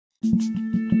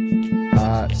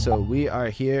So we are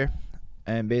here,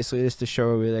 and basically this is the show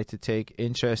where we like to take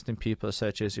interest in people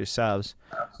such as yourselves,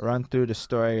 run through the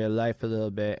story of your life a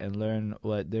little bit, and learn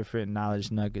what different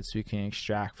knowledge nuggets we can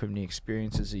extract from the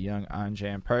experiences of young Andre.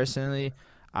 And personally,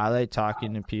 I like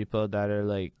talking to people that are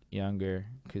like younger,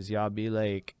 cause y'all be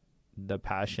like the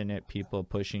passionate people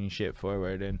pushing shit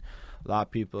forward, and a lot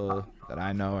of people that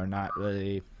I know are not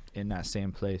really in that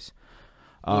same place.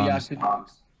 Well, Um, yeah,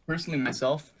 'cause personally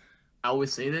myself, I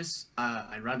always say this.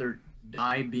 I'd rather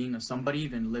die being a somebody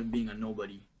than live being a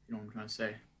nobody. You know what I'm trying to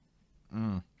say?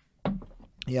 mm.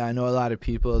 Yeah, I know a lot of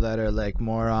people that are like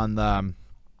more on the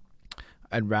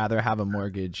I'd rather have a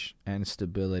mortgage and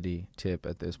stability tip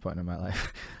at this point in my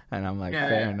life. And I'm like, Yeah,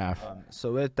 fair enough.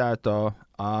 So with that though,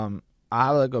 I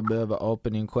have like a bit of an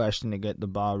opening question to get the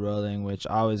ball rolling, which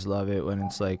I always love it when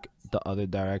it's like the other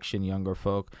direction, younger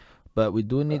folk. But we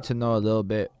do need to know a little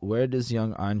bit, where does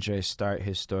young Andre start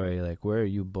his story? Like, where are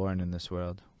you born in this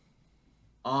world?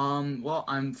 Well,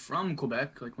 I'm from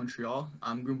Quebec, like Montreal.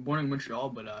 Born in Montreal,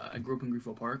 but I grew up in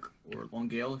Griffo Park or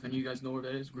Longueuil, if any of you guys know where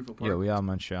that is. Griffo Yeah, Park. we all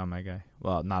Montreal, my guy.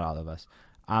 Well, not all of us.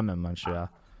 I'm in Montreal.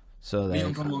 So Me, I'm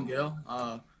like, from Longueuil,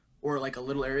 or like a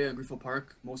little area, Griffo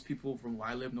Park. Most people from where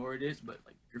I live know where it is, but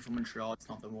like if you're from Montreal, it's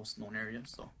not the most known area.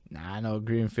 So nah, I know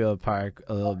Greenfield Park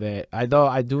a little bit. I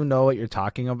do know what you're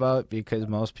talking about because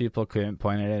most people couldn't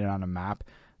point at it on a map,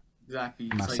 exactly,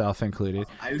 it's like myself included.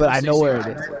 I But usually I say know St. where it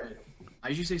is. Lambert. I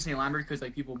usually say St. Lambert because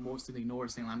like people mostly know where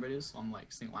St. Lambert is. So I'm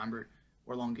like St. Lambert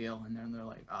or Longueuil, and then they're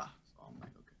like So I'm like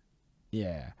okay.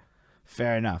 Yeah,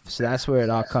 fair enough. So that's where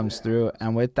it all comes through.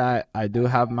 And with that, I do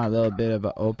have my little bit of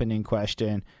an opening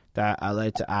question that I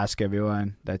like to ask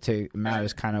everyone that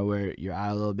matters kind of where you're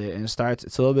at a little bit. And it's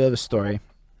a little bit of a story.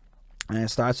 And it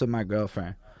starts with my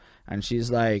girlfriend. And she's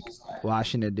like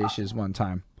washing the dishes one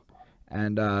time.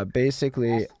 And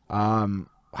basically,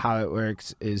 how it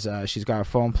works is she's got her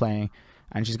phone playing,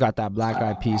 and she's got that Black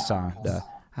Eyed Peas song. The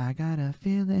I got a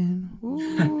feeling.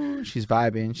 Ooh, she's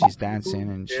vibing, she's dancing,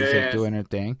 and she's like Yeah, doing her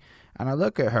thing. And I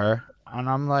look at her, and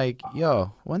I'm like,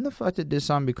 "Yo, when the fuck did this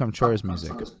song become chores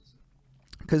music?"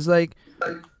 Cause like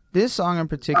this song in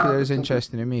particular is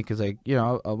interesting to me because like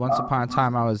once upon a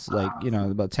time I was like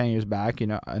about 10 years back in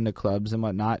the clubs and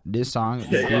whatnot. This song would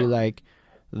be yeah. like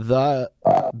the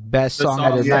best The song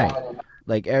of the song, night. yeah.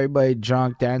 Like everybody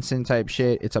drunk, dancing type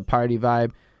shit. It's a party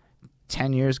vibe.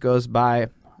 10 years goes by,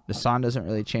 the song doesn't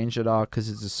really change at all because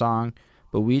it's a song.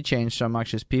 But we changed so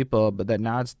much as people. But then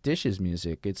now it's dishes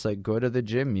music. It's like go to the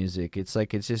gym music. It's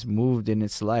like it's just moved in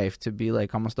its life to be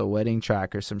like almost a wedding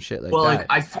track or some shit like Well, like that.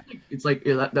 I feel like it's like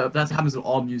that happens with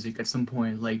all music at some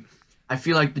point. Like I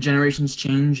feel like the generations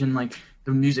change and like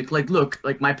the music. Like look,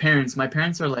 like my parents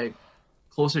are like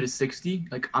closer to 60.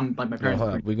 Like I'm like my Yo, parents are hold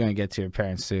up. pretty. We're gonna get to your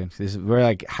parents soon. We're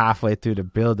like halfway through the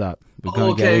build up. We're Oh,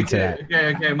 gonna get okay, into okay, that.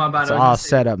 okay, okay. My bad. It's I was gonna all say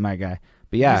set up, my guy.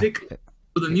 But yeah, music.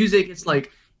 So the music, it's like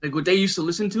what they used to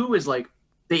listen to is like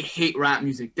they hate rap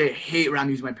music. They hate rap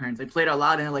music. My parents, they play it out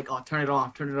loud and they're like, oh, turn it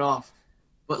off, turn it off.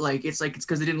 But like it's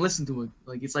because they didn't listen to it.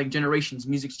 Like it's like generations.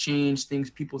 Music's changed,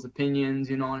 things, people's opinions.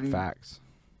 You know what I mean? facts.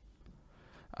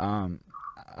 Um,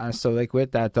 so like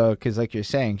with that though, because like you're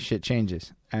saying, shit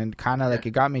changes, and kind of Yeah. like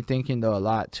it got me thinking though a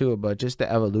lot too about just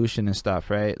the evolution and stuff,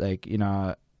 right? Like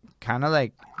kind of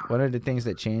like one of the things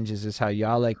that changes is how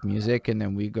y'all like music, and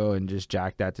then we go and just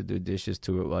jack that to do dishes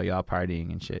to it while y'all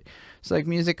partying and shit. So like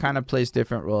music kind of plays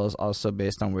different roles also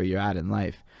based on where you're at in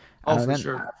life. Oh, And for then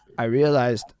sure. I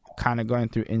realized kind of going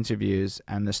through interviews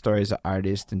and the stories of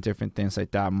artists and different things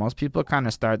like that, most people kind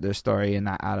of start their story in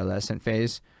that adolescent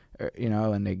phase,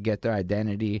 and they get their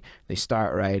identity, they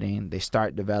start writing, they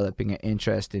start developing an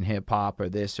interest in hip hop or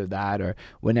this or that or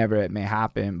whenever it may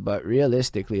happen. But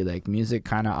realistically, like music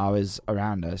kind of always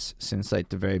around us since like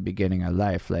the very beginning of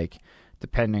life, like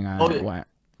depending Oh, on yeah, what.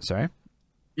 Sorry.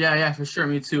 yeah, yeah, for sure.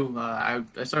 Me too. I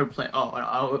started playing.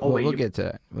 Oh We'll, wait. we'll get to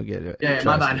that. We'll get to it. Yeah, yeah,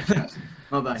 my Trust me. bad.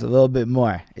 My It's bad. a little bit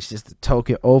more. It's just a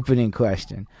token opening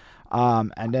question.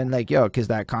 And then like because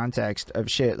that context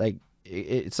of shit, like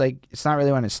it's like it's not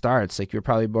really when it starts. Like you're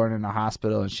probably born in a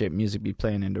hospital and shit. Music be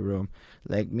playing in the room.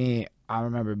 Like me, I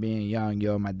remember being young.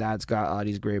 My dad's got all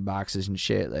these gray boxes and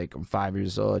shit. Like I'm 5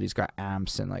 years old. He's got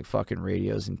amps and like fucking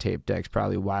radios and tape decks.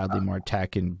 Probably wildly more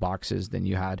tech in boxes than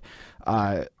you had.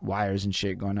 Wires and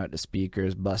shit going out to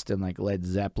speakers, busting like Led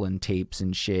Zeppelin tapes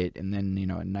and shit. And then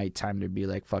at nighttime there'd be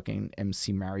like fucking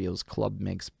MC Mario's Club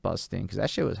Mix busting because that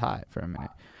shit was hot for a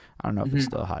minute. I don't know if it's Hmm.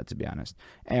 still hot to be honest.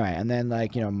 Anyway, and then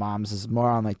like mom's is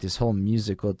more on like this whole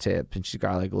musical tip, and she's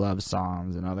got like love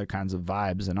songs and other kinds of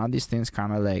vibes, and all these things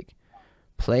kind of like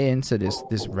play into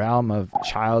this realm of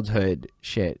childhood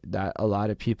shit that a lot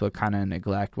of people kind of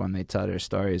neglect when they tell their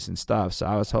stories and stuff. So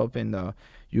I was hoping though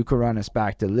you could run us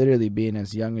back to literally being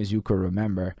as young as you could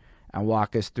remember and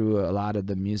walk us through a lot of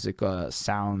the musical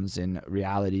sounds and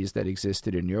realities that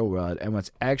existed in your world. And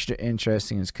what's extra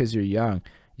interesting is because you're young,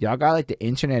 y'all got like the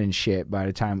internet and shit by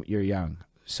the time you're young.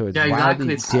 So it's Yeah,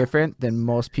 wildly exactly. different than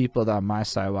most people that on my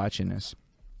side watching this.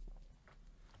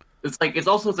 It's like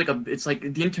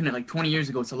the internet like 20 years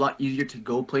ago. It's a lot easier to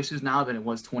go places now than it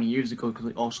was 20 years ago because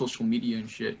like all social media and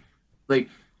shit. Like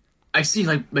I see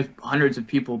like hundreds of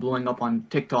people blowing up on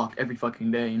TikTok every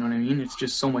fucking day. You know what I mean? It's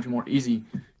just so much more easy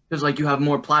because like you have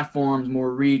more platforms,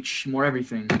 more reach, more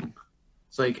everything.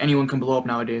 It's like anyone can blow up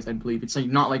nowadays. I believe it's like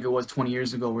not like it was 20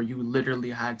 years ago where you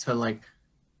literally had to like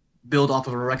build off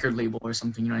of a record label or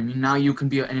something. You know what I mean? Now you can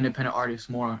be an independent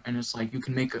artist more, and it's like you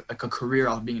can make like a career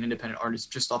out of being an independent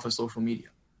artist just off of social media.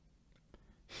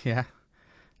 Yeah,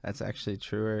 that's actually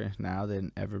truer now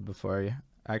than ever before. Yeah.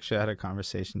 Actually, I had a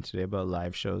conversation today about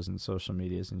live shows and social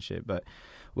medias and shit. But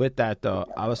with that, though,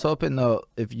 I was hoping, though,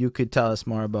 if you could tell us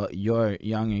more about your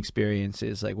young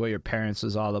experiences, like what your parents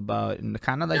was all about, and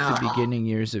kind of like the Yeah. beginning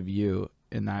years of you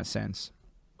in that sense.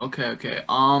 Okay.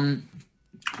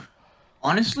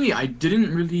 Honestly, I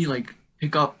didn't really like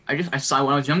pick up. I saw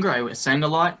when I was younger. I sang a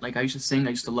lot. Like I used to sing.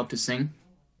 I used to love to sing.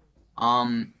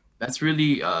 That's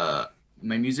really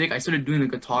my music. I started doing the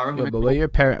guitar Yo, when I, but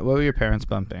what were your parents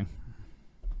bumping?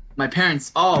 my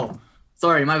parents. Oh,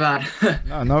 sorry, my bad.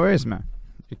 No, no worries, man.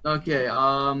 Okay.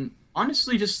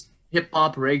 Honestly, just hip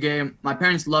hop, reggae. My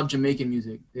parents love Jamaican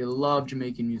music. They love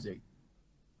Jamaican music.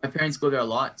 My parents go there a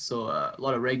lot, so a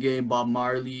lot of reggae, Bob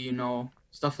Marley,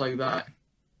 stuff like that.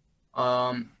 A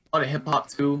lot of hip hop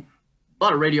too. A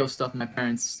lot of radio stuff. My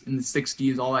parents in the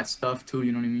 '60s, all that stuff too.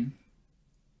 You know what I mean?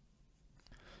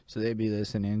 So they'd be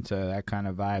listening to that kind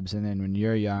of vibes, and then when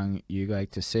you're young, you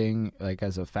like to sing like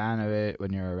as a fan of it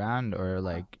when you're around, or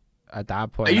like at that I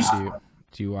point, used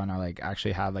do you want to like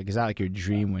actually have like is that like your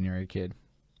dream when you're a kid?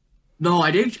 No,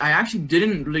 I did. I actually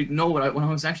didn't really know when I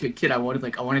was actually a kid. I wanted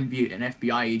to be an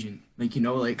FBI agent,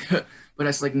 but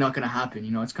that's like not gonna happen.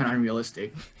 It's kind of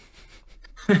unrealistic.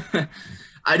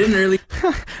 I didn't really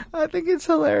I think it's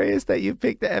hilarious that you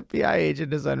picked the FBI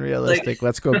agent as like. unrealistic.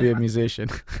 Let's go be a musician.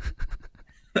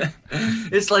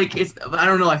 It's I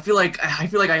don't know. I feel like I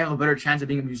have a better chance of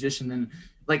being a musician than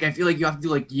like I feel like you have to do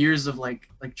like years of like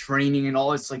training and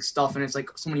all this like stuff, and it's like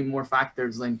so many more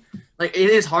factors. Like it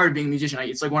is hard being a musician.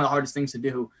 It's like one of the hardest things to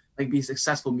do, like be a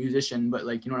successful musician. But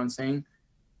like you know what I'm saying?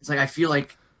 It's like I feel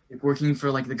like working for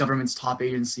like the government's top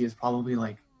agency is probably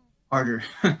like harder.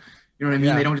 You know what I mean?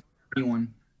 Yeah, They don't just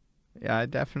anyone. yeah, I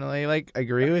definitely like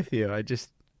agree with you.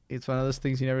 It's one of those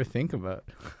things you never think about.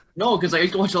 No, because I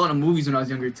used to watch a lot of movies when I was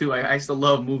younger too. I used to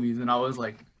love movies, and I was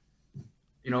like,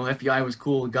 FBI was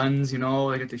cool, guns, they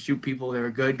get to shoot people, they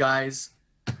were good guys.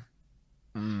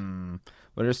 Hmm.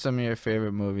 What are some of your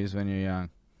favorite movies when you're young?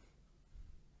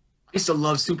 I used to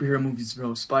love superhero movies,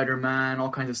 bro. Spider-Man, all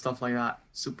kinds of stuff like that.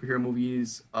 Superhero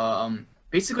movies,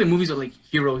 basically movies with like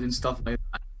heroes and stuff like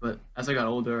that. But as I got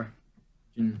older,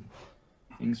 and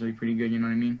things are pretty good. You know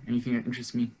what I mean? Anything that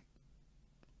interests me.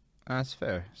 That's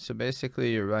fair. So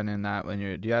basically, you're running that when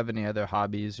you're. Do you have any other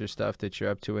hobbies or stuff that you're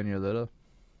up to when you're little?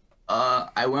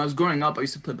 I when I was growing up, I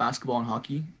used to play basketball and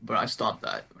hockey, but I stopped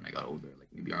that when I got older, like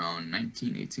maybe around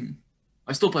 19, 18.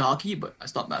 I still play hockey, but I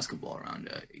stopped basketball around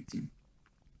 18.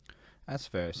 That's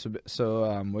fair.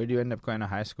 So where do you end up going to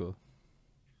high school?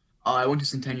 I went to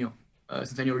Centennial,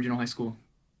 Centennial Regional High School.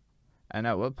 And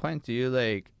at what point do you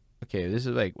like? Okay, this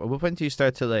is like. At what point do you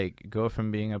start to like go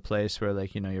from being a place where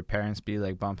like your parents be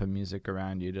like bumping music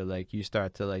around you to like you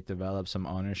start to like develop some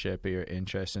ownership of your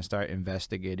interests and start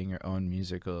investigating your own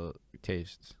musical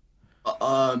tastes?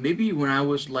 Maybe when I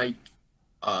was like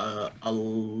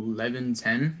 11,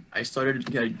 10, I started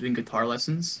doing guitar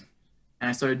lessons, and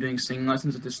I started doing singing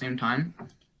lessons at the same time. Uh,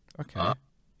 Okay.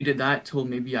 we did that till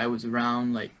maybe I was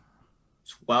around like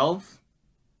 12,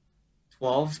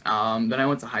 12. Then I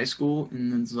went to high school,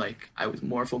 and then it's like I was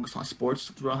more focused on sports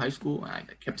throughout high school, and I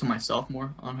kept to myself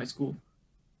more on high school,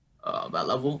 that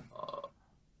level.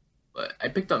 But I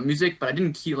picked up music, but I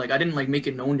didn't like make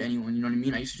it known to anyone. You know what I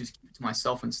mean? I used to just keep it to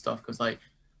myself and stuff because like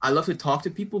I love to talk to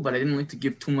people, but I didn't like to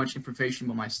give too much information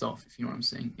about myself. If you know what I'm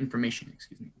saying? Information,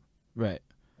 excuse me. Right.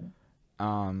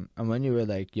 And when you were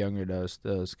like younger, those,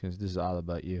 because this is all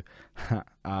about you.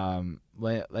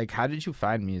 Like, how did you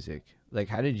find music? Like,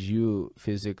 how did you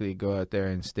physically go out there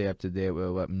and stay up to date with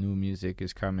what new music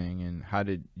is coming, and how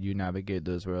did you navigate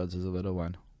those worlds as a little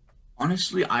one?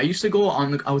 Honestly, I used to go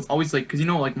on I was always like, because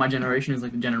like my generation is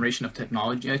like the generation of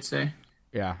technology, I'd say.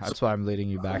 Yeah, So that's why I'm leading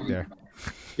you back there.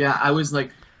 Yeah, I was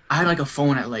like, I had like a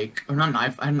phone at like, or not an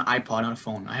iPhone, I had an iPod, not a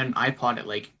phone. I had an iPod at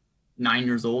like 9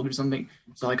 years old or something.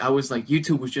 So like I was like,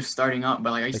 YouTube was just starting up,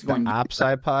 but like I used Like to go the on apps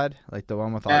YouTube. iPod, like the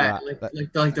one with all Yeah,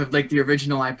 that. like the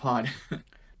original iPod.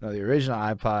 No, the original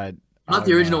iPod. I Not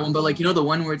the don't original know. one, but like you know the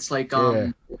one where it's like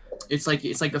Yeah, it's like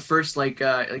the first like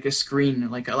a screen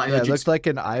like a yeah. It legit looked like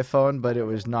an iPhone, but it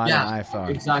was not an yeah, iPhone.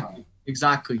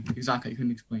 exactly. I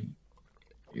couldn't explain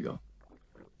it. There you go.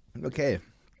 Okay,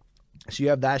 so you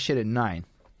have that shit at 9.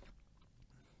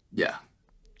 Yeah.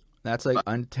 That's like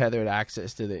untethered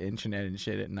access to the internet and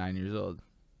shit at 9 years old.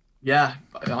 Yeah,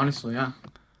 honestly, yeah.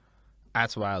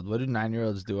 That's wild. What do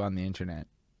 9-year-olds do on the internet?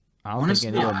 I don't think Honestly,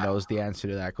 anyone knows the answer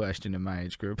to that question in my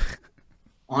age group.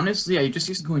 honestly, I just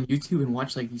used to go on YouTube and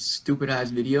watch like these stupid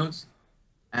ass videos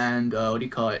and what do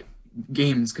you call it?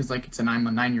 Games, because like I'm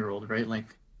a 9 year old, right? Like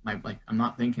I'm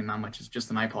not thinking that much. It's just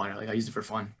an iPod. Like I use it for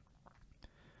fun.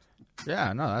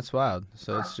 Yeah, no, that's wild.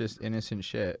 So it's just innocent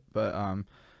shit. But so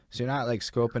you're not like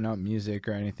scoping out music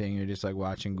or anything. You're just like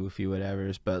watching goofy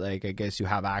whatevers. But like I guess you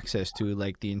have access to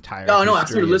like the entire No, no, I started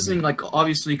history of listening me. like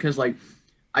obviously because like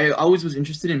I always was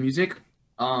interested in music.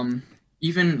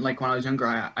 Even like when I was younger,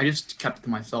 I just kept it to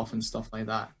myself and stuff like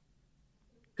that.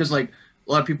 Because like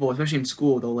a lot of people, especially in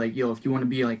school, they'll like, yo, if you want to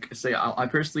be like, say, I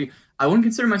personally, I wouldn't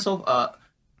consider myself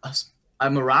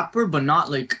I'm a rapper, but not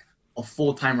like a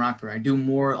full time rapper. I do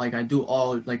more like I do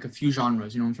all like a few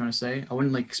genres. You know what I'm trying to say? I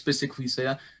wouldn't like specifically say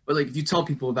that, but like if you tell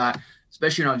people that,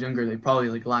 especially when I was younger, they probably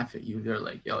like laugh at you. They're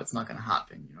like, yo, it's not gonna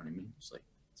happen. You know what I mean? It's like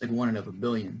one out of a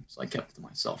billion. So I kept it to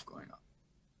myself growing up.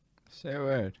 Say a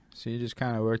word. So you just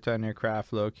kind of worked on your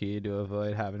craft low key to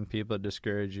avoid having people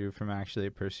discourage you from actually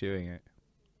pursuing it.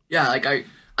 Yeah, like I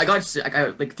got sick.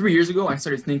 Like 3 years ago, I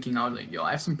started thinking. I was like, yo,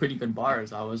 I have some pretty good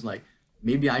bars. I was like,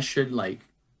 maybe I should like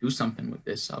do something with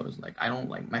this. I was like, I don't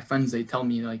like my friends. They tell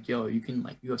me like, yo, you can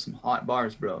like you have some hot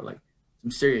bars, bro. Like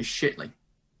some serious shit. Like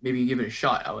maybe give it a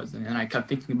shot. And I kept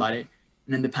thinking about it.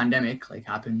 And then the pandemic like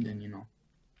happened, and you know,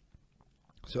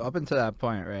 So up until that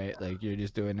point, right? Like you're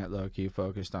just doing it low key,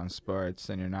 focused on sports,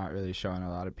 and you're not really showing a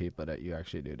lot of people that you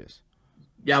actually do this.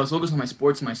 yeah, I was focused on my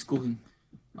sports and my schooling.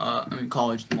 I'm in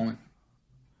college at the moment.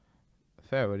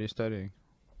 Fair. What are you studying?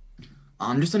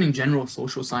 I'm just studying general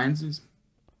social sciences.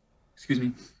 Excuse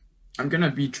me. I'm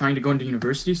gonna be trying to go into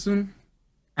university soon.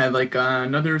 I have like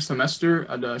another semester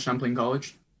at Champlain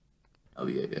College. Oh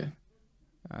yeah.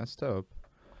 That's dope.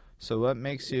 So what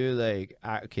makes you like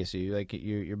okay? So you like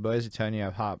your boys are telling you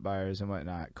have hot bars and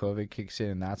whatnot. COVID kicks in,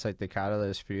 and that's like the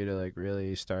catalyst for you to like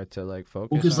really start to like Well,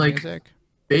 focus because on like music.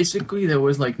 basically there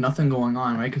was like nothing going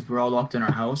on, right? Because we're all locked in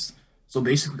our house. So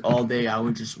basically all day I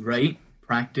would just write,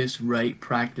 practice.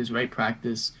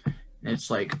 And it's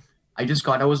like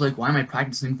I was like, why am I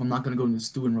practicing if I'm not gonna go to the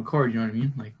studio and record? You know what I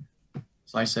mean? Like,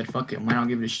 so I said, fuck it, why not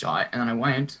give it a shot? And then I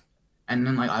went, and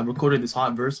then like I recorded this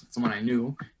hot verse with someone I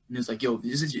knew, and it's like, yo, are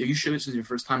you sure this is your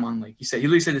first time on like? He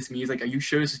literally said this to me. He's like, are you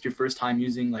sure this is your first time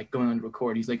using like going on to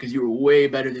record? He's like, because you were way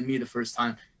better than me the first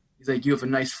time. He's like, you have a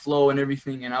nice flow and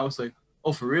everything, and I was like,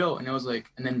 oh, for real? And I was like,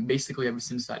 and then basically ever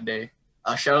since that day,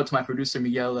 shout out to my producer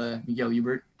Miguel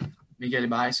Hubert, Miguel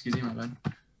Ibai, excuse me, my bad.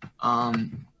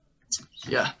 Um,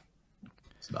 yeah,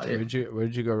 that's about it.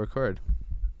 Where'd you go record?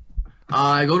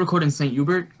 I go record in St.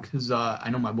 Hubert because I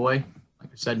know my boy,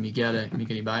 like I said, Miguel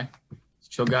Ibai. He's a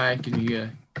chill guy.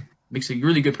 Makes a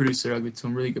really good producer. I'll get to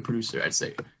him, really good producer. I'd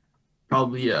say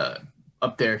probably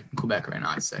up there in Quebec right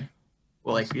now. I'd say.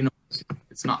 Well, like you know,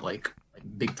 it's not like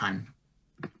big time.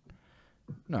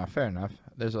 No, fair enough.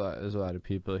 There's a lot of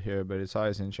people here, but it's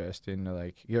always interesting to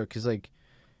like cause like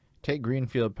take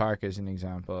Greenfield Park as an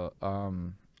example.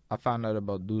 I found out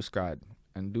about Duskad,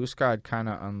 and Duskad kind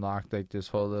of unlocked like this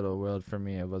whole little world for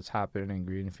me of what's happening in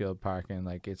Greenfield Park, and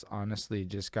like it's honestly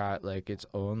just got like its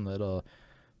own little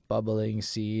bubbling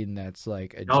scene that's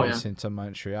like Oh yeah, adjacent to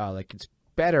Montreal. Like it's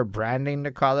better branding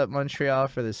to call it Montreal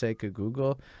for the sake of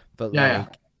Google, but yeah.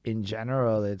 like in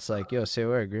general, it's like, yo, say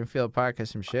where Greenfield Park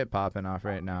has some shit popping off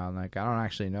right now. And like, I don't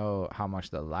actually know how much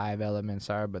the live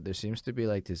elements are, but there seems to be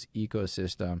like this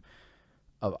ecosystem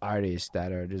of artists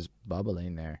that are just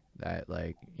bubbling there that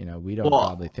like, we don't Well,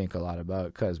 probably think a lot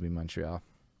about because we Montreal.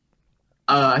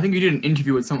 I think you did an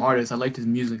interview with some artist. I liked his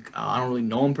music. I don't really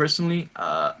know him personally.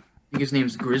 I think his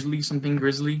name's Grizzly, something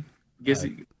Grizzly. I guess. Uh,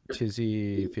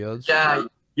 Tizzy Fields?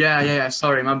 Yeah.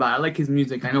 Sorry, my bad. I like his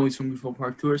music. I know he's from Before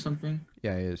Park 2 or something.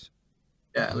 Yeah, he is.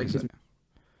 Yeah, I like He's his.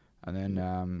 And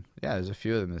then, yeah, there's a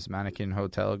few of them. There's Mannequin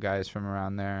Hotel guys from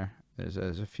around there. There's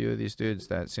a few of these dudes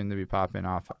that seem to be popping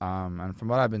off. And from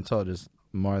what I've been told, is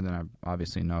more than I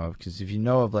obviously know of. Because if you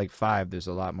know of like 5, there's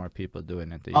a lot more people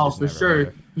doing it that you Oh, just for never heard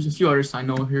sure. of. There's a few artists I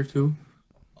know here too.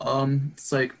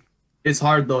 It's like It's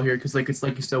hard though here because like it's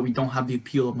like you said, we don't have the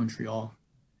appeal of Montreal.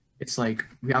 It's like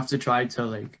we have to try to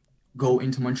like go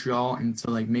into Montreal and to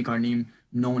like make our name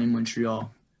known in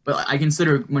Montreal. But I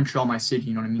consider Montreal my city.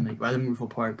 You know what I mean? Like I live in Rufo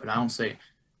Park, but I don't say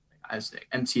I say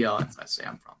MTL. I say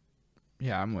I'm from.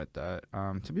 Yeah, I'm with that.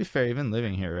 To be fair, even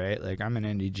living here, right? Like I'm in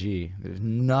NDG. There's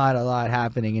not a lot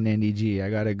happening in NDG. I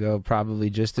gotta go probably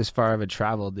just as far of a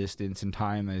travel distance and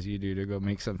time as you do to go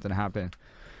make something happen.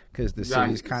 Because the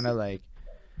Exactly. city's kind of like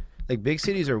big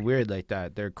cities are weird like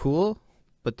that. They're cool,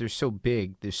 but they're so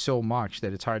big. There's so much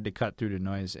that it's hard to cut through the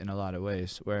noise in a lot of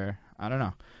ways. Where I don't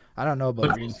know. I don't know about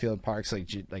But Greenfield Park's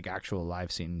like actual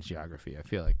live scene geography. I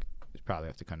feel like you probably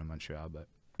have to come to Montreal, but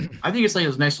I think it's like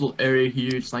this nice little area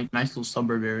here. It's like nice little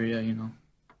suburb area.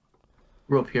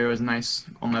 Grew up here. It was nice.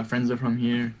 All my friends are from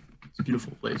here. It's a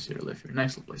beautiful place here to live here.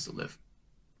 Nice little place to live.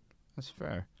 that's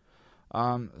fair.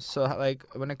 So like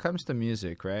when it comes to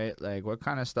music, right? Like what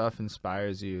kind of stuff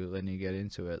inspires you when you get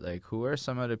into it? Like who are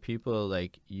some of the people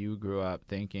like you grew up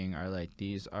thinking are like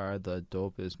these are the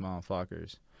dopest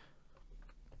motherfuckers?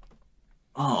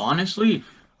 Oh, honestly,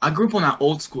 I grew up on that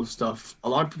old school stuff. A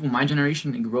lot of people my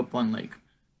generation they grew up on like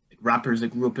rappers that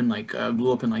grew up in like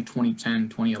blew up in like 2010,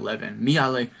 2011. Me, I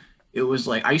like it was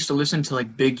like I used to listen to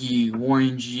like Biggie,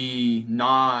 Warren G,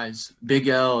 Nas, Big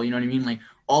L. You know what I mean? Like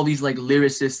all these like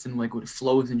lyricists and like with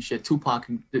flows and shit. Tupac,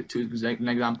 to like an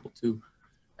example too.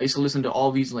 I used to listen to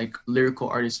all these like lyrical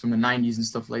artists from the 90s and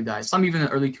stuff like that. Some even in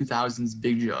the early 2000s,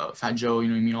 Big Joe, Fat Joe, you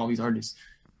know what I mean? All these artists.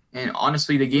 And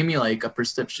honestly, they gave me like a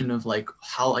perception of like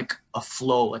how like a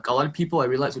flow. Like a lot of people I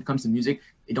realize when it comes to music,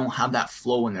 they don't have that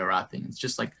flow when they're rapping. It's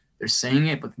just like they're saying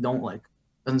it, but they don't like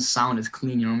doesn't sound as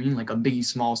clean, you know what I mean? Like a Biggie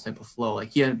Smalls type of flow.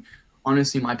 Like he had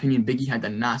honestly, in my opinion, Biggie had the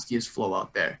nastiest flow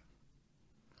out there.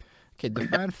 Okay, Like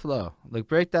that. define flow. Like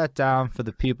break that down for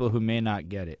the people who may not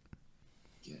get it.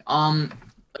 Um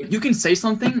like you can say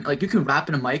something, like you can rap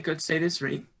in a mic, let's say this,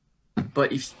 right?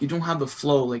 But if you don't have the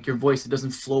flow, like your voice, it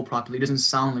doesn't flow properly. It doesn't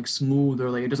sound like smooth or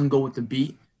like it doesn't go with the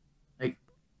beat. Like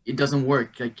it doesn't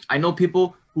work. Like I know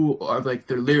people who are like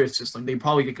they're lyricists, like they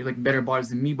probably get like better bars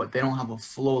than me, but they don't have a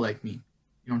flow like me.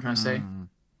 You know what I'm trying to say? Mm,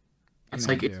 I It's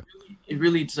mean, I like do. it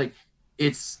really it's like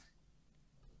it's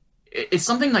it's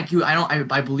something like you.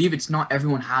 I believe it's not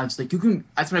everyone has. Like you can.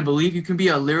 That's what I believe. You can be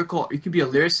a lyrical. You can be a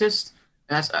lyricist.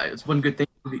 And that's one good thing.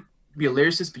 Be a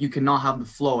lyricist, but you cannot have the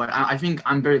flow. I think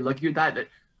I'm very lucky with that. That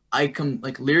I can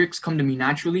like lyrics come to me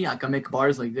naturally. I can make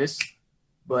bars like this,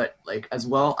 but like as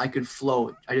well, I could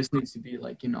flow. I just need to be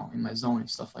like in my zone and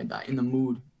stuff like that, in the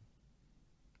mood.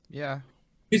 Yeah.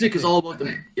 Music is Okay. all about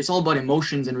it's all about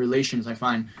emotions and relations. I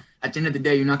find at the end of the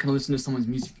day, you're not gonna listen to someone's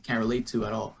music you can't relate to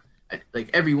at all. Like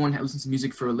everyone listens to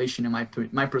music for relation, in my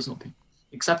personal opinion,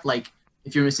 except like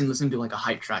if you're listening to like a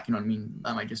hype track, you know what I mean?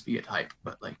 That might just be a hype,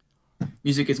 but like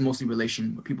music is mostly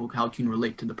relation, but people how can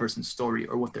relate to the person's story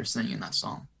or what they're saying in that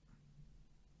song.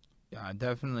 Yeah, I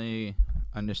definitely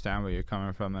understand where you're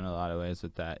coming from in a lot of ways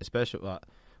with that, especially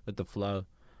with the flow.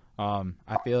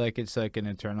 I feel like it's like an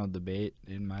eternal debate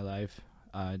in my life,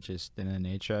 just in the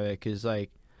nature of it, because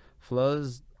like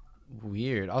flow's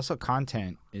weird. Also,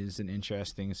 content is an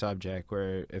interesting subject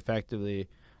where effectively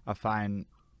I find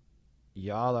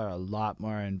y'all are a lot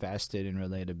more invested in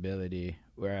relatability,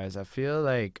 whereas I feel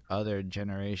like other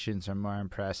generations are more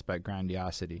impressed by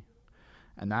grandiosity.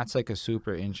 And that's like a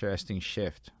super interesting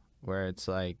shift where it's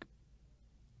like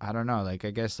I don't know, like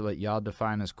I guess what y'all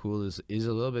define as cool is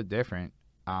a little bit different.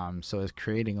 So it's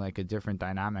creating like a different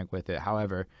dynamic with it.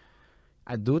 However,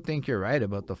 I do think you're right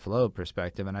about the flow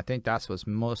perspective, and I think that's what's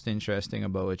most interesting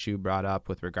about what you brought up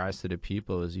with regards to the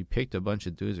people is you picked a bunch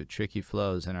of dudes with tricky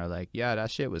flows and are like, yeah,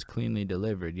 that shit was cleanly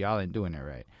delivered. Y'all ain't doing it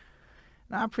right.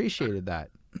 And I appreciated that.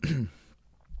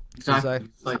 Cause like, Exactly.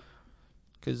 It's like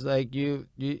cause like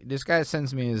this guy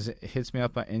hits me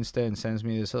up on Insta and sends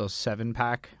me this little 7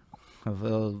 pack of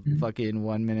little fucking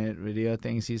 1 minute video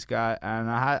things he's got, and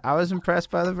I was impressed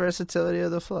by the versatility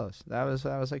of the flows. I was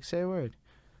like, say a word.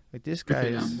 Like this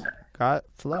appreciate guy's that. got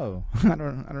flow. I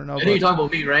don't know I think you're about talking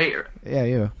about me, right? yeah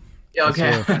you. Yeah, That's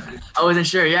okay. you. I wasn't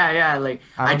sure. Yeah, yeah. Like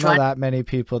I I don't know tried. that many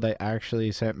people that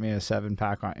actually sent me a 7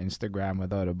 pack on Instagram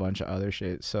without a bunch of other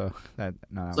shit. So that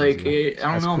no, that It's was like you.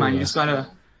 I don't That's know, cool man. You though. just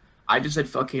gotta. I just said,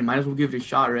 fuck it. Might as well give it a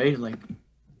shot, right? Like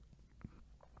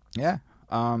Yeah.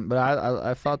 But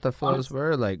I thought the flows honestly,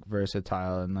 were like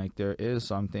versatile and like there is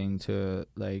something to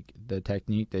like the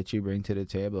technique that you bring to the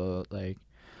table. Like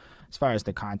as far as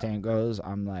the content goes,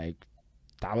 I'm like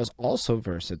that was also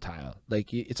versatile.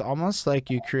 Like it's almost like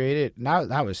you created. Now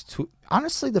that was too.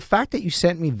 Honestly, the fact that you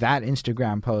sent me that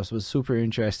Instagram post was super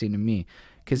interesting to me,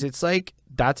 because it's like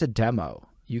that's a demo.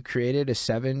 You created a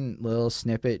 7 little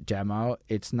snippet demo.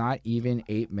 It's not even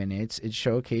 8 minutes. It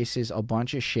showcases a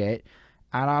bunch of shit,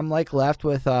 and I'm like left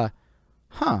with huh?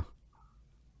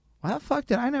 Why the fuck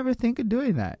did I never think of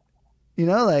doing that? You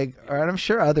know, like, or I'm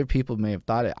sure other people may have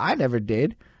thought it. I never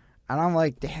did, and I'm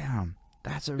like, damn,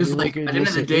 that's a It's really like good at the end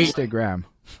of use the of day, Instagram.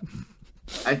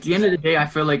 at the end of the day, I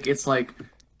feel like it's like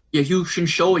if you can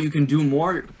show what you can do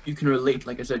more, you can relate.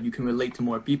 Like I said, you can relate to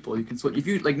more people. You can switch. If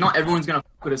you like, not everyone's gonna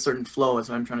put a certain flow. Is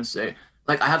what I'm trying to say.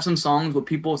 Like I have some songs with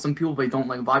people, some people they don't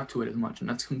like vibe to it as much, and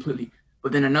that's completely.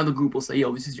 But then another group will say,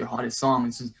 "Yo, this is your hottest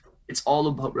song." It's all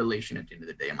about relation at the end of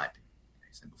the day, in my opinion. Like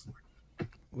I said before.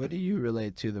 What do you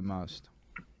relate to the most?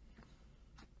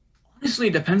 Honestly,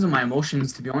 it depends on my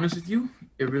emotions. To be honest with you,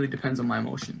 it really depends on my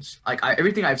emotions. Like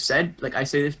everything I've said, like I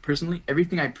say this personally,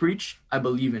 everything I preach, I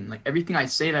believe in. Like everything I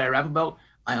say that I rap about,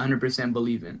 I 100%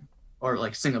 believe in, or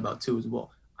like sing about too as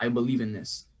well. I believe in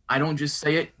this. I don't just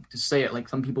say it to say it like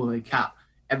some people like cap.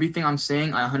 Everything I'm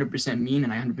saying, I 100% mean,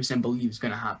 and I 100% believe is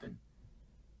gonna happen.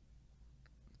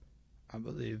 I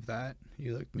believe that.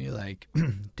 You looked me like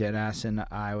dead ass in the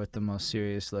eye with the most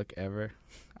serious look ever.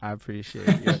 I appreciate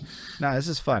you. No, this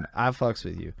is fun. I fucks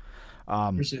with you.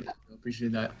 Um, Appreciate that.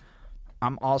 Appreciate that.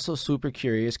 I'm also super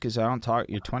curious because I don't talk.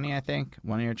 You're 20, I think.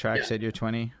 One of your tracks Yeah. said you're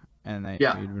 20, and that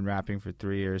Yeah. you'd been rapping for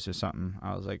 3 years or something.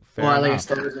 I was like, fair Well, like I enough.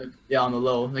 started like yeah on the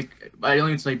low. Like I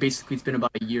only it's like basically it's been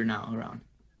about a year now around.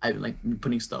 I've like been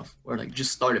putting stuff or like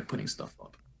just started putting stuff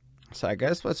up. So I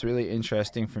guess what's really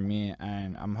interesting for me,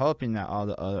 and I'm hoping that all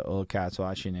the other old cats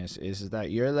watching this, is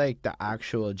that you're like the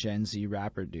actual Gen Z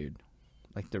rapper dude,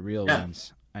 like the real Yeah.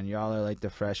 ones, and y'all are like the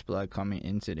fresh blood coming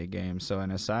into the game. So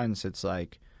in a sense, it's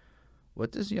like,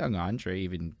 what does young Andre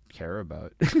even care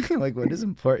about? Like, what is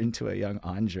important to a young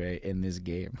Andre in this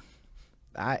game?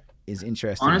 That is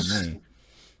interesting to Honest, me.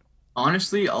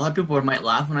 honestly, a lot of people might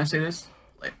laugh when I say this.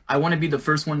 Like, I want to be the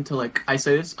first one to like. I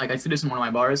say this, like I said this in one of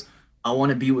my bars. I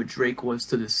want to be what Drake was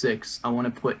to the six. I want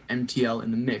to put MTL in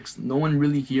the mix. No one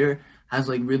really here has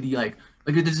like really like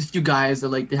there's a few guys that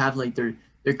like they have like they're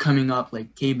coming up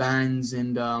like K Bands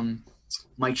and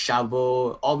Mike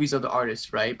Chavo, all these other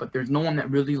artists, right? But there's no one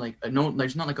that really like no.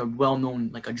 There's not like a well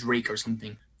known like a Drake or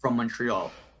something from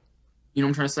Montreal. You know what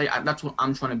I'm trying to say? That's what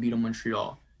I'm trying to beat in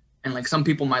Montreal. And like some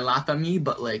people might laugh at me,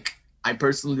 but like I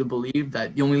personally believe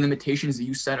that the only limitations that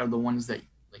you set are the ones that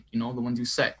like the ones you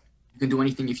set. You can do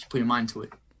anything if you put your mind to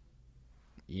it.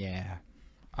 Yeah.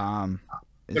 Um,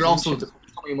 There are it's also interesting.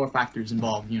 so many more factors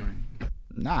involved.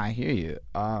 Nah, I hear you.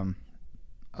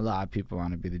 A lot of people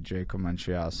want to be the Drake of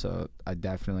Montreal, so I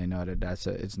definitely know that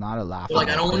it's not a So, like I laughable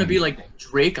don't want to be thing. like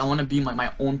Drake. I want to be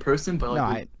my own person, but No,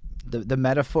 like the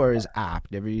metaphor is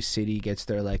apt. Every city gets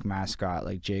their like mascot,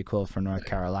 like J. Cole for North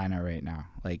Carolina right now.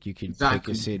 Like you could pick a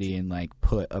exactly. city and like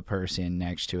put a person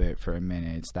next to it for a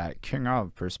minute. It's that king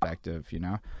of perspective, you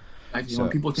know? Actually, when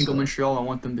So people think of Montreal, I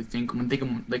want them to think when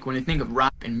they think of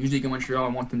rap and music in Montreal, I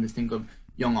want them to think of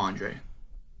young Andre.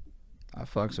 I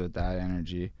fucks with that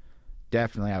energy.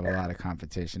 Definitely have a lot of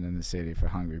competition in the city for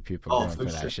hungry people Oh, going for for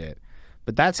sure, that shit.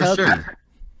 But that's for healthy. sure,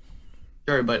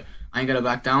 sure. But I ain't gotta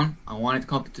back down. I wanted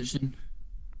competition.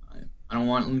 I, I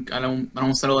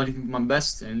don't settle anything for my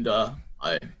best. And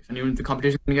if anyone the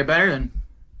competition can get better, then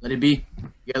let it be.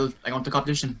 Yeah, I want the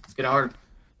competition. Let's get it hard.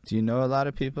 Do you know a lot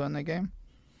of people in the game?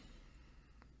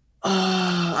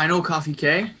 I know Coffee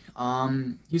K.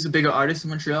 He's a bigger artist in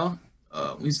Montreal.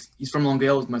 He's from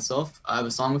Longueuil with myself. I have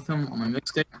a song with him on my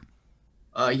mixtape.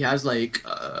 He has like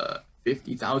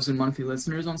 50,000 monthly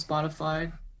listeners on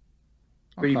Spotify.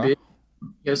 Pretty Okay. big.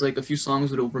 He has like a few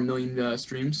songs with over a million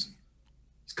streams.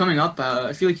 He's coming up.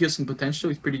 I feel like he has some potential.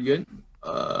 He's pretty good.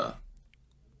 Uh,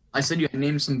 I said you had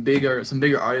named some bigger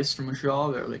artists from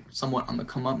Montreal that are like somewhat on the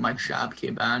come up. Mike Shab, K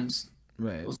Bands.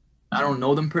 Right. I don't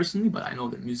know them personally, but I know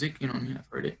their music. You know what I mean? I've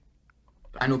heard it.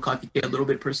 But I know Coffee K a little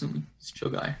bit personally. He's a chill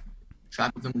guy.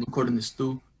 Track with him, recording the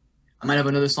stew. I might have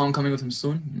another song coming with him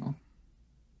soon.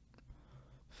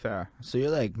 Fair. So you're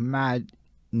like mad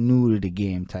new to the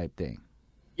game type thing.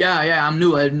 Yeah, yeah. I'm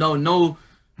new. I have no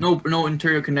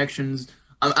interior connections.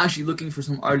 I'm actually looking for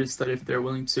some artists that if they're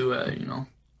willing to,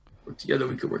 work together,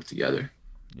 we could work together.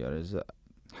 Yeah, there's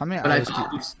how many But I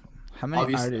artists how many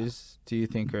obviously, artists do you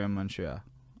think are in Montreal?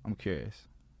 I'm curious.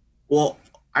 well,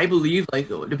 I believe like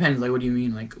it depends. Like, what do you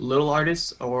mean? Like little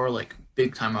artists or like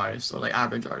big time artists or like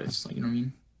average artists? Like, you know what I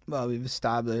mean? Well, we've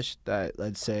established that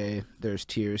let's say there's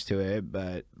tiers to it,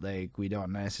 but like we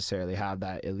don't necessarily have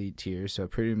that elite tier. So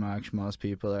pretty much most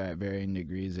people are at varying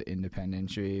degrees of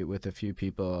independentry, with a few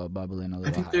people bubbling a I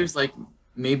little think higher. there's like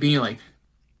maybe like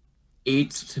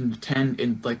 8 to 10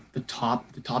 in like the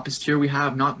toppest tier we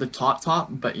have, not the top,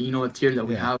 but the tier that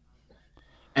we Yeah. have.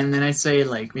 And then I'd say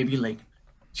like maybe like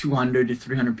 200 to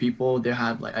 300 people. They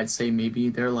have like I'd say maybe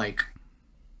they're like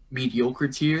mediocre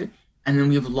tier, and then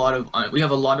we have a lot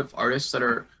of artists that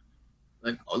are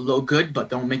like a little good, but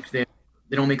they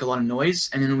don't make a lot of noise.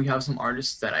 And then we have some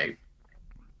artists that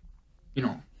you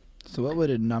know, So what would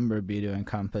a number be to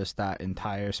encompass that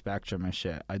entire spectrum of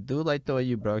shit? I do like the way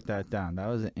you broke that down. That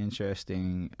was an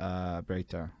interesting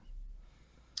breakdown.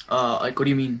 like what do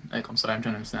you mean? Like I'm sorry, I'm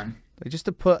trying to understand. Like just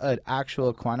to put an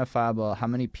actual quantifiable, how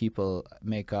many people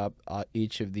make up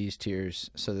each of these tiers.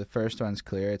 So the first one's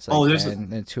clear. It's like Oh, 10,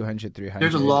 then 200,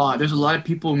 there's a 300. lot. There's a lot of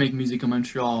people who make music in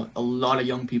Montreal. A lot of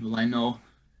young people I know.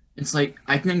 It's like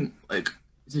I think like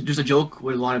there's a joke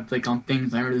with a lot of like on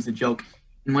things. I remember there's a joke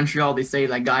in Montreal. They say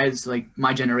like guys like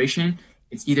my generation.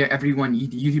 It's either everyone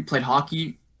you played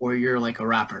hockey or you're like a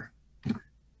rapper.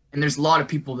 And there's a lot of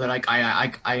people that like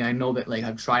I know that like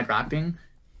have tried rapping,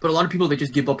 but a lot of people they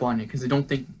just give up on it because they don't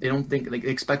think like they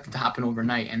expect it to happen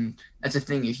overnight. And that's the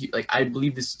thing. If you like, I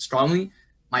believe this strongly.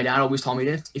 My dad always told me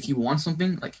this. If you want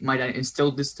something, like my dad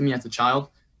instilled this to me as a child.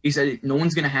 He said, "No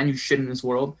one's gonna hand you shit in this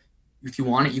world. If you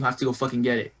want it, you have to go fucking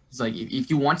get it." It's like if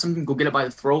you want something, go get it by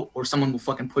the throat, or someone will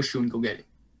fucking push you and go get it.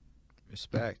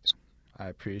 Respect. I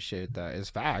appreciate that. It's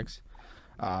facts.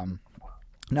 Um,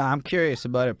 no, I'm curious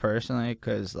about it personally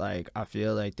because, like, I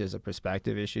feel like there's a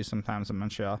perspective issue sometimes in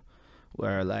Montreal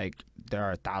where, like, there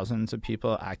are thousands of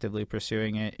people actively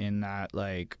pursuing it in that,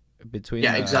 like, between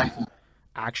Yeah, the exactly.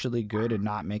 actually good and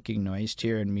not making noise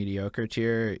tier and mediocre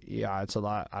tier, yeah, it's a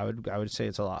lot. I would say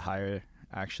it's a lot higher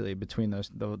actually between those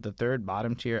the third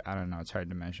bottom tier. I don't know. It's hard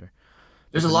to measure,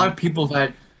 There's but a the lot num of people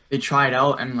that they try it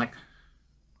out and like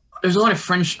there's a lot of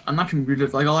French. I'm not trying to be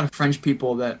rude. Like a lot of French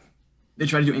people that they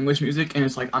try to do English music, and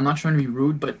it's like I'm not trying to be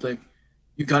rude, but like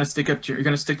you gotta stick to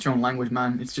your own language,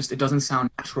 man. It's just it doesn't sound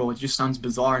natural. It just sounds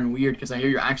bizarre and weird because I hear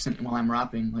your accent while I'm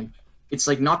rapping. Like it's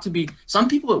like not to be. Some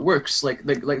people it works. Like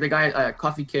the guy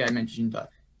Coffee K I mentioned.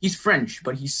 He's French,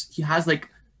 but he has like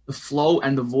the flow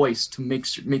and the voice to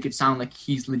make it sound like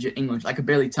he's legit English. I could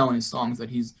barely tell in his songs that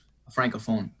he's a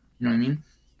francophone. You know what I mean?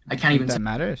 I you can't think even. that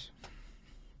matters?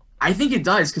 I think it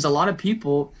does because a lot of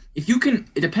people, if you can,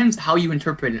 it depends how you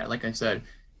interpret it. Like I said,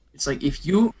 it's like if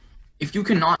you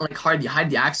cannot like hide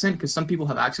the accent because some people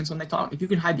have accents when they talk. If you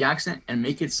can hide the accent and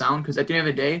make it sound, because at the end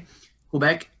of the day,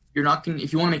 Quebec, you're not gonna.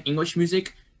 If you want to make English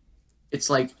music, it's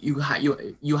like you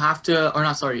have to, or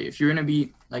not. Sorry, if you're gonna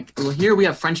be like, well, here we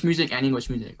have French music and English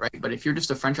music, right? But if you're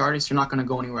just a French artist, you're not gonna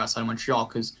go anywhere outside of Montreal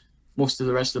because most of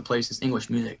the rest of the place is English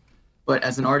music. But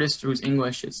as an artist who's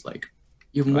English, it's like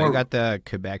you have Well, you more. got the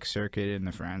Quebec circuit and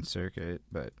the France circuit,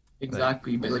 but like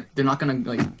Exactly, but like they're not gonna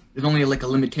like. There's only like a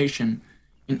limitation.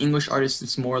 In English artists,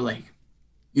 it's more like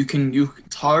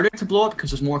it's harder to blow up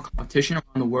because there's more competition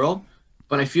around the world.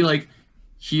 But I feel like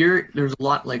here there's a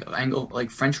lot like angle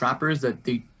like French rappers that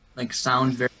they like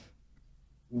sound very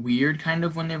weird kind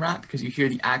of when they rap because you hear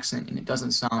the accent and it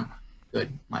doesn't sound good,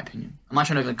 in my opinion. I'm not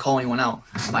trying to like call anyone out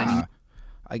by any nah.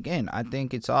 Again, I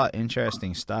think it's all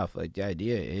interesting stuff. Like the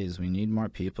idea is we need more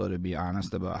people to be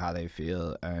honest about how they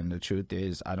feel, and the truth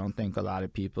is, I don't think a lot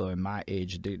of people in my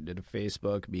age did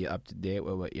Facebook be up to date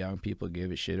with what young people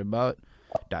give a shit about.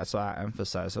 That's why I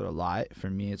emphasize it a lot. For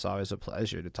me, it's always a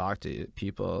pleasure to talk to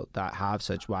people that have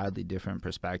such wildly different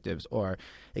perspectives or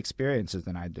experiences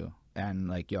than I do. And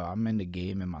like, yo, I'm in the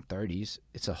game in my 30s.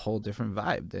 It's a whole different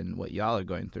vibe than what y'all are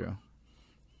going through.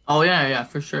 Oh yeah, yeah,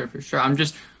 for sure, for sure. I'm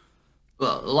just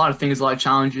well, a lot of things, a lot of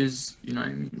challenges, you know what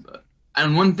I mean? But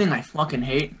and one thing I fucking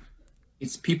hate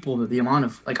it's people that the amount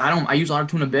of like I use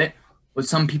autotune a bit, but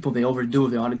some people they overdo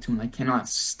the autotune. I cannot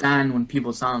stand when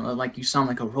people sound like you sound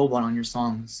like a robot on your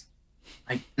songs.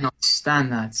 I cannot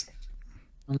stand that.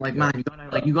 I'm like, man,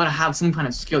 Yo, you gotta have some kind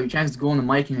of skill. You can't just go on the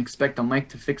mic and expect the mic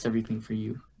to fix everything for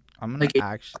you. I'm gonna Like, it,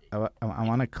 actually, I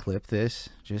want to clip this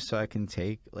just so I can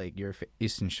take like your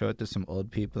face and show it to some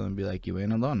old people and be like, "You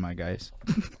ain't alone, my guys."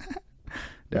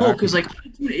 There no, are because like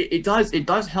people. it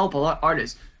does help a lot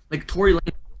artists. Like Tory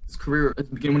Lanez, his career at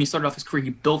the beginning when he started off his career, he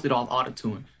built it off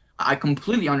autotune. I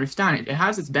completely understand it. It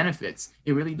has its benefits.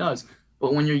 It really does.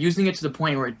 But when you're using it to the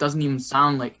point where it doesn't even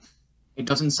sound like it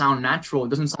doesn't sound natural, it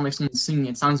doesn't sound like someone singing,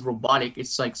 it sounds robotic.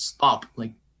 It's like stop.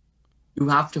 Like you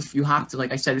have to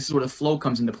like I said, this is where the flow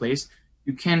comes into place.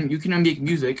 You can make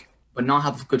music but not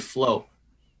have a good flow.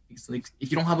 It's like if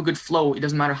you don't have a good flow, it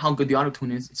doesn't matter how good the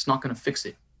autotune is, it's not gonna fix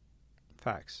it.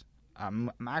 Facts.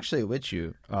 I'm actually with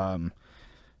you.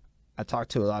 I talk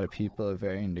to a lot of people of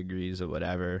varying degrees of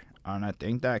whatever, and I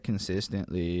think that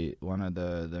consistently one of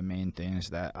the main things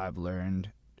that I've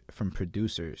learned from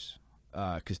producers,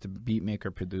 because the beat maker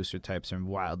producer types are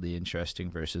wildly interesting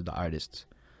versus the artists.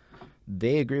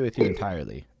 They agree with you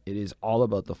entirely. it is all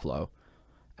about the flow,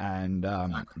 and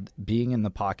being in the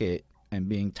pocket and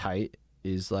being tight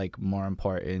is like more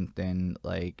important than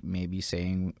like maybe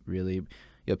saying really,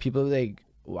 people like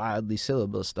wildly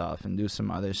syllable stuff and do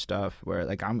some other stuff where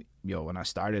like when I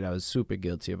started I was super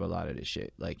guilty of a lot of this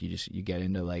shit. Like you get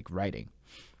into like writing,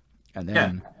 and Yeah,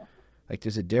 then like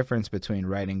there's a difference between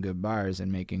writing good bars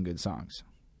and making good songs.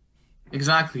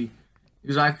 exactly,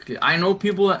 exactly. I know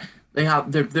people that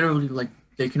they're literally like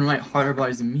they can write harder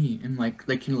bars than me, and like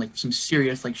they can like some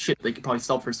serious like shit they could probably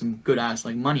sell for some good ass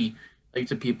like money like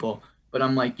to people. But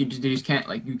I'm like you just can't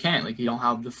like you can't like you don't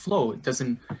have the flow. It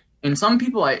doesn't. And some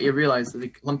people I realize that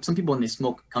like, some people when they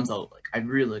smoke it comes out like I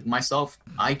really like myself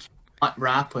I cannot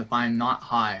rap if I'm not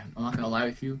high. I'm not gonna lie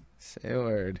with you. Say a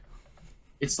word.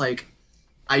 It's like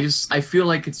I feel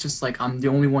like it's just like I'm the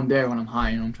only one there when I'm high.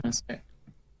 You know what I'm trying to say?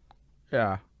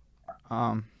 Yeah.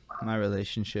 Um, my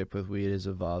relationship with weed has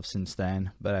evolved since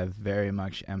then, but I very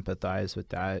much empathize with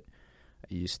that.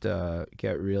 I used to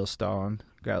get real stoned,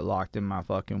 got locked in my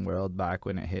fucking world back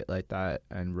when it hit like that,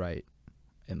 and write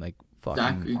and like fucking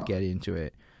Exactly. get into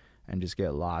it and just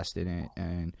get lost in it.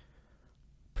 And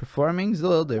performing's a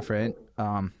little different. You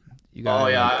Oh gotta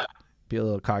like yeah. be a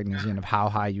little cognizant of how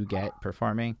high you get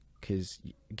performing, because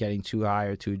getting too high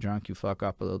or too drunk, you fuck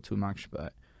up a little too much.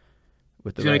 But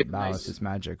with the It's gonna right get balance, nice. it's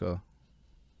magical.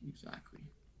 Exactly.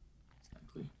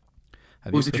 Exactly.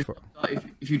 Have you Who's it?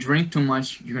 performed? If you drink too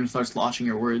much, you're gonna start sloshing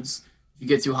your words. If you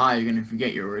get too high, you're gonna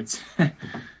forget your words.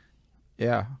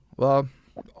 Yeah. Well,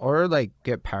 or like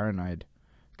get paranoid,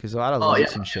 because a lot of Oh yeah,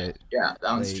 lights and shit. yeah.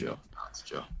 That one's Like true. That one's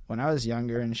true. when I was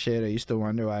younger and shit, I used to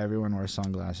wonder why everyone wears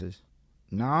sunglasses.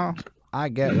 Now I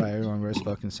get why everyone wears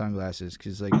fucking sunglasses,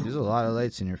 because like there's a lot of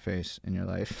lights in your face in your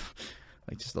life.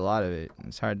 Like just a lot of it.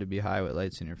 It's hard to be high with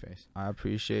lights in your face. I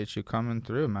appreciate you coming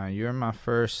through, man. You're my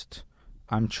first.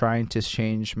 I'm trying to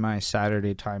change my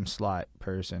Saturday time slot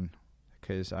person,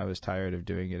 because I was tired of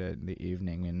doing it in the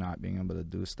evening and not being able to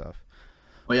do stuff.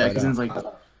 Well, yeah, But because then it's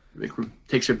like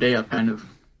takes your day up, kind of.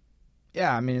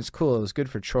 yeah, I mean it's cool. It was good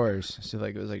for chores. So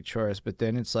like it was like chores, but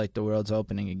then it's like the world's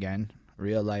opening again.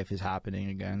 Real life is happening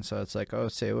again. So it's like, oh,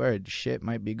 say a word. Shit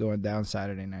might be going down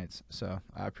Saturday nights. So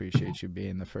I appreciate you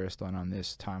being the first one on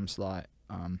this time slot.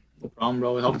 No problem,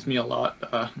 bro. It helps me a lot.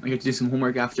 I get to do some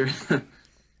homework after.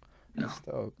 No, That's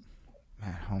dope.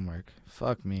 Man, homework.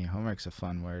 Fuck me. Homework's a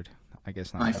fun word. I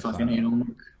guess not I that fucking fun. hate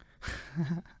homework.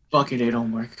 Fucking hate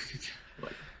homework.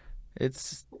 Like,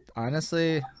 It's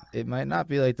honestly, it might not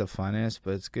be like the funnest,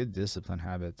 but it's good discipline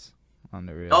habits on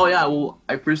the real. oh yeah, well,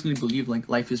 I personally believe like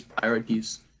life is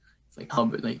priorities. It's like how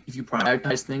like if you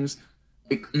prioritize things,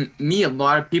 like me, a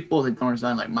lot of people that don't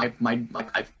understand like my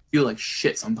like I feel like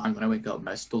shit sometimes when I wake up,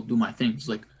 but I still do my things.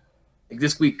 Like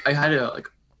this week, I had a like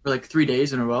for like 3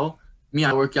 days in a row. Me,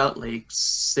 I work out like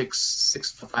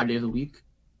 5 days a week.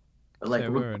 But like Say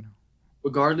a word.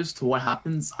 regardless to what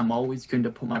happens, I'm always going to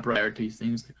put my priorities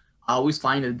things. I always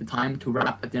find the time to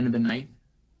rap at the end of the night.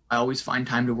 I always find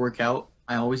time to work out.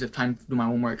 I always have time to do my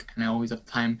homework, and I always have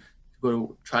time to go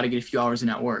to try to get a few hours in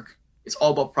at work. It's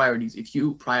all about priorities. If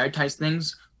you prioritize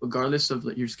things, regardless of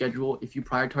your schedule, if you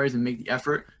prioritize and make the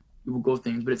effort, you will go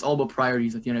things. But it's all about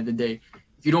priorities at the end of the day.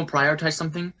 If you don't prioritize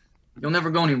something, you'll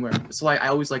never go anywhere. That's why I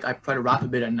always like I try to rap a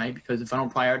bit at night because if I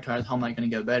don't prioritize, how am I gonna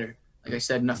get better? Like I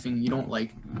said, nothing. You don't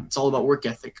like. It's all about work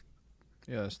ethic.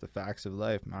 Yeah, it's the facts of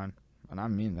life, man. And I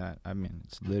mean that. I mean,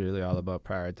 it's literally all about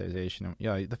prioritization.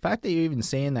 Yo, the fact that you're even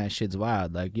saying that shit's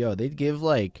wild. Like, yo, they'd give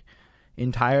like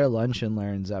entire lunch and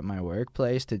learns at my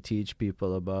workplace to teach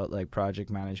people about like project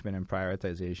management and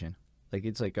prioritization. Like,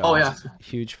 it's like Oh a yeah,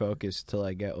 huge focus to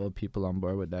like get old people on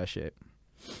board with that shit.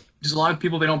 just a lot of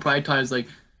people they don't prioritize like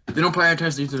they don't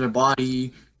prioritize either their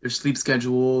body, their sleep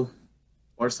schedule,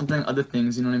 or something other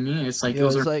things. You know what I mean? It's like Yo,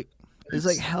 those are. is like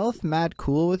It's, health mad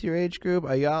cool with your age group?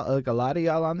 Are y'all like a lot of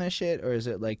y'all on this shit, or is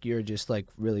it like you're just like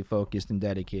really focused and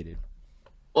dedicated?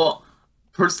 well,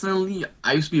 personally,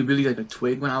 I used to be really like a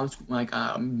twig when I was like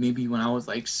maybe when I was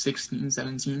like 16,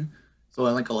 17. So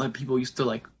like a lot of people used to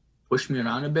like push me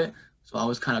around a bit. So I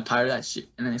was kind of tired of that shit,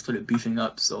 and then I started beefing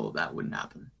up, so that wouldn't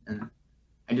happen. And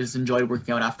I just enjoyed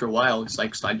working out after a while. It's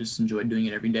like so I just enjoyed doing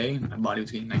it every day. And my body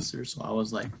was getting nicer, so I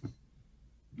was like,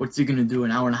 "What's he gonna do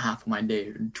an hour and a half of my day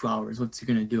or 2 hours? What's he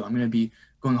gonna do? I'm gonna be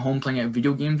going home playing at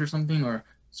video games or something, or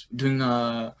doing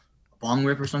a bong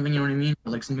rip or something. You know what I mean?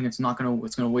 Or like something that's not gonna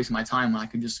it's gonna waste my time. When I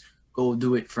could just go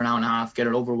do it for an hour and a half, get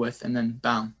it over with, and then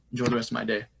bam, enjoy the rest of my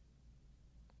day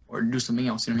or do something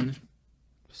else. You know what I mean?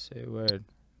 Say a word.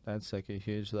 That's like a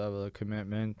huge level of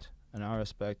commitment, and I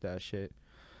respect that shit.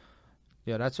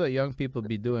 Yeah, that's what young people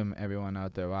be doing. Everyone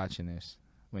out there watching this,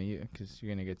 because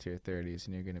you're gonna get to your 30s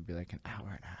and you're gonna be like an hour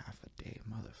and a half a day,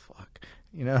 motherfucker.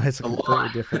 You know, it's a A completely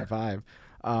lot. different vibe.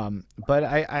 But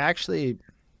I actually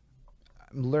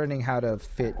I'm learning how to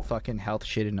fit fucking health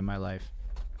shit into my life.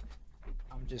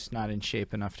 I'm just not in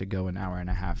shape enough to go an hour and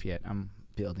a half yet. I'm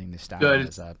building the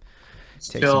Good. stamina up.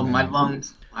 Takes a Still, my minute.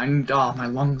 lungs. I need, oh, my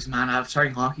lungs, man. I'm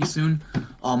starting hockey soon.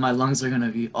 Oh, my lungs are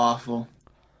gonna be awful.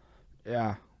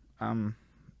 Yeah, I'm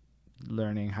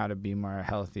learning how to be more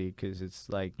healthy because it's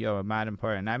like, yo, I'm not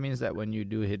important. That means that when you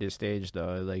do hit a stage,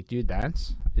 though, like, do you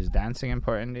dance? Is dancing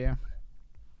important to you?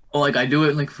 Oh, like I do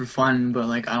it like for fun, but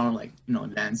like I don't like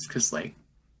dance because like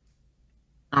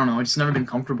I don't know. It's never been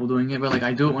comfortable doing it, but like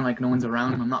I do it when like no one's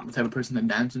around. I'm not the type of person that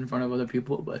dances in front of other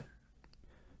people, but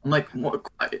I'm like more.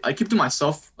 I keep to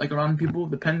myself like around people.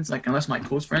 Depends like unless my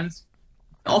close friends.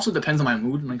 It also depends on my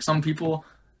mood. Like some people.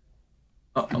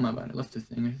 Oh my bad, I left the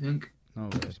thing. I think. No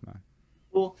worries, man.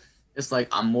 People, it's like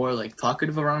I'm more like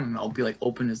talkative around, and I'll be like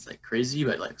open as like crazy.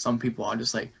 But like some people, I'll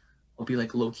just like I'll be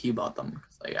like low key about them.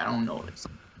 'Cause, like I don't know. It's a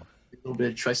little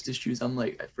bit of trust issues. I'm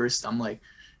like at first I'm like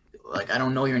I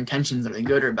don't know your intentions. Are they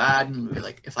good or bad? And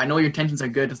like if I know your intentions are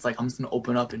good, it's like I'm just gonna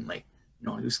open up and like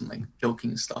do some like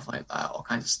joking stuff like that, all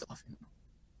kinds of stuff.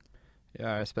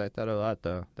 Yeah, I respect that a lot,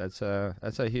 though. That's a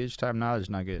huge time knowledge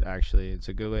nugget. Actually, it's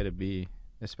a good way to be,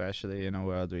 especially in a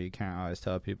world where you can't always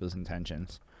tell people's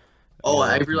intentions. Be Oh, a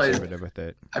I little realized conservative with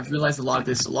it. I've realized a lot of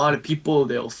this. A lot of people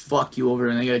they'll fuck you over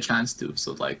and they get a chance to.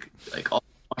 So like I'll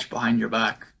watch behind your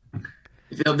back.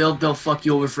 They'll fuck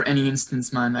you over for any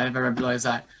instance, man. I've ever realized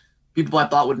that people I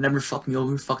thought would never fuck me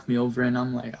over fucked me over, and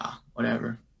I'm like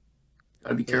whatever.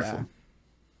 Gotta be Yeah, careful.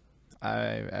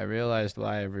 I realized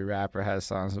why every rapper has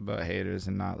songs about haters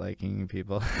and not liking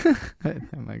people.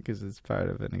 I'm like, because it's part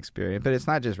of an experience. But it's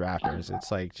not just rappers.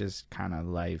 It's like just kind of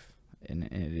life, and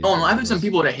it is Oh no, what I've it had some is.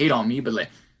 people that hate on me, but like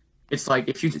it's like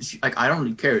if you like I don't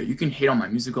really care. You can hate on my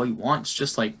music all you want. It's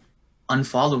just like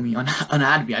unfollow me,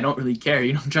 unadd me. I don't really care.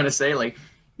 You know what I'm trying to say? Like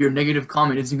your negative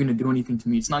comment isn't gonna do anything to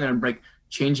me. It's not gonna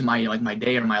change my like my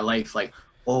day or my life. Like,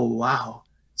 oh wow.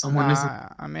 Someone isn't Nah,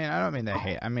 I mean, I don't mean to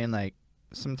hate. I mean, like,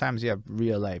 sometimes you have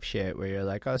real life shit where you're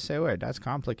like, oh, say word, that's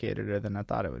complicated than I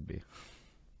thought it would be.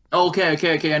 oh, okay.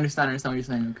 I understand what you're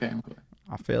saying. Okay.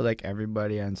 I feel like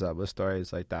everybody ends up with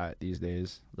stories like that these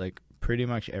days. Like, pretty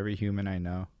much every human I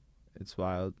know. It's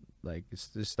wild. Like, it's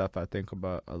just stuff I think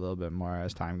about a little bit more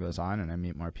as time goes on and I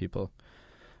meet more people.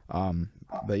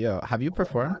 But yo, have you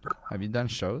performed? Have you done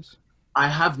shows? I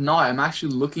have not. I'm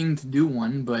actually looking to do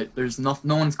one, but there's no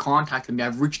one's contacted me.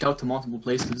 I've reached out to multiple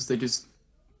places. They just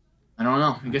I don't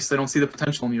know. I guess they don't see the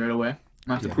potential in me right away.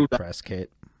 I have Do to you have a prove that. press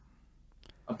kit?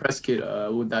 A press kit,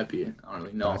 what would that be? I don't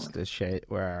really know. That's the shit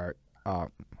where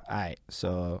alright,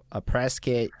 so a press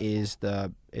kit is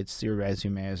it's your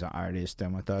resume as an artist,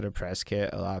 and without a press kit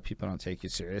a lot of people don't take you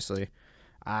seriously.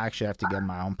 I actually have to get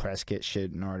my own press kit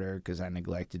shit in order because I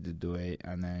neglected to do it,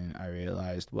 and then I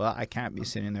realized, well, I can't be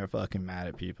sitting there fucking mad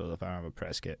at people if I don't have a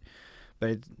press kit.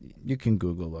 But you can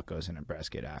Google what goes in a press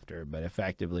kit after, but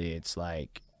effectively it's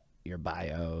like your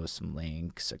bio, some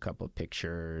links, a couple of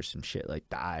pictures, some shit like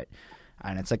that,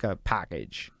 and it's like a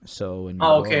package. So when you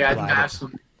Oh, go okay. I think apply I to, have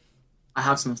some. I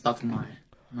have some stuff in my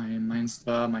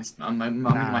Insta, my.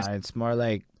 nah, it's more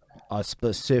like a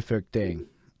specific thing.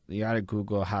 You gotta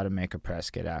Google how to make a press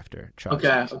kit after.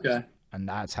 Trust me, Okay. and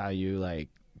that's how you like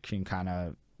can kind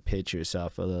of pitch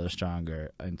yourself a little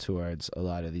stronger and towards a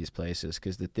lot of these places.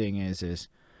 Because the thing is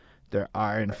there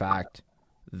are in fact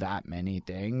that many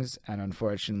things, and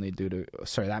unfortunately due to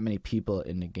sorry that many people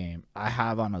in the game. I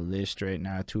have on a list right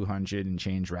now 200 and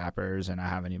change rappers, and I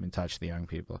haven't even touched the young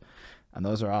people, and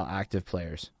those are all active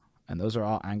players, and those are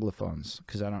all anglophones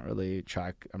because I don't really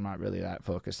track. I'm not really that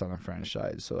focused on the French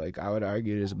side, so like I would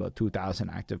argue there's about 2,000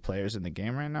 active players in the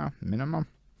game right now minimum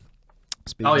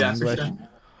Oh speaking yeah, for English, sure.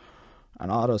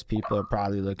 and all those people are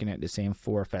probably looking at the same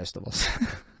four festivals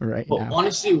right But now.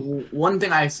 honestly, one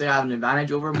thing I say I have an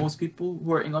advantage over most people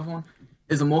who are Anglophone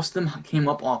is that most of them came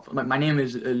up off. Like my name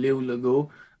is Leo Legault,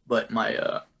 but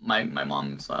my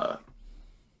mom's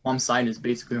side is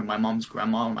basically my mom's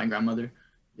grandma or my grandmother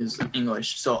is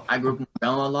English. So I grew up with my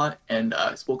grandma a lot and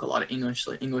spoke a lot of English.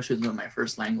 Like English is my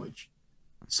first language.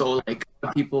 So like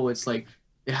people, it's like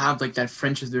they have like that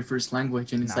French is their first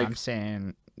language, and No, it's I'm like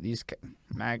saying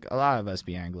Mag. A lot of us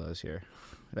be Anglo's here.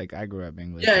 Like I grew up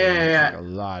English, yeah, yeah, but yeah, like yeah. a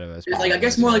lot of us be It's like I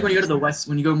guess Anglo's more like here. when you go to the west,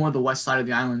 when you go more to the west side of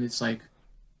the island, it's like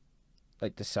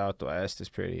Like the Southwest is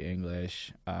pretty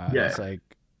English. It's yeah. like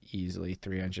easily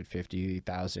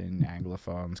 350,000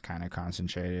 Anglophones kind of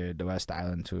concentrated. The West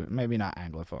Island too. Maybe not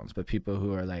Anglophones, but people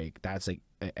who are like that's like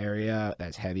an area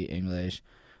that's heavy English.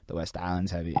 The West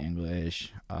Island's heavy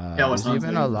English. Yeah, West There's Island's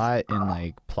even a English. lot in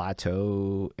like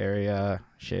Plateau area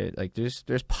shit. Like there's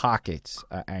pockets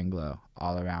of Anglo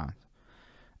all around,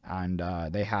 and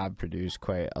they have produced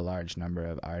quite a large number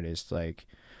of artists. Like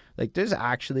there's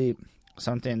actually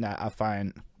something that I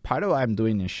find part of why I'm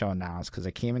doing this show now is because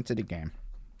I came into the game.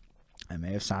 I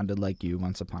may have sounded like you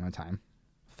once upon a time,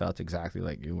 felt exactly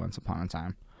like you once upon a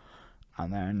time,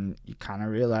 and then you kind of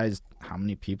realized how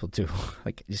many people do,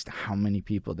 like just how many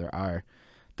people there are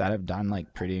that have done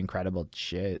like pretty incredible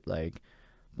shit. Like,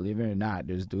 believe it or not,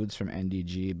 there's dudes from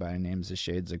NDG by the names of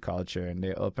Shades of Culture, and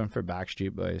they open for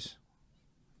Backstreet Boys.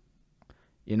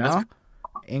 You That's know,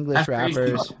 English that's crazy.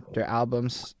 rappers, their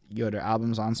albums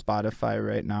on Spotify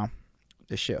right now.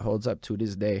 This shit holds up to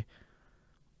this day.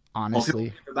 Well, people,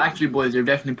 Honestly, the Backstreet Boys are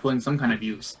definitely pulling some kind of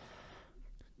views.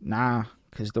 nah,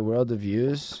 because the world of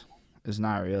views is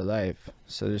not real life.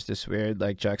 So there's this weird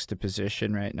like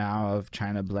juxtaposition right now of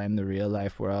trying to blend the real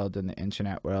life world and the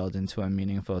internet world into a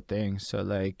meaningful thing. So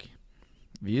like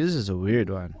views is a weird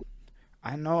one.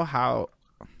 I know how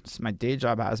my day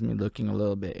job has me looking a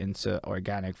little bit into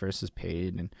organic versus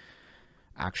paid and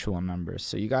actual numbers.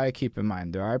 So you gotta keep in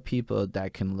mind there are people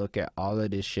that can look at all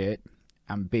of this shit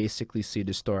and basically see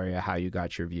the story of how you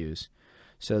got your views.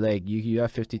 So like you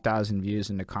have 50,000 views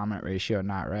and the comment ratio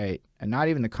not right, and not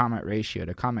even the comment ratio,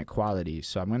 the comment quality.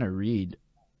 So I'm gonna read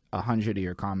 100 of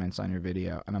your comments on your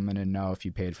video, and I'm gonna know if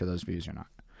you paid for those views or not.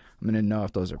 I'm gonna know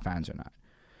if those are fans or not.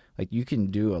 Like you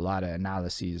can do a lot of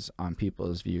analyses on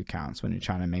people's view counts when you're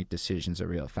trying to make decisions of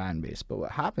real fan base. But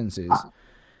what happens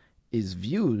is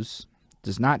views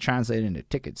does not translate into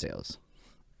ticket sales,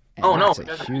 and Oh no, that's a it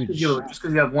doesn't. huge. Just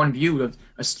because you have one view of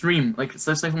a stream, like let's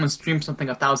say someone streams something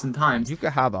 1,000 times. You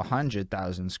could have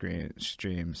 100,000 screen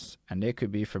streams, and they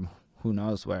could be from who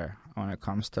knows where. When it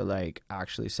comes to like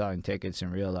actually selling tickets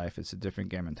in real life, it's a different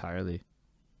game entirely.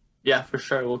 Yeah, for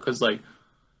sure. Well, because like,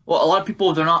 well, a lot of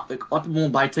people they're not like a lot of people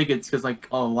won't buy tickets because like,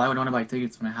 oh, why would I want to buy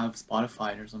tickets when I have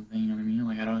Spotify or something? You know what I mean?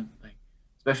 Like I don't like,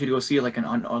 especially to go see like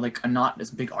or like a not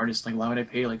as big artist. Like why would I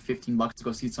pay like $15 to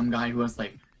go see some guy who has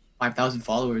like 5,000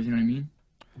 followers? You know what I mean?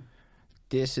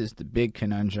 This is the big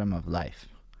conundrum of life.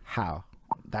 How?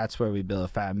 That's where we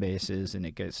build fan bases, and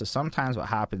it gets so. Sometimes what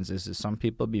happens is some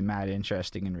people be mad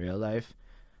interesting in real life.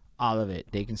 All of it,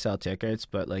 they can sell tickets,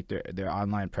 but like their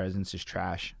online presence is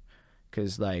trash.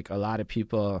 Cause like a lot of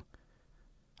people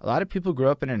grew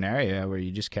up in an area where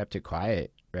you just kept it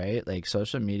quiet, right? Like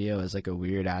social media was like a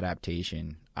weird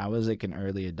adaptation. I was like an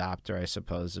early adopter, I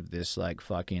suppose, of this like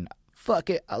fucking fuck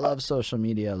it. I love social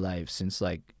media life since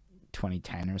like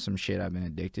 2010 or some shit. I've been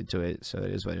addicted to it, so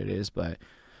it is what it is. But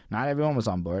not everyone was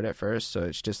on board at first, so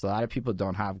it's just a lot of people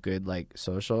don't have good like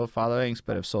social followings,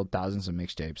 but have sold thousands of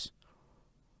mixtapes.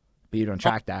 But you don't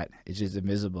track that; it's just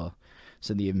invisible.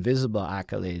 So the invisible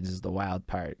accolades is the wild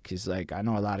part, because like I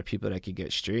know a lot of people that could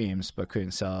get streams but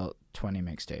couldn't sell 20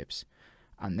 mixtapes,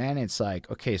 and then it's like,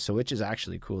 okay, so which is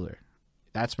actually cooler?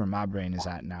 That's where my brain is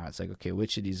at now. It's like, okay,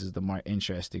 which of these is the more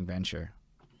interesting venture?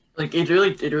 Like it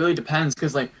really depends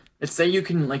because like let's say you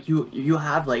can like you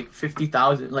have like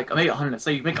 50,000 like maybe 100. Let's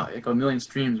say you make like a million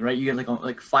streams, right? You get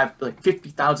like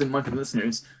 50,000 monthly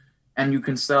listeners, and you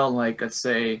can sell like let's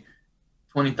say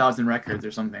 20,000 records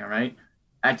or something, right?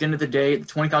 At the end of the day, the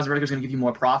 20,000 records is gonna give you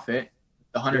more profit.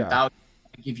 The hundred Yeah, thousand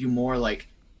give you more like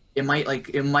it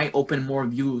might open more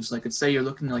views. Like let's say you're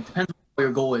looking like depends what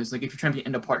your goal is. Like if you're trying to be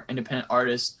an independent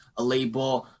artist, a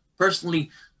label. Personally,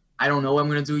 I don't know what I'm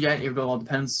gonna do yet. It all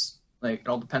depends. Like it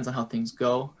all depends on how things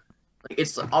go. Like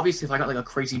it's obviously if I got like a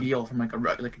crazy deal from like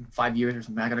like in 5 years or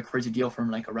something, I got a crazy deal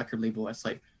from like a record label. That's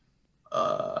like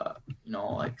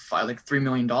like $3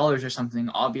 million or something.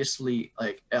 Obviously,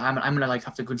 like I'm gonna like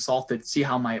have to consult it, see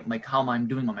how how I'm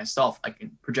doing on myself, like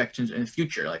in projections in the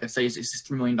future. Like I say, is this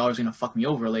 $3 million gonna fuck me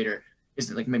over later? Is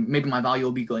it like maybe my value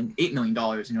will be going $8 million?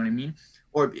 You know what I mean?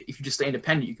 Or if you just stay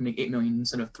independent, you can make 8 million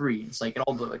instead of three. It's like it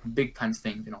all the like big times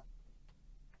things, you know.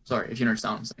 Sorry if you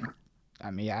understand what I'm saying.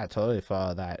 I mean, yeah, I totally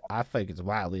follow that. I think it's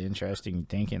wildly interesting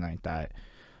thinking like that.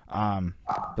 Um,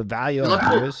 but value A on lot of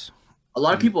people, views. a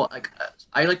lot of Um, people like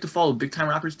I like to follow big time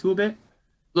rappers too a bit.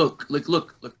 Look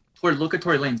at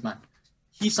Tory Lanez, man.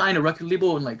 He signed a record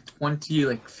label in like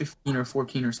 15 or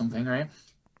 14 or something, right?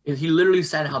 He literally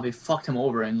said how they fucked him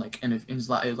over and like in his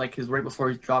like his right before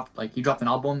he dropped an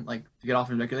album like to get off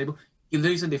his record label. He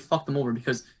literally said they fucked him over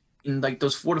because in like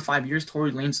those 4 to 5 years,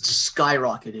 Tory Lanez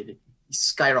skyrocketed. He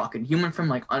skyrocketed. He went from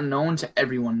like unknown to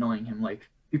everyone knowing him, like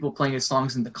people playing his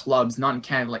songs in the clubs, not in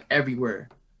Canada, like everywhere.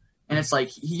 And it's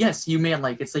like yes, you made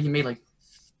like it's like he made like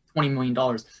 $20 million,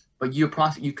 but you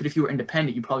could if you were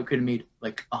independent, you probably could have made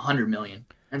like 100 million.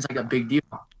 And it's like a big deal.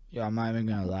 Yeah, I'm not even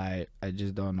gonna lie. I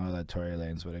just don't know that Tory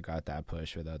Lanez would have got that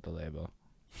push without the label.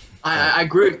 Like, I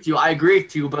agree with you. I agree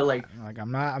with you, but like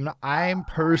I'm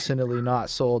personally not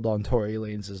sold on Tory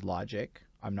Lanez's logic.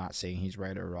 I'm not saying he's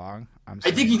right or wrong. I'm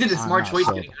I think he saying did a I'm smart not choice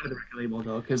getting sold. out of the record label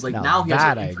though, because like Now now he has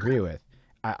an that I infinite. agree with.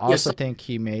 I Yes, also think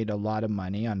he made a lot of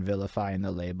money on vilifying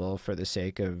the label for the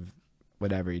sake of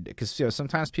whatever he did. Because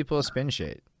sometimes people spin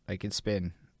shit. Like it's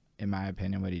spin, in my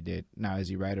opinion, what he did. Now is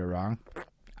he right or wrong?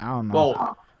 I don't know.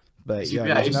 well, But yo,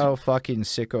 yeah, there's no fucking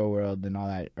sicko world and all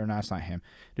that. Or no, it's not him.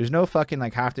 There's no fucking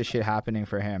like half the shit happening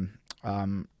for him.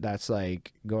 That's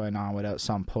like going on without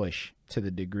some push to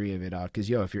the degree of it all. Because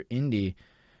yo, if you're indie,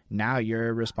 now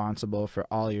you're responsible for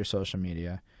all your social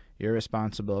media. You're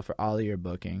responsible for all of your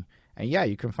booking. And yeah,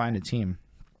 you can find a team,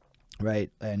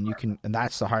 right? And you can, and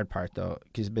that's the hard part though.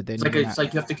 Because but then even it's that,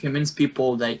 like you have to convince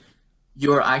people that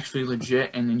you're actually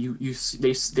legit, and then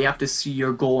they have to see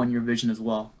your goal and your vision as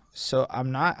well. so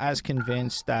I'm not as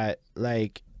convinced that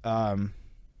like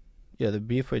yeah, the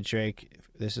beef with Drake.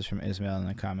 This is from Ismail in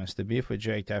the comments. The beef with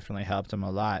Drake definitely helped him a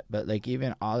lot, but like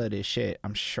even all of this shit,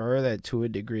 I'm sure that to a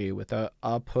degree, with a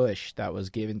push that was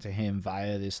given to him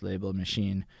via this label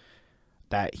machine,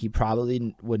 that he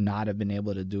probably would not have been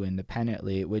able to do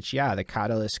independently. Which yeah, the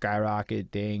Catalyst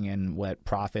skyrocket thing and what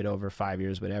profit over 5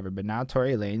 years, whatever. But now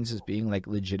Tory Lanez is being like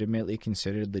legitimately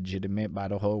considered legitimate by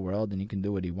the whole world, and he can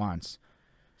do what he wants.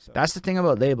 That's the thing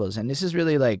about labels, and this is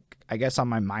really like I guess on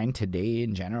my mind today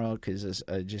in general because it's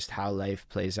just how life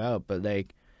plays out. But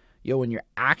like, yo, when you're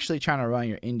actually trying to run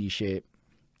your indie shit,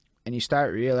 and you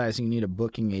start realizing you need a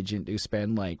booking agent to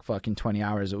spend like fucking 20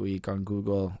 hours a week on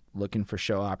Google looking for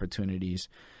show opportunities,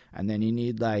 and then you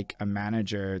need like a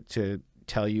manager to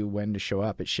tell you when to show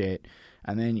up at shit,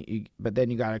 and then but then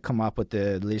you got to come up with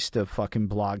the list of fucking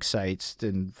blog sites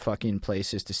and fucking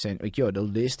places to send. Like, yo, the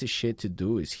list of shit to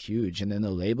do is huge, and then the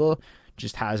label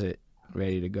just has it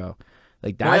ready to go.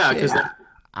 Like Well, that yeah, shit. because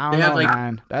I they don't have know, like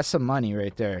man. That's some money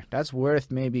right there. That's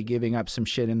worth maybe giving up some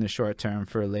shit in the short term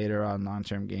for later on long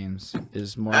term games.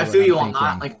 Is more I what feel I'm you on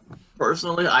that. thinking. Like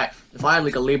personally, I if I had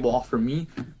like a label offer me,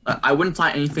 I wouldn't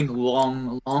find anything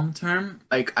long term.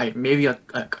 Like I maybe a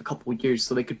couple of years,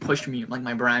 so they could push me like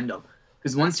my brand up.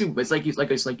 Because once you, it's like like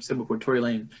you said before, Tory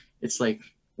Lane. It's like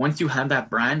once you have that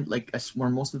brand, like I swear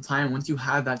most of the time, once you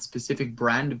have that specific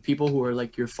brand of people who are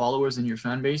like your followers and your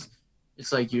fan base,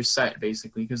 it's like you're set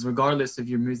basically. Because regardless if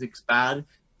your music's bad,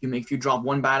 if you drop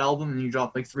one bad album and you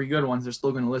drop like three good ones, they're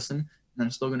still gonna listen and they're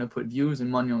still gonna put views and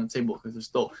money on the table because they're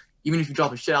still, even if you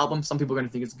drop a shit album, some people are gonna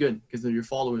think it's good because they're your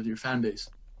followers, your fan base.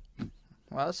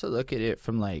 Well, I also look at it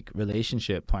from like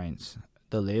relationship points.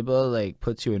 The label like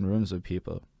puts you in rooms with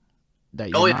people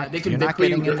that Oh yeah, they you're can they not put you.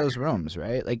 getting in those rooms,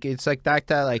 right? Like it's like that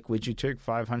like would you take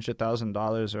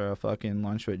 $500,000 or a fucking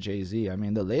lunch with Jay-Z? I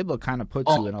mean, the label kind of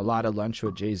puts you Oh, in a lot of lunch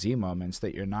with Jay-Z moments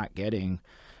that you're not getting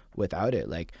without it.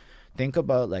 Like think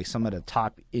about like some of the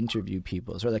top interview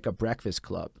peoples or like a Breakfast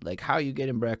Club. Like how you get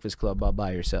in Breakfast Club all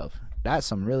by yourself. That's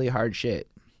some really hard shit.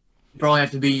 probably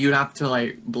have to be. You'd have to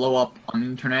like blow up on the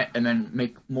internet and then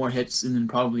make more hits and then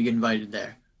probably get invited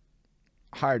there.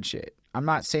 Hard shit. I'm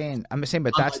saying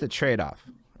but that's Unlike the trade-off,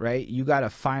 right? You got to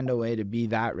find a way to be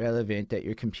that relevant that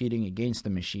you're competing against the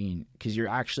machine cuz you're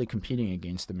actually competing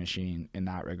against the machine in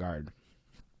that regard.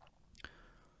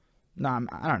 No,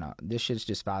 I don't know. This shit's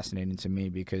just fascinating to me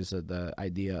because of the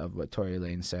idea of what Tory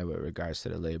Lane said with regards to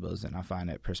the labels, and I find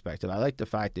it perspective. I like the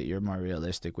fact that you're more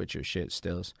realistic with your shit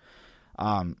stills.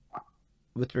 Um,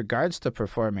 with regards to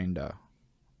performing though,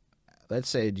 let's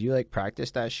say, do you like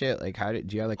practice that shit? Like,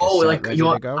 do you have like a oh, set like you ready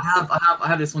know, to go? I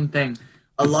have this one thing.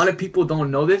 A lot of people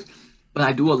don't know this, but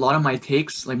I do a lot of my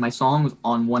takes, like my songs,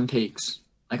 on one takes.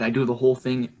 Like I do the whole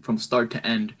thing from start to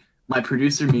end. My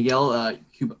producer Miguel,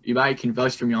 Ibai can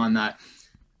vouch for me on that.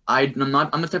 I'm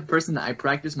the type of person that I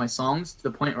practice my songs to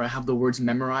the point where I have the words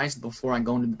memorized before I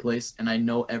go into the place and I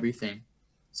know everything.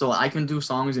 So I can do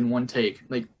songs in one take.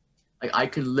 Like I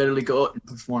could literally go out and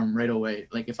perform right away.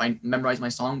 Like if I memorize my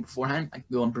song beforehand, I can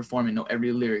go and perform and know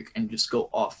every lyric and just go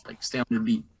off, like stay on the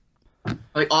beat.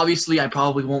 Like obviously I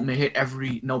probably won't hit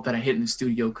every note that I hit in the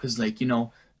studio because like,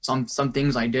 some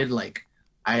things I did like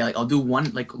I'll do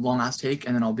one like long ass take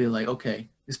and then I'll be like, okay,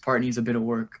 this part needs a bit of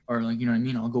work, or like, you know what I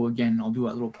mean, I'll go again and I'll do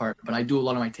that little part. But I do a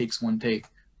lot of my takes one take.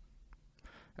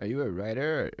 Are you a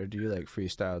writer or do you like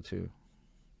freestyle too?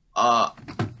 Uh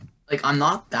like I'm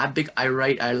not that big. I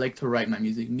like to write my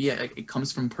music. Me, like, it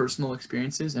comes from personal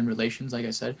experiences and relations, like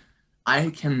I said. I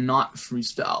cannot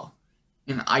freestyle.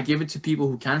 And I give it to people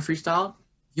who can freestyle.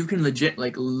 You can legit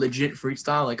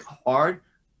freestyle like hard.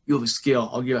 You have a skill.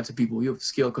 I'll give that to people. You have a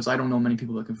skill because I don't know many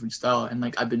people that can freestyle, and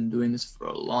like I've been doing this for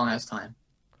a long ass time.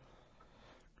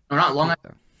 Or I not long. peep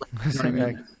that. You know what I mean?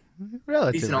 Like,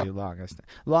 relatively Decent.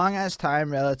 long as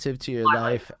time relative to your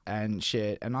life and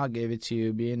shit. And I'll give it to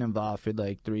you, being involved for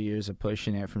like 3 years of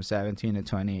pushing it from 17 to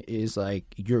 20 is like,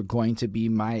 you're going to be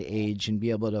my age and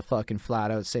be able to fucking flat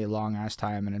out say long ass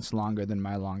time, and it's longer than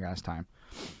my long ass time.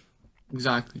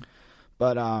 Exactly.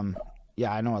 But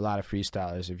yeah, I know a lot of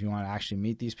freestylers. If you want to actually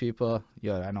meet these people,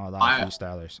 yo, I know a lot I of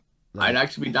freestylers. I'd Like,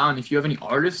 actually be down if you have any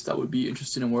artists that would be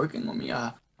interested in working. Let me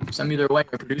send me their way,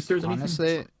 or producers, anything.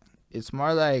 honestly, it's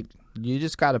more like you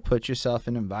just got to put yourself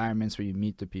in environments where you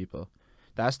meet the people.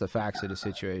 That's the facts of the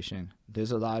situation.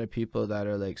 There's a lot of people that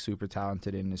are like super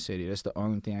talented in the city. That's the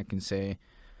only thing I can say.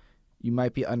 You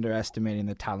might be underestimating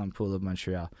the talent pool of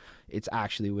Montreal. It's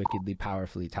actually wickedly,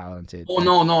 powerfully talented. Oh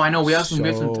no, I know. We have some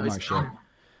So talent. much shit.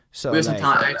 So We have some like,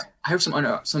 talent. I have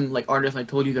some like artists I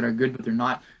told you that are good, but they're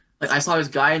not. Like I saw this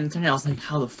guy on the internet. I was like,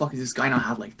 how the fuck does this guy not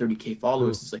have like 30K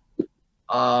followers? It's like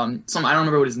some I don't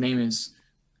remember what his name is,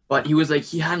 but he was like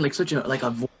he had like such a like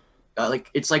a like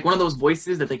it's like one of those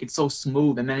voices that like it's so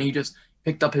smooth, and then he just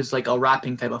picked up his like a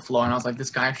rapping type of flow, and I was like, this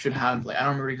guy should have like I don't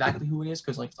remember exactly who it is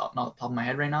because like it's not off the top of my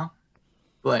head right now,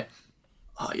 but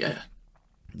yeah.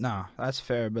 no, that's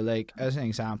fair. But like, as an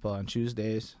example, on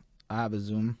Tuesdays, I have a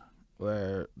Zoom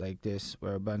where like this,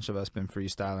 where a bunch of us been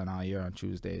freestyling all year on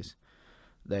Tuesdays.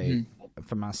 Like,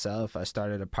 for myself, I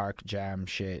started a park jam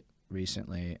shit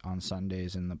recently on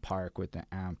Sundays in the park with the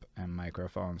amp and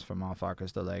microphones for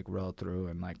motherfuckers to like roll through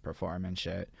and like perform and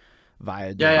shit.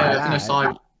 Via doing I think I that, saw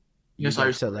it. you saw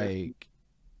your get to story. like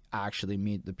actually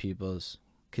meet the peoples,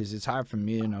 because it's hard for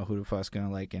me to know who the fuck's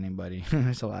gonna like anybody.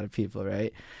 There's a lot of people,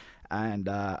 right? And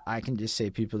I can just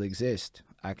say people exist.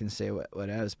 I can say what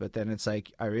else, but then it's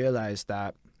like I realized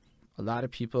that a lot of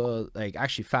people, like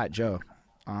actually Fat Joe,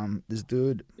 this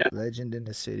dude, Yeah. legend in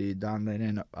the city, Don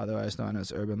Lennon, otherwise known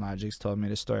as Urban Logics, told me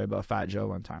the story about Fat Joe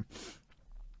one time.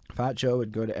 Fat Joe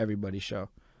would go to everybody's show,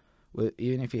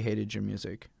 even if he hated your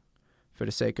music, for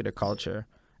the sake of the culture,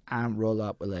 and roll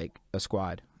up with like a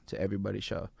squad to everybody's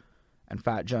show. And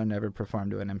Fat Joe never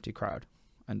performed to an empty crowd,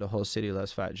 and the whole city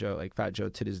loves Fat Joe. Like Fat Joe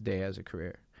to this day has a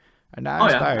career, and that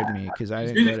inspired me because I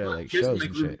He's didn't really go to fun. like He hasn't, shows like,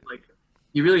 and really, shit. like,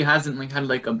 he really hasn't like had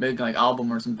like a big like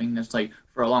album or something that's like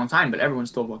for a long time, but everyone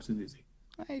still fucks with music.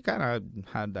 He kind of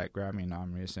had that Grammy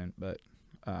nom recent, but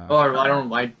Or I don't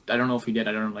know if he did.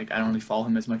 I don't really follow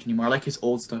him as much anymore. I like his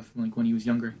old stuff like when he was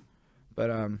younger.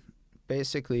 but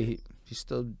basically he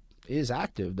still is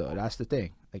active though. That's the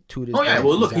thing. Like to this Oh yeah, day,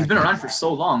 well look, he's been active. around for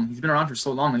so long. He's been around for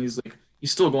so long, and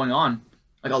he's still going on.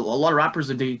 Like a lot of rappers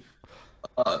that they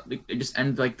just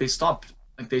end like they stopped.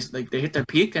 Like they hit their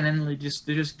peak and then they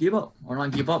just give up, or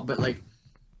not give up, but like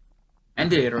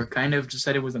ended it, or kind of just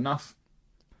said it was enough.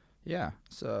 Yeah.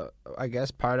 So I guess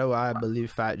part of why I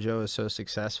believe Fat Joe is so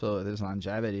successful with his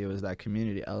longevity was that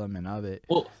community element of it.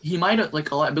 Well, he might have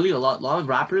like a lot. I believe a lot of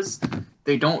rappers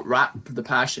they don't rap for the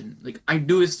passion. Like I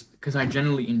do this because I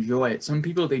genuinely enjoy it. Some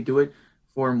people they do it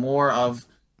for more of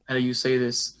how do you say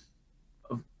this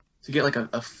to get like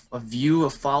a view, a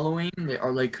following, they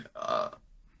are like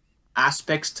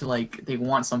aspects to like they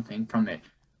want something from it.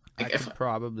 I Like if could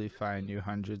probably find you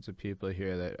hundreds of people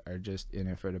here that are just in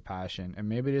it for the passion. And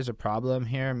maybe there's a problem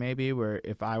here, maybe, where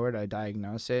if I were to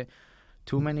diagnose it,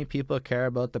 too many people care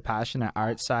about the passion and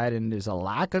art side, and there's a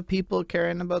lack of people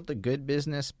caring about the good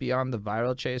business beyond the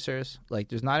viral chasers. Like,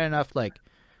 there's not enough, like,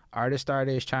 artists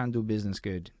trying to do business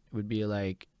good, would be,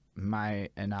 like, my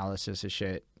analysis of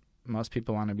shit. Most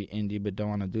people want to be indie but don't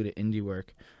want to do the indie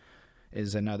work,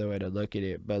 is another way to look at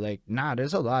it. But like, nah,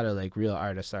 there's a lot of like real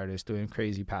artists doing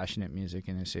crazy passionate music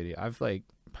in the city. I've like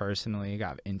personally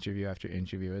got interview after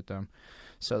interview with them.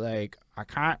 So like, I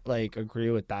can't like agree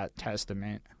with that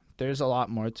testament. There's a lot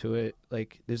more to it.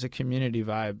 Like, there's a community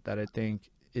vibe that I think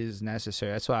is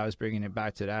necessary. That's why I was bringing it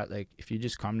back to that. Like, if you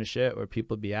just come to shit where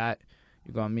people be at,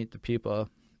 you're gonna meet the people,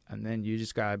 and then you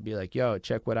just gotta be like, yo,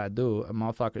 check what I do. A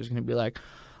motherfucker's gonna be like,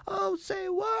 oh, say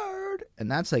word.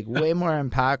 And that's like way more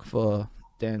impactful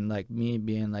than like me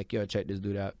being like, yo, check this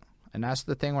dude out. And that's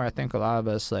the thing where I think a lot of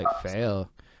us like fail.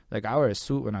 Like, I wear a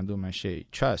suit when I do my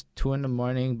shit. Trust, 2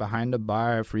 a.m. behind the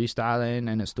bar, freestyling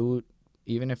in a suit,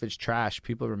 even if it's trash,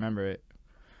 people remember it.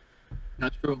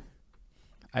 not true.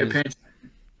 I Your just, parents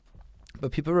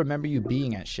but people remember you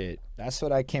being at shit. That's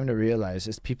what I came to realize,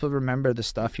 is people remember the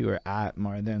stuff you were at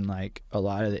more than like a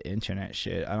lot of the internet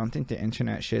shit. I don't think the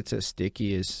internet shit's as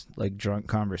sticky as like drunk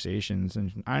conversations,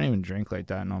 and I don't even drink like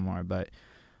that no more, but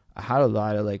I had a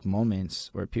lot of like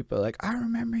moments where people are like, I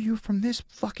remember you from this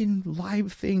fucking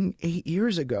live thing 8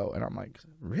 years ago, and I'm like,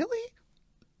 really?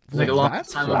 It's like a long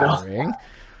That's time ago. flattering.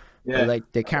 Yeah. But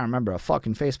like, they can't remember a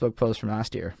fucking Facebook post from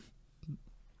last year.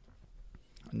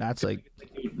 And that's like,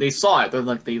 They saw it.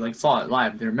 They like saw it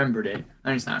live. They remembered it. I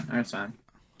understand. I understand.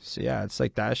 so yeah, it's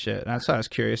like that shit. And that's why I was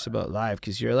curious about live,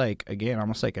 because you're like, again,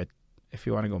 almost like a, if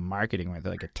you want to go marketing with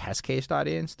like a test case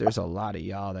audience, there's a lot of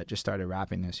y'all that just started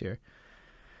rapping this year.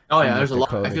 Oh And yeah, like there's a the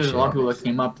lot. I COVID feel there's a lot of shit. people that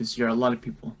came up this year. A lot of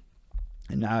people.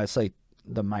 And now it's like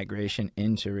the migration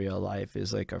into real life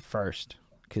is like a first.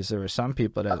 Because there were some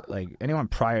people that, like, anyone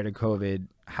prior to COVID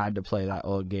had to play that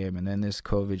old game. And then this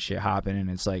COVID shit happened. And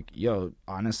it's like, yo,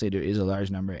 honestly, there is a large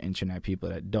number of internet people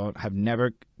that have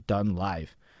never done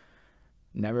live,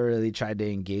 never really tried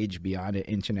to engage beyond an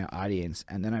internet audience.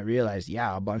 And then I realized,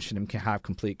 yeah, a bunch of them can have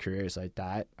complete careers like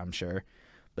that, I'm sure.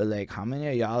 But like, how many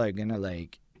of y'all are gonna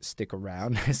like stick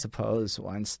around, I suppose,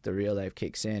 once the real life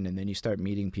kicks in and then you start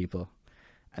meeting people?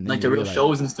 And then Like you the real realize,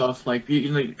 shows and stuff. Like,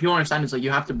 like people understand it's like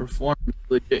you have to perform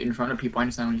legit in front of people. I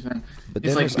understand what you're saying. but It's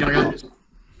then like there's you're just,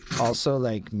 also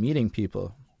like meeting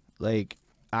people, like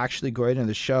actually going to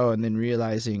the show and then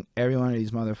realizing every one of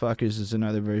these motherfuckers is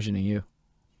another version of you.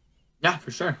 yeah,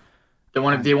 for sure. They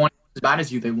want it as bad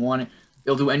as you. They want it.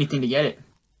 They'll do anything to get it.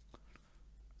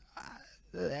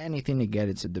 Anything to get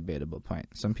it's a debatable point.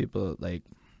 Some people like,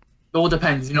 It all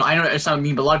depends. You know, I know it's not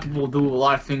mean, but a lot of people will do a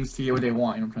lot of things to get what they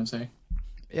want. You know what I'm trying to say?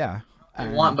 yeah, They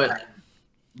and want, but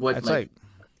what it's like like,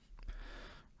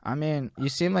 I mean, you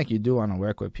seem like you do want to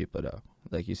work with people though.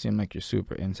 Like you seem like you're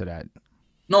super into that.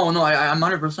 no, I'm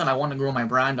 100%. I want to grow my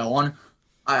brand.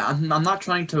 I'm not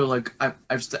trying to like.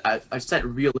 I've set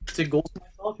realistic goals for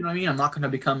myself. You know what I mean? I'm not gonna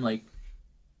become like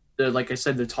I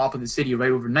said, the top of the city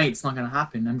right overnight. It's not gonna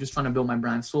happen. I'm just trying to build my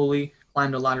brand slowly,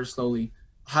 climb the ladder slowly.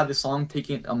 I have the song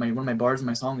taking my one of my bars in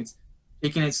my song. It's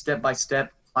taking it step by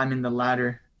step, climbing the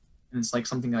ladder, and it's like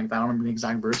something like that. I don't remember the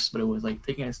exact verse, but it was like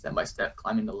taking it step by step,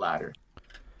 climbing the ladder.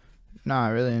 No, I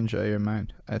really enjoy your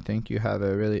mind. I think you have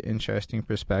a really interesting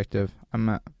perspective.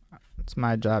 It's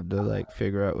my job to like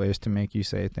figure out ways to make you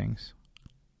say things.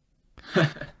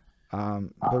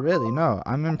 But really, no,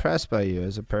 I'm impressed by you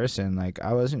as a person. Like,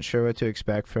 I wasn't sure what to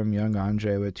expect from young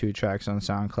Andre with 2 tracks on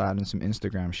SoundCloud and some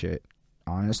Instagram shit.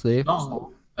 Honestly,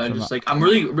 No, from just like I'm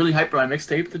really hyped for my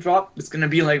mixtape to drop. It's gonna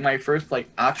be like my first like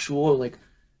actual like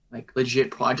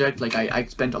legit project. Like I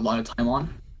spent a lot of time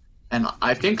on, and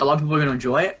I think a lot of people are gonna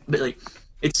enjoy it. But like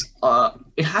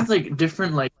it has like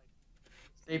different like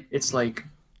it's like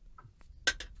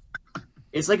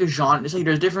a genre. It's like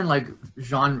there's different like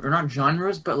genre or not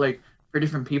genres, but like for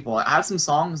different people. I have some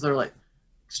songs that are like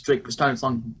straight starting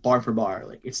song bar for bar.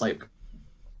 Like it's like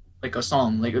a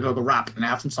song, like a rap. And I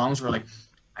have some songs where like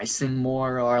I sing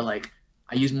more or like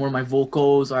I use more of my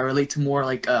vocals or I relate to more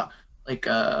like a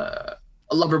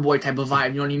lover boy type of vibe.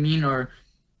 You know what I mean? Or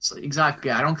so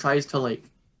exactly. I don't try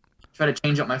to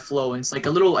change up my flow. And it's like a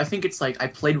little. I think it's like I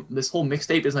played this whole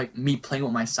mixtape is like me playing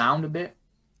with my sound a bit,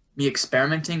 me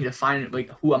experimenting to find like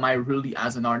who am I really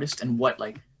as an artist and what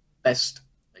like best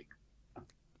like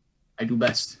I do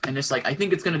best. And it's like I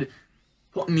think it's gonna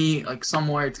put me like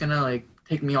somewhere. It's gonna like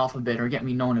take me off a bit or get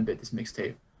me known a bit. This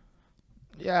mixtape.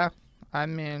 yeah, I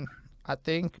mean, I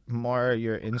think more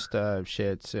your Insta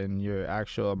shits and your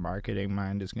actual marketing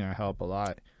mind is gonna help a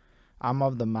lot. I'm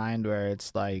of the mind where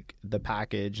it's like the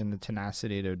package and the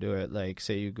tenacity to do it. Like,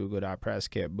 say you Google that press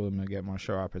kit, boom, you'll get more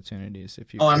show opportunities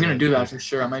if you Oh, I'm gonna create do that those. for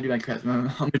sure. I might do that.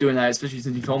 I'm doing that, especially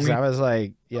since you told Because me. I was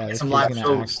like, yeah, Get this some kid's live gonna act.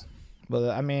 shows. Well,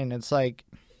 I mean, it's like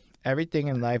everything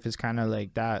in life is kind of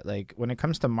like that. Like when it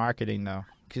comes to marketing, though,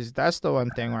 because that's the one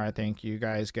thing where I think you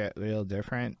guys get real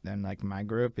different than like my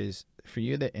group is for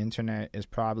you. The internet is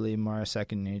probably more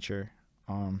second nature,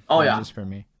 Oh than it yeah. is for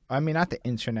me. I mean, not the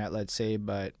internet, let's say,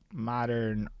 but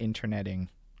modern interneting.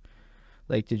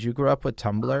 Like, did you grow up with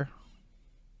Tumblr?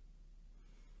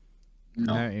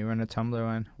 No. No, you were in a Tumblr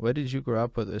one. What did you grow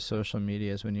up with as social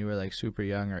medias when you were like super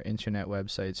young or internet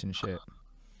websites and shit?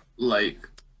 Like,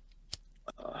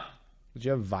 uh, Did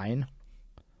you have Vine?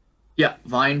 yeah,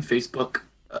 Vine, Facebook.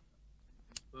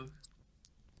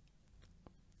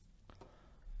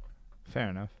 Fair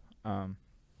enough. Um,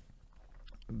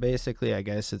 Basically, I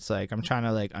guess it's like I'm trying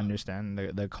to like understand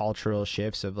the cultural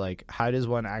shifts of like how does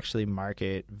one actually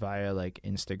market via like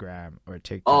Instagram or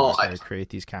Oh, TikTok or create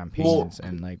these well, campaigns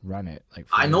and like run it like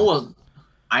for I real. know a,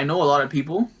 I know a lot of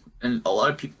people, and a lot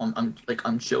of people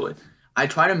I'm chill with. I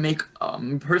try to make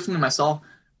personally myself.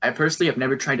 I personally have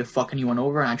never tried to fuck anyone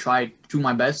over, and I try to do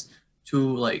my best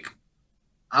to like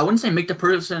I wouldn't say make the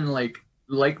person like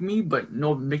me, but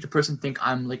no, make the person think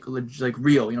I'm like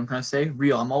real. You know what I'm trying to say?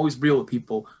 Real. I'm always real with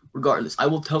people, regardless. I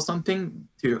will tell something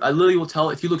to you. I literally will tell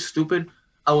if you look stupid.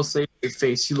 I will say to your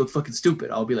face, you look fucking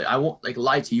stupid. I'll be like, I won't like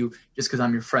lie to you just because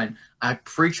I'm your friend. I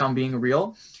preach on being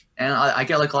real, and I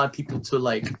get like a lot of people to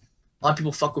like A lot of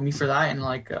people fuck with me for that, and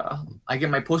like I get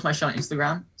my post my shit on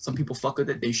Instagram. Some people fuck with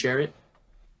it, they share it.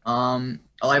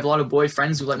 I have a lot of boy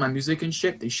friends who like my music and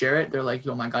shit. They share it. They're like,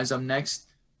 "Yo, my guy's up next.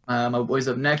 My boy's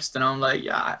up next," and I'm like,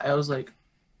 "Yeah." I was like,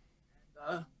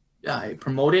 "Yeah." I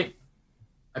promote it.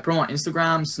 I promote on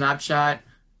Instagram, Snapchat,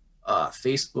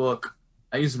 Facebook.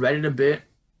 I use Reddit a bit,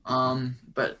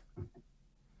 but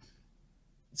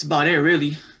it's about it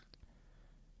really.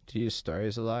 Do you use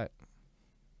stories a lot?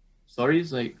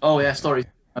 Stories like, oh yeah, stories.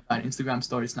 My bad. Instagram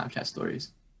stories, Snapchat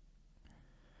stories.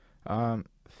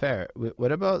 Fair.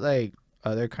 What about like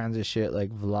other kinds of shit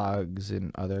like vlogs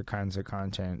and other kinds of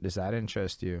content? Does that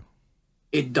interest you?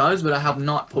 It does, but I have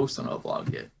not posted on a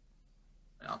vlog yet.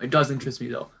 It does interest me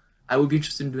though. I would be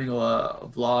interested in doing a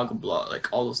vlog, a blog, like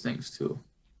all those things too.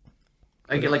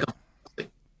 I What get like about a. Like,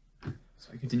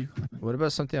 sorry, continue. what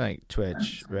about something like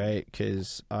Twitch, right?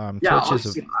 Because Yeah, Twitch is a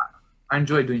obviously, I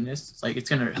enjoy doing this. It's like it's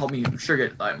gonna help me, I'm sure,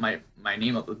 get like, my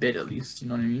name up a bit at least. You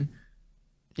know what I mean?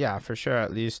 yeah, for sure.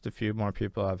 At least a few more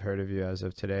people have heard of you as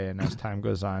of today, and as time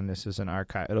goes on, this is an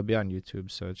archive. It'll be on YouTube,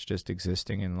 so it's just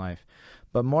existing in life.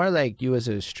 But more like you as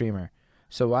a streamer.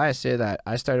 So why I say that,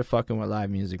 I started fucking with live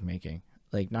music making,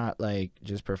 like not like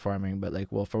just performing, but like,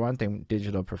 well, for one thing,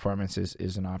 digital performances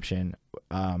is an option.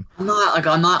 Um, I'm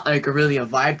not like really a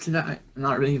vibe to that. I'm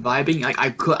not really vibing. Like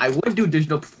I would do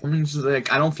digital performances.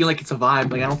 Like I don't feel like it's a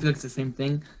vibe. Like I don't feel like it's the same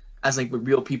thing as like with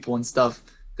real people and stuff.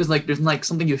 Because like there's like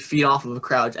something you feed off of a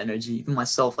crowd's energy. Even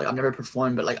myself, like I've never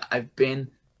performed, but like I've been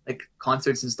like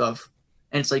concerts and stuff,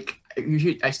 and it's like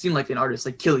I've seen like an artist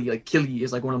like Killy. Like Killy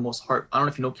is like one of the most heart. I don't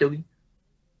know if you know Killy.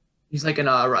 He's like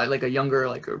like a younger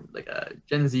like a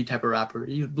Gen Z type of rapper.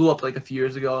 He blew up like a few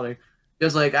years ago. Like he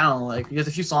has like I don't know like he has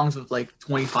a few songs with like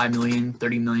 25 million,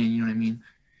 30 million. You know what I mean?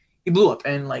 He blew up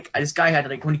and like this guy had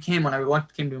like when he came when I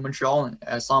came to Montreal and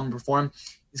I saw him perform.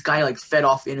 This guy like fed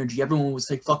off energy. Everyone was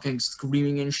like fucking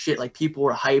screaming and shit. Like people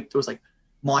were hyped. There was like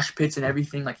mosh pits and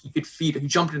everything. Like he could feed. He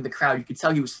jumped into the crowd. You could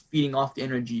tell he was feeding off the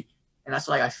energy. And that's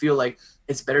why I feel like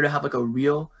it's better to have like a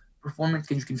real performance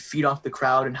because you can feed off the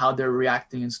crowd and how they're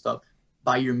reacting and stuff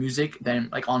by your music than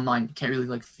like online. You can't really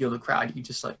like feel the crowd. You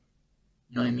just like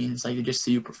you know what I mean? It's like you just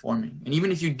see you performing. And even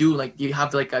if you do like you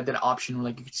have like that option where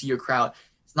like you can see your crowd,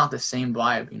 it's not the same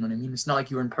vibe. You know what I mean? It's not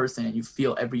like you're in person and you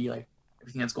feel everything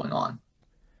that's going on.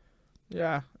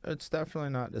 yeah, it's definitely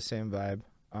not the same vibe.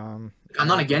 I'm I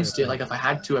not agree against with it. that. Like if I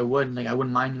had to, I would. Like I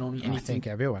wouldn't mind, I anything. think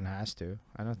everyone has to.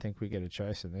 I don't think we get a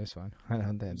choice in this one. I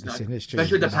don't think this industry is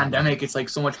Especially with the monotonous. pandemic, it's like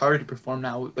so much harder to perform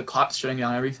now. With the cops shutting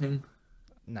down everything.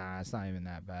 Nah, it's not even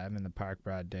that bad. I'm in the park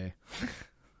broad day,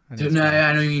 and Dude, it's no, fine. yeah,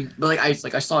 I know what you mean. But like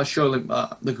I saw a show like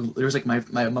there was like my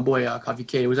boy Coffee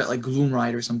K. It was at like Gloom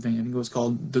Riot or something. I think it was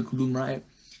called the Gloom Riot.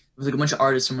 It was like a bunch of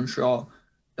artists from Montreal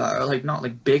that are like not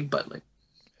like big, but like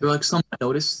they were like somewhat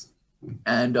noticed.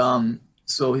 And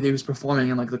so he was performing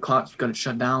and like the cops got it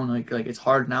shut down. Like it's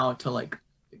hard now to like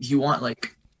if you want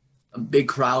like a big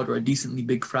crowd or a decently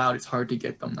big crowd, it's hard to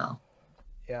get them now.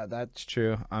 Yeah, that's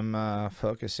true. I'm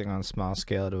focusing on small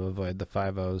scale to avoid the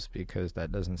 5 O's because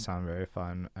that doesn't sound very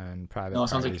fun, and No, private it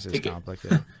sounds like parties is ticket.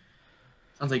 complicated.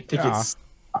 Sounds like Yeah. tickets.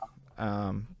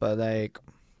 But like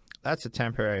that's a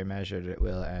temporary measure that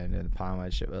will end, and upon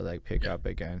which it will like pick Yeah. up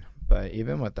again. But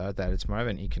even without that, it's more of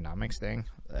an economics thing.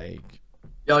 Like,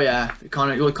 Oh yeah, the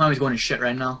economy's going to shit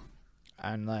right now.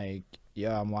 I'm like,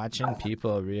 yeah, I'm watching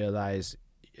people realize,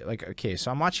 like, okay,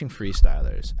 so I'm watching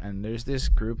freestylers, and there's this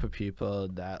group of people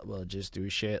that will just do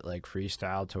shit like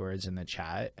freestyle towards in the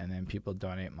chat, and then people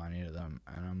donate money to them,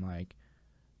 and I'm like,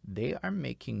 they are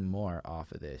making more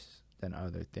off of this than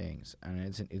other things, and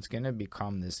it's gonna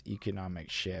become this economic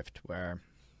shift where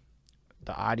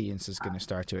the audience is gonna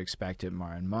start to expect it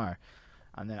more and more,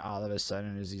 and then all of a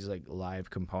sudden there's these like live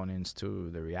components to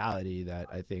the reality that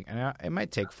I think, and it might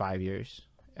take 5 years.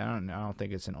 I don't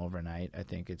think it's an overnight. I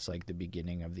think it's like the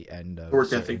beginning of the end of Work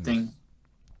ethic certain. thing.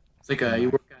 It's like It you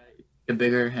might, work at it, you get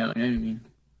bigger. Hell, you know what I mean?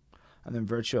 and then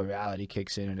virtual reality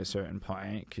kicks in at a certain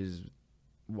point because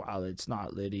while it's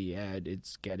not litty yet,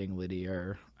 it's getting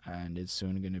littier, and it's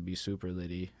soon going to be super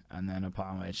litty. And then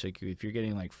upon which, like, if you're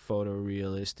getting like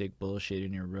photorealistic bullshit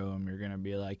in your room, you're going to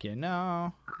be like, I don't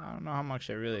know how much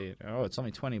I really. Oh, it's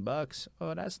only $20.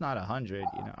 Oh, that's not 100.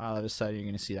 All of a sudden you're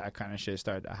going to see that kind of shit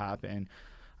start to happen.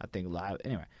 I think live.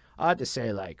 Anyway, I have to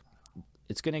say, like,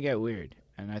 it's going to get weird.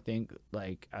 And I think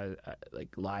like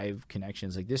live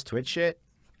connections, like this Twitch shit,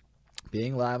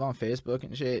 being live on Facebook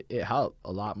and shit, it helped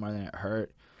a lot more than it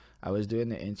hurt. I was doing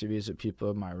the interviews with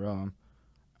people in my room.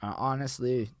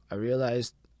 Honestly, I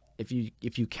realized if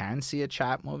you can see a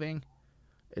chat moving,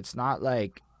 it's not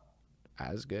like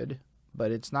as good,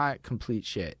 but it's not complete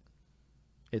shit.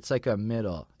 It's like a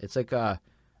middle. It's like a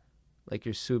Like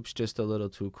your soup's just a little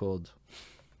too cold.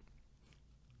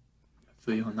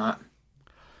 Feel you on that.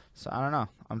 So I don't know.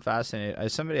 I'm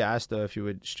fascinated. Somebody asked though if you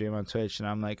would stream on Twitch, and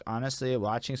I'm like, honestly,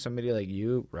 watching somebody like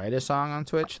you write a song on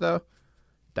Twitch though,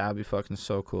 that would be fucking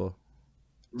so cool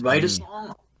to Write a me.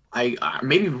 song. I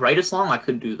maybe write a song. I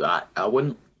could do that. I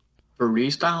wouldn't for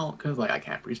freestyle because like I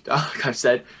can't freestyle. Like I've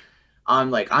said, I'm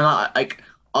not like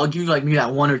I'll give you like maybe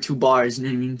that 1 or 2 bars, and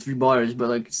then I mean 3 bars, but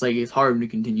like it's hard to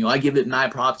continue. I give it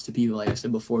mad props to people like I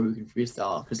said before who can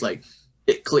freestyle because like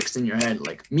it clicks in your head.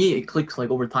 Like me, it clicks like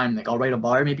over time. Like I'll write a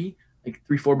bar maybe like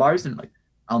 3 4 bars, and like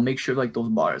I'll make sure like those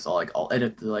bars. I'll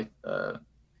edit the like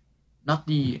not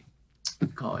the what do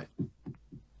you call it,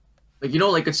 like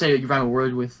like let's say you rhyme a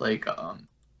word with like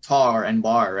tar and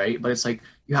bar, right? But it's like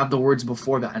you have the words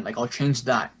before that, and like I'll change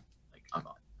that. Like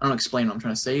I don't explain what I'm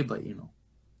trying to say, but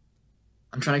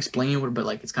I'm trying to explain it, but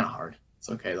like it's kind of hard. It's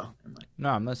okay though. And, like, No,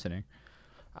 I'm listening.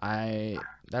 I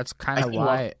that's kind I of think a lot.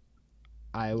 why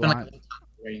I It's been, want. like,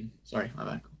 writing. Sorry, my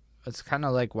bad. It's kind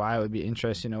of like why it would be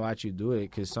interesting to watch you do it,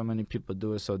 because so many people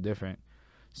do it so different.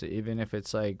 So even if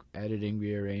it's like editing,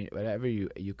 rearrange, whatever you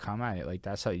come at it, like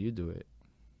that's how you do it.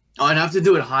 Oh, I'd have to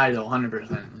do it high though,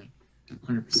 100%, like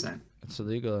 100%. It's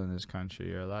illegal in this country.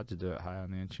 You're allowed to do it high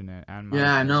on the internet and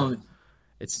Yeah, I monetize it. know.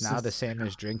 It's It's now the just same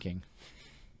as drinking.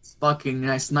 it's fucking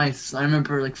nice, nice. I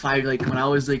remember like when I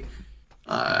was like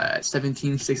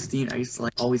 17, 16, I used to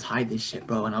like always hide this shit,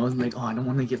 bro. And I was like, oh, I don't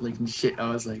want to get like in shit. I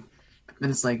was like, then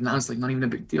it's like now it's like not even a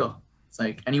big deal. It's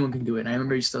like anyone can do it. And I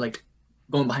remember I used to like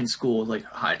going behind school, like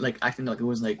hide, like acting like it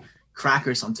was like crack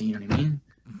or something. You know what I mean?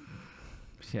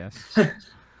 Yes.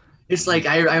 It's like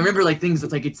I remember like things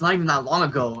that's like it's not even that long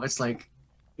ago. It's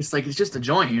just a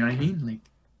joint. You know what I mean?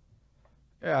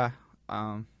 Yeah.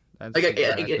 Um. That's Like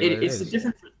exactly what it it's is.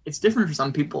 different. It's different for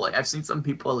some people. Like I've seen some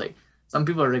people like some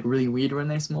people are like really weird when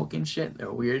they smoke and shit.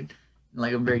 They're weird, and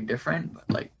like very different. But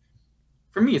like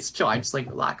for me, it's chill. I just like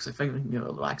relax. I think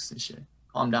relax and shit,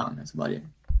 calm down. That's about it.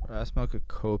 I smoke a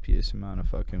copious amount of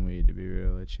fucking weed, to be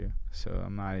real with you. So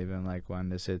I'm not even like one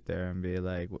to sit there and be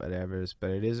like whatever's, but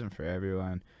it isn't for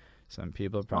everyone. Some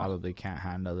people probably can't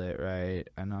handle it, right?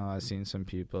 I know I've seen some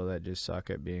people that just suck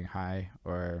at being high,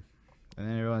 or and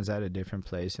then everyone's at a different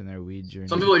place in their weed Some journey.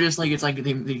 people are just like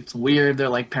it's weird. They're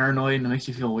like paranoid and it makes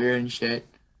you feel weird and shit.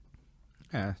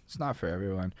 Yeah, it's not for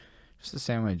everyone. Just the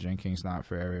same way drinking's not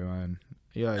for everyone.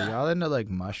 Yo, Yeah. y'all into like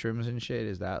mushrooms and shit?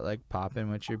 Is that like popping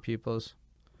with your peoples?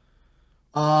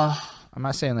 Uh, I'm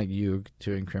not saying like you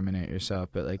to incriminate yourself,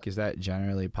 but like, is that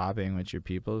generally popping with your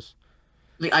peoples?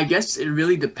 like I guess it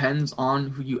really depends on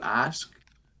who you ask.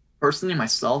 Personally,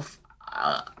 myself,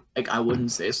 like I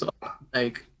wouldn't say so.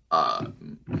 Like,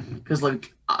 because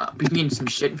like being some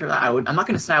shit for that, I'm not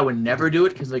gonna say I would never do it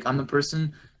because like I'm the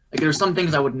person. Like there's some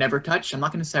things I would never touch. I'm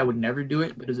not gonna say I would never do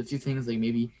it, but there's a few things like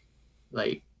maybe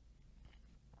like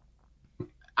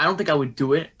I don't think I would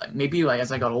do it. Like maybe like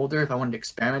as I got older, if I wanted to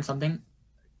experiment something,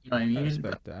 you know what I I mean?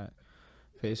 respect that.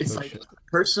 It's Facebook like shit.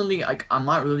 personally, like I'm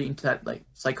not really into that like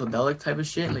psychedelic type of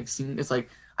shit. Like seeing it's like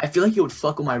I feel like it would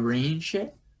fuck with my brain and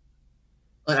shit.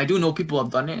 Like I do know people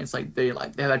have done it. It's like they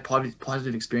have had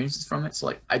positive experiences from it. So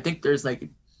like I think there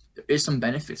is some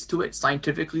benefits to it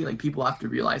scientifically. Like people have to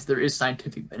realize there is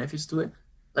scientific benefits to it.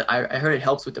 Like I heard it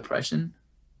helps with depression,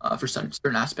 for some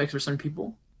certain aspects for some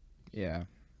people. Yeah.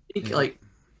 I think Yeah. like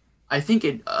I think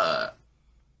it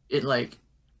like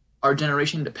our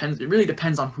generation depends. It really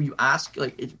depends on who you ask.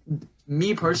 Like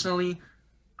me personally,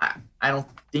 I don't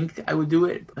think I would do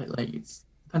it, but like it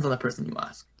depends on the person you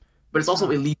ask. But it's also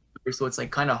Nah. illegal, so it's like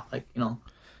kind of like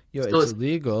Yo, still it's it's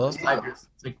illegal, 5 years.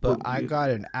 It's like but I got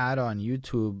an ad on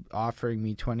YouTube offering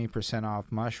me 20%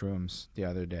 off mushrooms the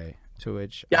other day. To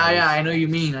which I yeah, was, I know you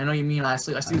mean. I know you mean. I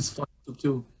see this on YouTube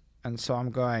too. and so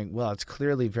I'm going, well, it's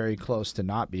clearly very close to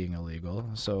not being illegal.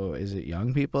 So is it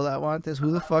young people that want this? Who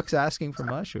the fuck's asking for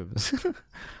mushrooms?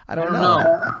 I I don't don't know.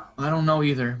 know. I don't know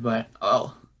either, but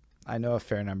I know a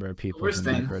fair number of the people who worst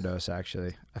thing. microdose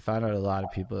actually. I found out a lot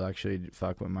of people actually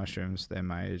fuck with mushrooms in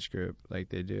my age group. Like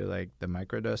they do, like the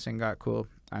microdosing got cool.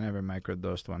 I never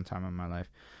microdosed one time in my life,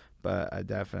 but I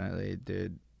definitely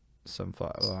did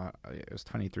well, it was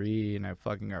 23 and I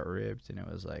fucking got ripped, and it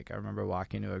was like I remember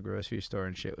walking to a grocery store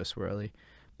and shit was swirly.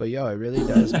 But yo, it really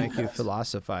does make you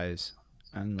philosophize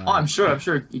and Oh, I'm like, sure. I'm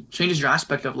sure it changes your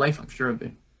aspect of life. I'm sure of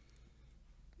it.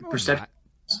 no, Perception.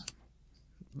 not,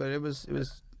 but it was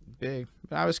big.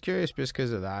 But I was curious just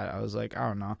because of that. I was like, I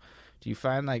don't know. Do you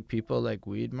find like people like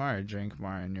weed more or drink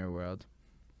more in your world?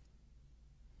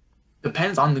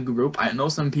 Depends on the group. I know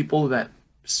some people that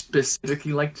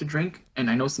specifically like to drink, and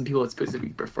I know some people that specifically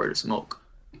prefer to smoke.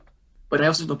 But I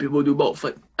also know people who do both.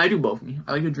 Like I do both. Me,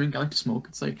 I like to drink. I like to smoke.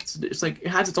 It's like it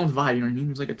has its own vibe. You know what I mean?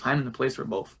 There's like a time and a place for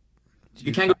both. Do You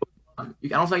you can't fi- go. I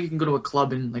don't think you can go to a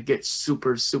club and like get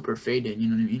super faded. You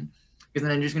know what I mean? Because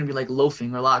then you're just gonna be like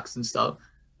loafing, relaxed and stuff.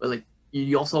 But like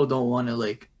you also don't want to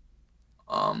like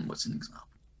what's an example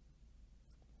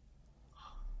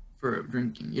for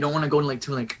drinking? You don't want to go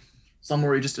to like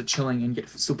somewhere you're just a chilling and get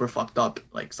super fucked up.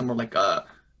 Like somewhere like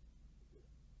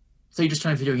say you're just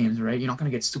trying video games, right? You're not gonna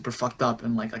get super fucked up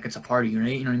and like it's a party,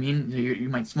 right? You know what I mean? You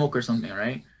might smoke or something,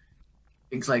 right?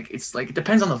 It's like it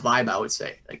depends on the vibe. I would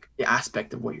say like the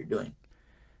aspect of what you're doing.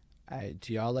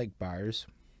 do y'all like bars?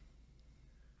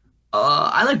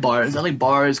 I like bars. I like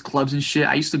bars, clubs, and shit.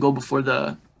 I used to go before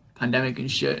the pandemic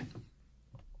and shit.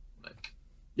 Like,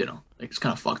 like it's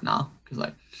kind of fucked now because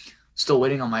like still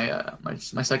waiting on my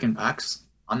second vax.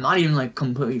 I'm not even like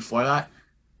completely for that.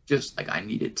 Just like I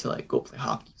needed to like go play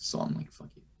hockey, so I'm like fuck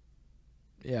it.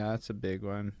 Yeah, that's a big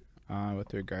one.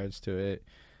 With regards to it,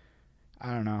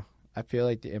 I don't know. I feel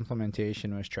like the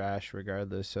implementation was trash,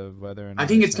 regardless of whether or I not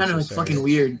think it's it's kind of like necessary. fucking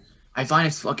weird. I find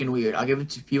it's fucking weird. I'll give it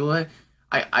to people that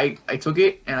I took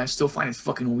it and I still find it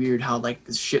fucking weird how like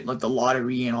this shit like the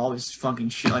lottery and all this fucking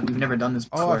shit like we've never done this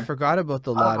Oh, I before. forgot about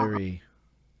the lottery.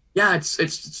 Yeah,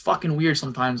 it's fucking weird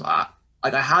sometimes. Like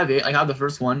I have the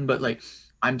first one, but like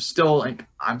I'm still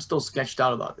sketched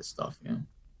out about this stuff.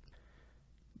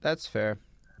 That's fair.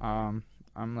 Um,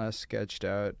 I'm less sketched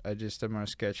out. I just am more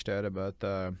sketched out about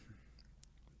the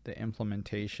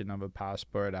implementation of a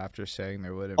passport after saying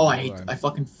there wouldn't Oh, be one. I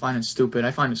fucking find it stupid.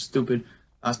 I find it stupid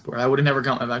passport. I would have never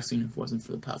gotten my vaccine if it wasn't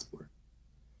for the passport.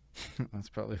 That's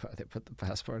probably why they put the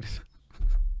passport in.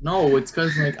 No, it's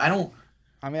because like I don't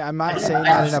I mean, I'm not saying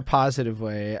that in I, a positive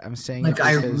way. I'm saying it like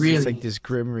I because it's like really this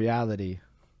grim reality.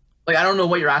 like I don't know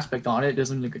what your aspect on it. It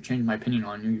doesn't like change my opinion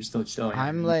on you. You're still, you know what I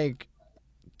I'm mean? like,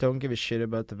 don't give a shit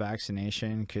about the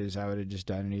vaccination because I would have just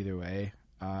done it either way.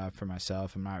 For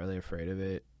myself, I'm not really afraid of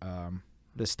it.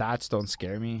 The stats don't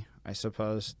scare me. I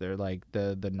suppose they're like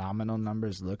the nominal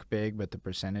numbers look big, but the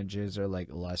percentages are like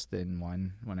less than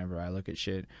one whenever I look at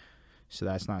shit. So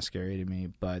that's not scary to me.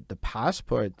 But the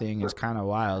passport thing is kind of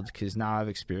wild because now I've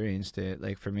experienced it.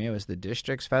 Like for me, it was the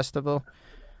Districts Festival.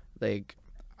 Like,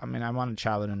 I mean, I want to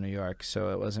travel to New York, so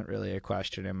it wasn't really a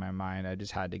question in my mind. I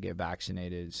just had to get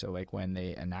vaccinated. So, like, when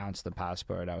they announced the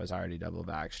passport, I was already double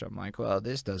vaxxed. I'm like, well,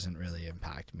 this doesn't really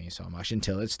impact me so much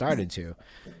until it started to.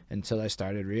 Until I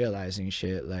started realizing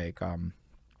shit. Like,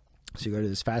 so you go to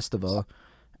this festival,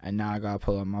 and now I gotta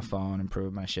pull up my phone and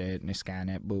prove my shit, and they scan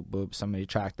it, boop, boop. Somebody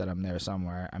tracked that I'm there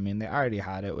somewhere. I mean, they already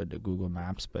had it with the Google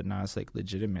Maps, but now it's, like,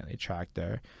 legitimately tracked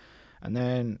there. And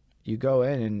then you go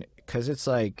in and because it's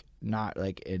like not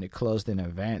like in a closed in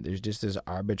event, there's just this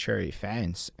arbitrary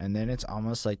fence, and then it's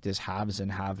almost like this haves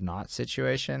and have not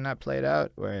situation that played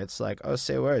out where it's like, oh,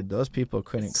 say word, those people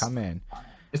couldn't It's come in.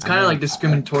 it's And kind of like then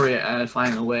discriminatory I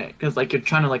find in a way because like you're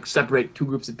trying to like separate two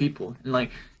groups of people and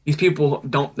like these people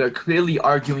don't they're clearly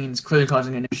arguing, it's clearly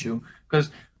causing an issue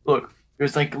because look,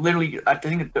 there's like literally I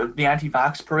think the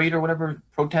anti-vax parade or whatever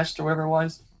protest or whatever it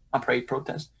was, not parade,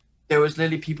 protest. There was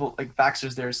literally people like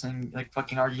vaxxers there saying like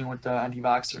fucking arguing with the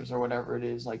anti-vaxxers or whatever it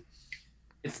is. Like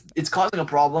it's causing a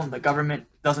problem. The government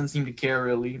doesn't seem to care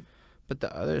really. but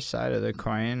the other side of the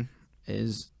coin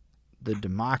is the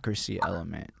democracy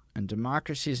element. And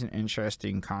democracy is an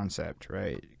interesting concept,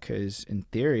 right? Because in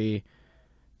theory,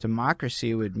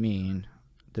 democracy would mean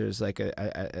there's like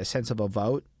a sense of a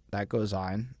vote that goes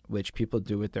on, which people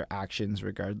do with their actions,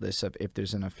 regardless of if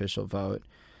there's an official vote.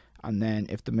 And then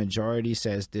if the majority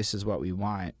says this is what we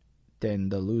want, then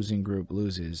the losing group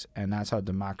loses. And that's how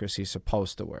democracy is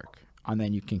supposed to work. And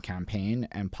then you can campaign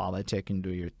and politic and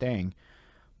do your thing.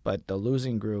 But the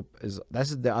losing group is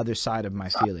that's the other side of my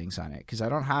feelings on it because I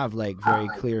don't have like very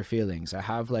clear feelings. I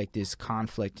have like this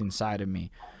conflict inside of me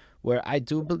where I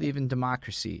do believe in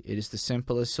democracy. It is the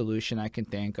simplest solution I can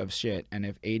think of shit. And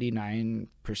if 89%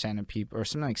 of people, or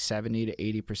something like 70 to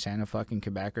 80% of fucking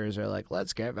Quebecers are like,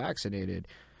 let's get vaccinated.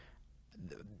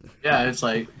 Yeah, it's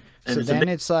like and So it's a then bit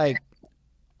it's like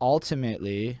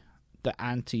ultimately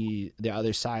the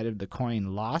other side of the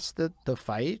coin lost the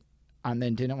fight and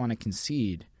then didn't want to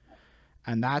concede.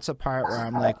 And that's a part where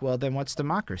I'm like, well, then what's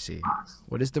democracy?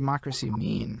 What does democracy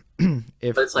mean? but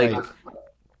If it's like like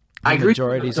I the agree.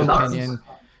 majority's I opinion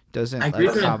doesn't agree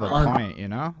like with have a it. point, you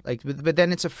know? Like but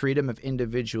then it's a freedom of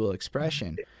individual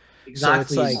expression. So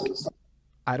it's Exactly. like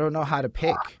I don't know how to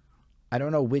pick. I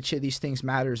don't know which of these things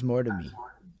matters more to me.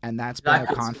 And that's been a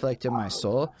Exactly. conflict in my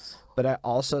soul. But I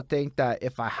also think that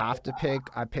if I have to pick,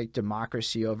 I pick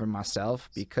democracy over myself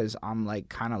because I'm like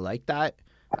kind of like that.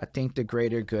 I think the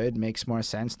greater good makes more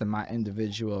sense than my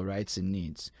individual rights and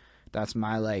needs. That's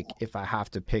my like if I have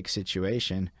to pick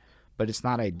situation, but it's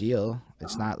not ideal.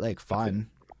 It's not like fun.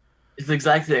 It's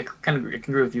exactly, I kind of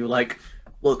can agree with you. Like,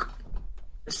 look,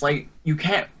 it's like you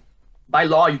can't, by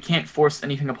law, you can't force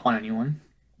anything upon anyone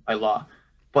by law.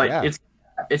 But Yeah.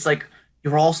 it's like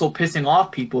you're also pissing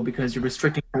off people because you're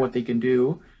restricting what they can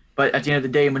do. But at the end of the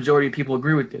day, a majority of people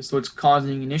agree with this, so it's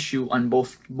causing an issue on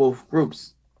both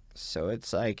groups. So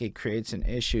it's like it creates an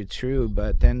issue, true,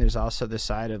 but then there's also the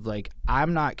side of like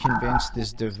I'm not convinced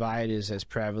this divide is as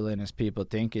prevalent as people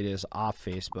think it is off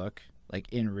Facebook.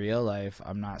 Like in real life,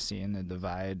 I'm not seeing the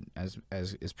divide as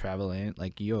is prevalent.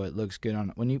 Like yo, it looks good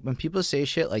on when people say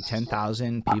shit like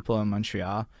 10,000 people in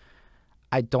Montreal.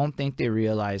 I don't think they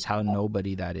realize how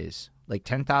nobody that is. Like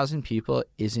 10,000 people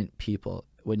isn't people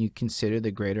when you consider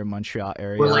the greater Montreal We're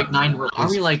area like nine. Are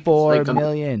is we like 4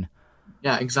 million.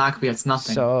 yeah, exactly. It's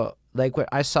nothing. So like what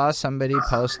I saw somebody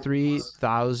post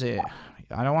 3,000.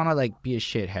 I don't want to like be a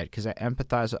shithead because I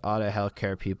empathize with all the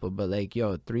healthcare people, but like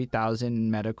yo, 3,000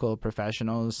 medical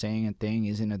professionals saying a thing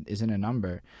isn't a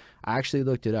number. I actually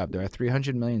looked it up. There are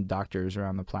 300 million doctors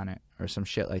around the planet, or some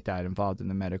shit like that, involved in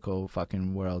the medical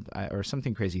fucking world, or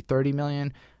something crazy. 30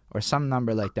 million, or some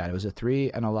number like that. It was a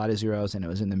three and a lot of zeros, and it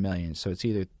was in the millions. So it's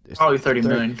either Probably 30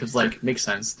 million because like makes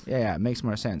sense. yeah, it makes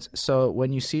more sense. So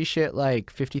when you see shit like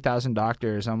 50,000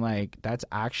 doctors, I'm like, that's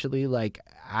actually like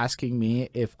asking me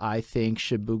if I think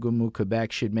Chibougamau,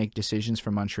 Quebec should make decisions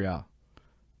for Montreal.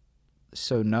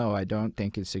 So no, I don't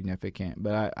think it's significant.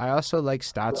 But I also like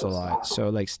stats a lot. So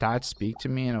like stats speak to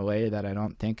me in a way that I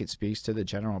don't think it speaks to the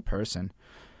general person.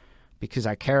 Because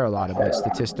I care a lot about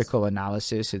statistical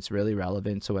analysis. It's really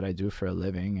relevant to what I do for a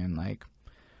living. And like,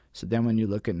 so then when you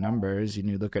look at numbers and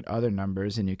you look at other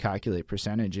numbers and you calculate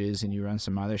percentages and you run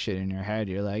some other shit in your head,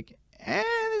 you're like, this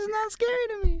is not scary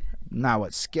to me. Now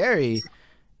what's scary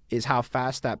is how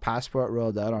fast that passport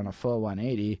rolled out on a full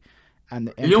 180. And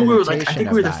the You know, we were like, I implementation think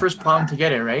of we were the that. first problem to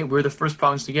get it, right? We were the first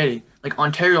province to get it. Like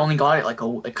Ontario only got it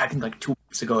like I think like 2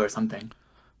 weeks ago or something.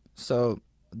 So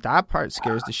that part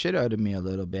scares the shit out of me a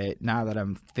little bit now that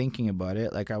I'm thinking about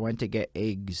it. Like I went to get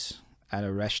eggs at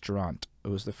a restaurant. It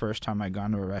was the first time I'd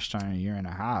gone to a restaurant in a year and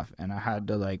a half, and I had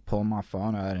to like pull my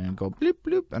phone out and go bloop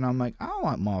bloop, and I'm like, I don't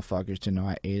want motherfuckers to know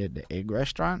I ate at the egg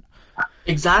restaurant.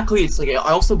 Exactly. It's like I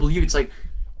also believe it's like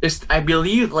this. I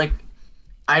believe like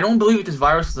I don't believe this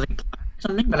virus is like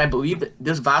something, but I believe that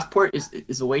this passport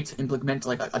is a way to implement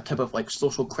like a type of like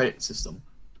social credit system,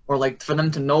 or like for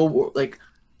them to know like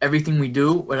everything we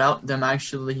do without them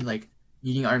actually like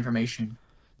needing our information.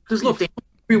 Because look, they know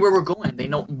everywhere we're going. They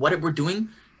know what we're doing.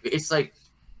 It's like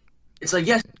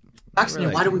yes,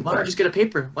 vaccinated. Like, Why don't we just get a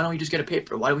paper? Why don't we just get a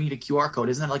paper? Why do we need a QR code?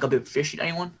 Isn't that like a bit fishy to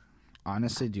anyone?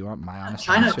 honestly, do you want my honest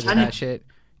China- answer to China- that shit?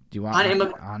 Do you want China-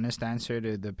 my honest answer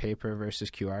to the paper versus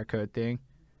QR code thing?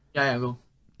 Yeah, go.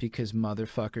 Because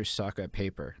motherfuckers suck at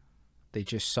paper. They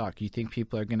just suck. You think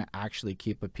people are going to actually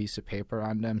keep a piece of paper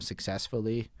on them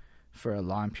successfully for a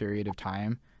long period of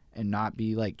time and not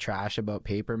be like trash about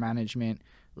paper management?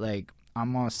 Like,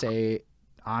 I'm going to say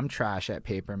I'm trash at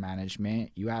paper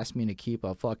management. You ask me to keep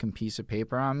a fucking piece of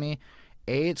paper on me.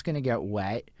 A, it's going to get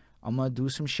wet. I'm going to do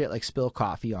some shit like spill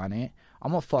coffee on it.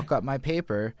 I'm going to fuck up my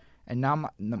paper. And now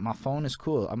my phone is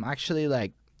cool. I'm actually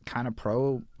like kind of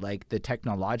pro like the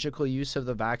technological use of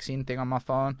the vaccine thing on my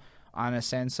phone, on a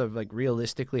sense of like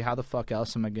realistically how the fuck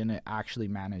else am I gonna actually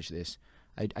manage this.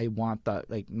 I want that.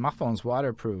 Like my phone's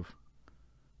waterproof.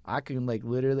 I can like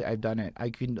literally, I've done it. I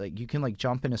can like, you can like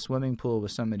jump in a swimming pool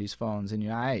with some of these phones and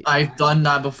you're alright. I've done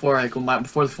that before. Like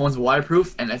before the phone's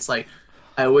waterproof, and it's like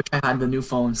I wish I had the new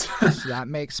phones. So that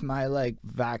makes my like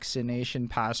vaccination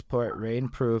passport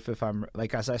rainproof. If I'm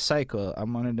like, as I cycle,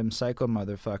 I'm one of them cycle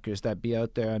motherfuckers that be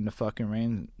out there in the fucking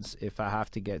rain if I have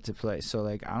to get to place. So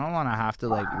like, I don't want to have to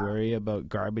like worry about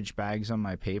garbage bags on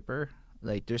my paper.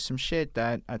 Like there's some shit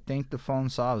that I think the phone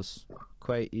solves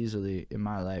quite easily in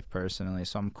my life personally.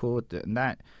 So I'm cool with it. And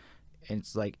that,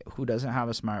 it's like, who doesn't have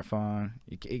a smartphone?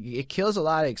 It kills a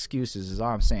lot of excuses is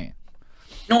all I'm saying.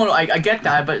 No, I get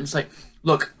that, but it's like,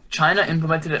 look, China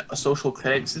implemented a social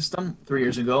credit system 3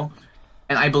 years ago,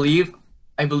 and I believe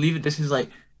that this is like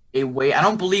a way. I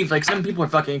don't believe like some people are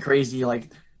fucking crazy. Like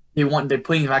they're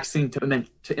putting a vaccine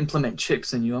to implement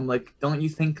chips in you. I'm like, don't you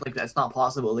think like that's not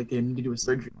possible? Like they need to do a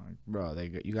surgery. Bro,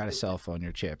 you got a cell phone,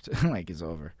 you're chipped. Like it's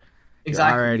over.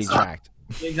 Exactly. You're already tracked.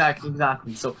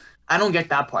 Exactly. So I don't get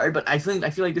that part, but I feel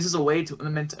like this is a way to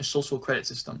implement a social credit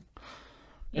system.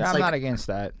 Yeah, I'm not against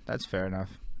that. That's fair enough.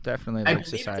 Definitely I like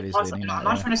believe society's it's leaning I'm that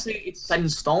not way. trying to say it's set in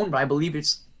stone, but I believe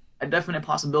it's a definite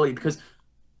possibility because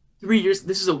 3 years.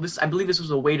 I believe this was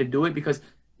a way to do it because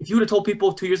if you would have told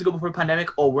people 2 years ago before the pandemic,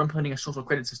 oh, we're implementing a social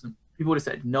credit system, people would have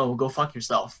said, no, go fuck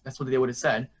yourself. That's what they would have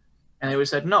said. And they would have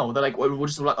said, no, they're like, well, we'll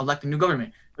just elect a new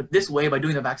government. But this way, by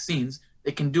doing the vaccines,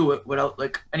 they can do it without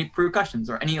like any repercussions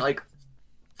or any like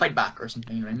fight back or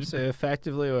something. You know what I mean? So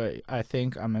effectively, what I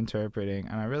think I'm interpreting,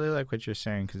 and I really like what you're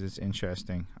saying because it's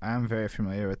interesting. I am very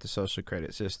familiar with the social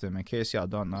credit system. In case y'all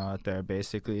don't know out there,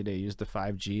 basically they use the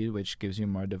 5G, which gives you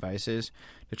more devices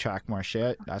to track more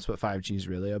shit. That's what 5G is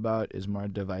really about: is more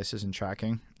devices and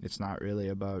tracking. It's not really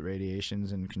about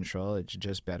radiations and control. It's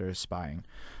just better spying.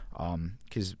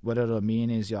 Because what it'll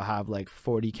mean is you'll have like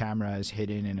 40 cameras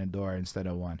hidden in a door instead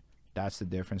of one. That's the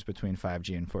difference between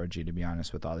 5G and 4G, to be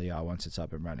honest with all of y'all, once it's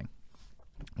up and running.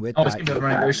 With Oh, that,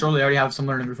 very shortly. They already have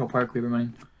somewhere in the Riverville Park we were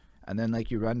running. and then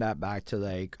like you run that back to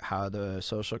like how the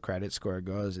social credit score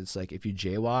goes. It's like if you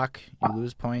jaywalk, you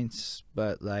lose points,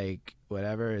 but like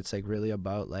whatever, it's like really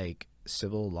about like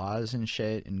civil laws and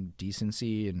shit and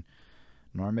decency and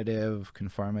normative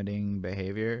conforming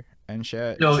behavior and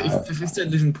shit. No, if instead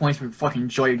of losing points for fucking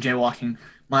joy jaywalking,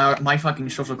 my fucking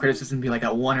social credit system would be like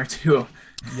at 1 or 2.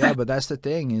 Yeah, but that's the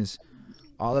thing is,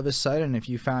 all of a sudden, if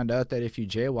you found out that if you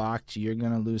jaywalked, you're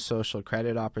going to lose social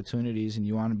credit opportunities and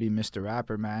you want to be Mr.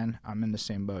 Rapper Man. I'm in the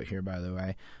same boat here, by the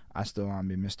way. I still want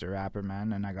to be Mr. Rapper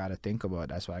Man, and I got to think about it.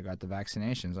 That's why I got the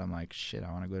vaccinations. I'm like, shit,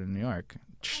 I want to go to New York.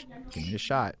 Give me a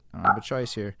shot. I don't have a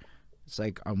choice here. It's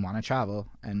like, I want to travel.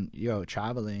 And,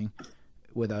 traveling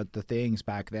without the things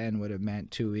back then would have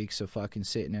meant 2 weeks of fucking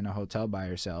sitting in a hotel by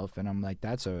yourself. And I'm like,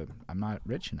 I'm not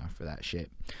rich enough for that shit.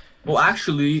 Well,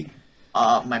 actually,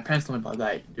 my parents told me about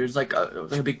that. There's like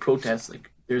a big protest.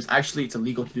 Like, it's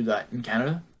illegal to do that in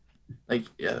Canada. Like,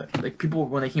 like people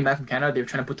when they came back from Canada, they were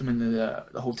trying to put them in the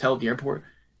hotel at the airport,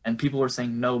 and people were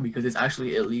saying no because it's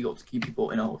actually illegal to keep people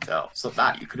in a hotel. So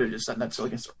that you could have just said that's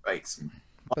against our rights.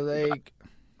 But like,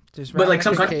 there's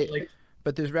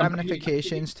there's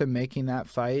ramifications to making that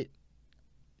fight.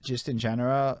 Just in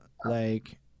general,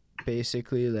 like,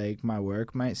 basically, like my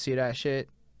work might see that shit,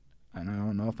 and I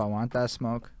don't know if I want that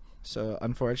smoke. So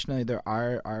unfortunately, there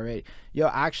are already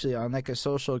actually on like a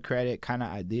social credit kind of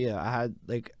idea. I had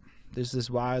like there's this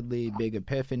wildly big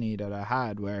epiphany that I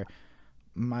had where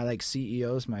my like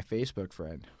CEO is my Facebook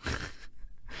friend,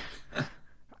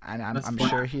 and I'm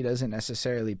sure he doesn't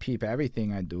necessarily peep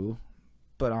everything I do,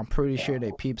 but I'm pretty sure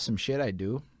they peep some shit I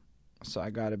do. So I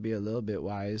gotta be a little bit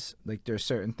wise. Like there's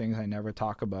certain things I never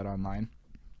talk about online.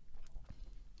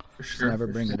 For sure, just never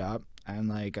bring it up. And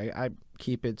like I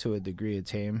keep it to a degree of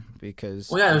tame because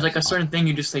there's like a certain thing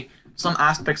you just like some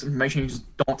aspects of information you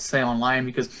just don't say online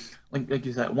because like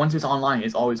you said, once it's online,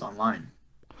 it's always online.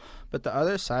 But the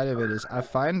other side of it is I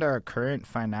find our current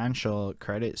financial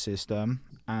credit system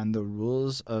and the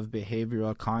rules of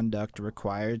behavioral conduct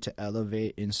required to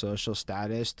elevate in social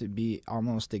status to be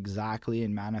almost exactly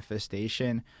in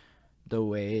manifestation the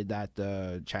way that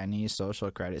the Chinese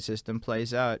social credit system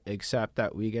plays out, except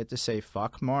that we get to say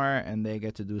fuck more and they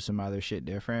get to do some other shit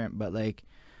different. But like,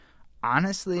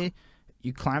 honestly,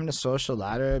 you climb the social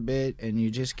ladder a bit and you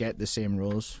just get the same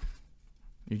rules.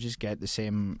 You just get the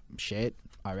same shit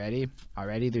already.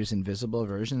 There's invisible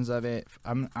versions of it.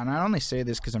 And I only say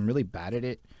this because I'm really bad at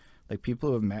it. Like, people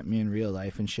who have met me in real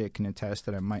life and shit can attest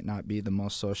that I might not be the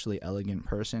most socially elegant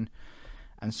person.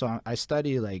 And so I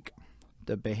study like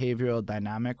the behavioral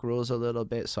dynamic rules a little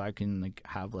bit so I can like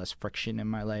have less friction in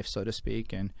my life, so to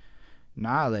speak. And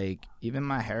like even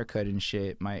my haircut and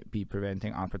shit might be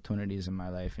preventing opportunities in my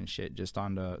life and shit just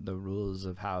on the rules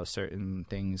of how certain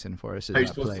things and forces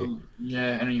at play.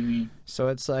 Yeah, I know what you mean. So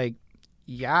it's like,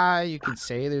 yeah, you could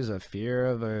say there's a fear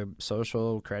of a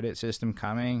social credit system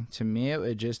coming. To me, it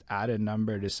would just add a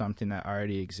number to something that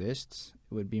already exists.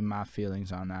 It would be my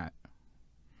feelings on that.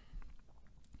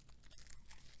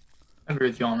 I agree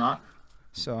with you on that.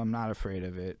 So I'm not afraid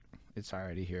of it. It's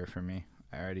already here for me.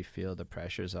 I already feel the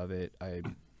pressures of it. I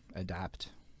adapt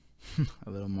a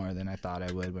little more than I thought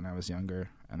I would when I was younger.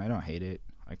 And I don't hate it.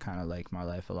 I kind of like my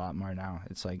life a lot more now.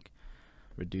 It's like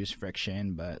reduce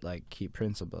friction, but like keep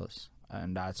principles.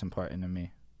 And that's important to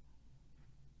me.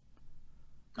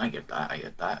 I get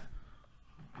that.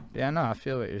 Yeah, no, I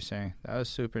feel what you're saying. That was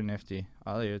super nifty.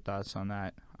 All of your thoughts on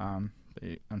that.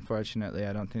 But unfortunately,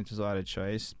 I don't think there's a lot of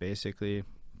choice. Basically,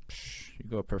 you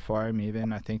go perform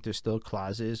even. I think there's still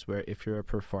clauses where if you're a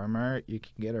performer, you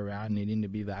can get around needing to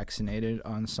be vaccinated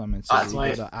on some. It's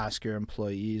illegal to ask your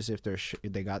employees if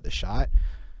they got the shot.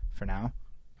 For now,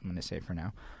 I'm gonna say for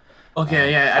now.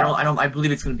 Okay, I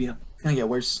believe it's gonna get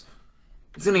worse.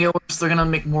 It's gonna get worse. They're gonna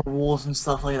make more rules and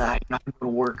stuff like that. You're not gonna go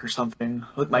to work or something.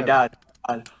 Look, my dad.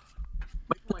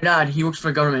 My dad, he works for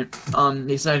the government.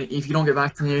 They said if you don't get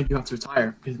vaccinated, you have to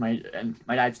retire. Because my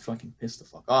dad's fucking pissed the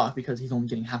fuck off because he's only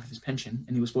getting half of his pension,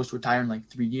 and he was supposed to retire in like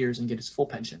 3 years and get his full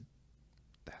pension.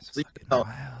 That's So, fucking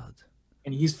wild.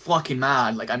 and he's fucking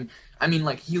mad. I mean,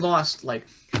 like he lost like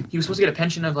he was supposed to get a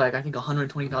pension of like I think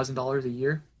 $120,000 a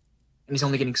year, and he's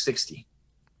only getting 60.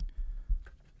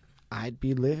 I'd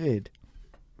be livid.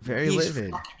 Very He's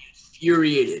livid. fucking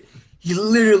infuriated. He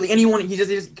literally anyone he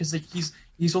does because like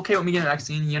he's okay with me getting a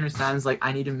vaccine. He understands like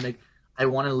I need to make I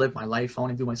want to live my life. I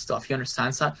want to do my stuff. He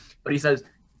understands that, but he says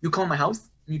you come to my house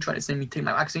and you try to send me take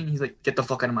my vaccine. He's like get the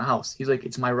fuck out of my house. He's like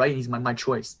it's my right. He's my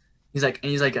choice. He's like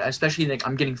especially like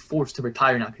I'm getting forced to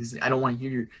retire now because I don't want to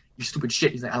hear your stupid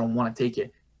shit. He's like I don't want to take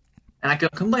it, and I can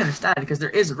completely understand because there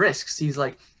is risks. He's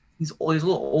like he's a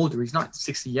little older. He's not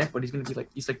 60 yet, but he's gonna be like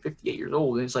he's like 58 years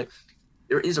old. And it's like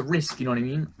there is a risk, you know what I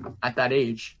mean, at that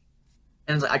age.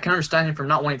 And it's like, I can understand him from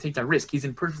not wanting to take that risk. He's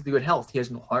in perfectly good health. He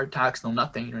has no heart attacks, no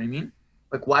nothing, you know what I mean?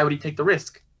 Like, why would he take the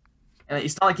risk? And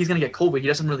it's not like he's going to get COVID. He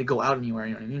doesn't really go out anywhere,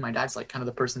 you know what I mean? My dad's like kind of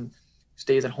the person who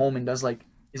stays at home and does like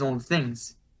his own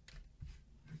things.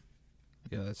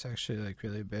 Yeah, that's actually like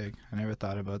really big. I never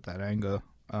thought about that angle.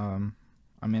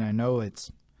 I mean, I know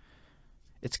it's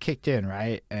kicked in,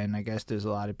 right? And I guess there's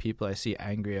a lot of people I see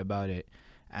angry about it,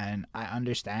 and I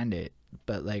understand it.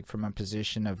 But like from a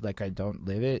position of like I don't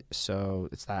live it, so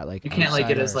it's not like You can't like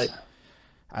it as outsider.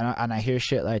 like, And I hear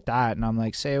shit like that, and I'm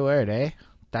like, say a word, eh?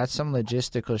 That's some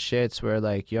logistical shits where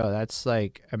like, yo, that's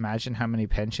like, imagine how many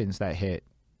pensions that hit.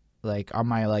 Like on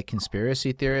my like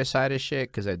conspiracy theorist side of shit,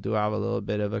 because I do have a little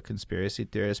bit of a conspiracy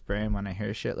theorist brain when I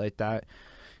hear shit like that.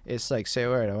 It's like, say a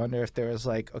word. I wonder if there was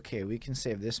like, okay, we can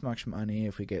save this much money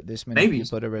if we get this many maybe.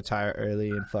 people to retire early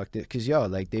and fucked it. Because yo,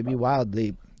 like they be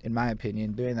wildly, in my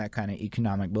opinion, doing that kind of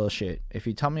economic bullshit. If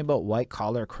you tell me about white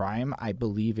collar crime, I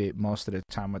believe it most of the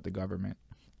time with the government.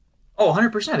 Oh,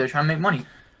 100%. They're trying to make money.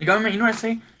 The government, you know what I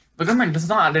say? The government does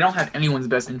not, they don't have anyone's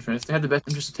best interest. They have the best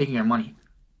interest of taking your money.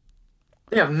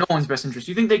 They have no one's best interest.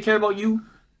 You think they care about you?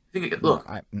 You think, No, look,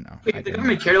 no, I if the don't.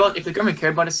 government cared about, if the government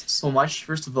cared about us so much,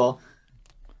 first of all,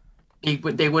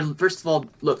 they would first of all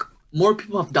look. More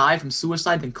people have died from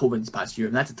suicide than COVID this past year,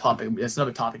 and that's a topic. That's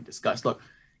another topic to discuss. Look,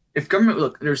 if government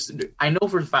look, there's I know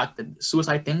for a fact that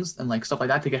suicide things and like stuff like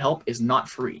that to get help is not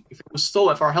free.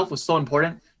 If our health was so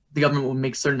important, the government would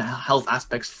make certain health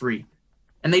aspects free,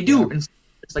 and they Yeah. do. And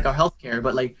it's like our healthcare,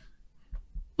 but like,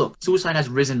 look, suicide has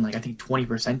risen like I think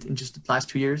 20% in just the last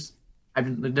 2 years. I've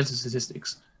been done some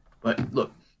statistics, but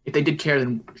look, if they did care,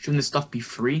 then shouldn't this stuff be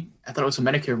free? I thought it was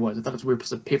what Medicare was. I thought it's what we were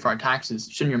supposed to pay for our taxes.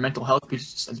 Shouldn't your mental health be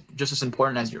just as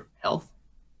important as your health?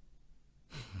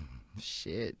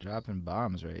 Shit, dropping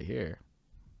bombs right here.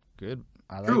 Good.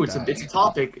 I True, like that. it's a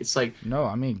topic. It's like No,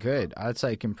 I mean good. That's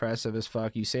like impressive as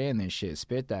fuck. You saying this shit.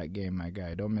 Spit that game, my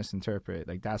guy. Don't misinterpret.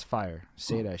 Like that's fire.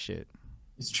 Say that shit.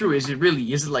 it's true. Is it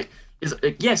really? Is it like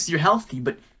yes, you're healthy,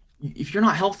 but if you're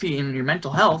not healthy in your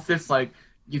mental health, it's like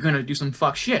you're gonna do some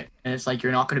fuck shit, and it's like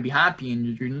you're not gonna be happy, and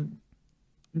you're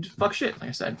just fuck shit. Like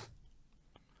I said,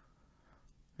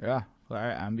 Yeah. Well,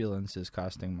 our ambulance is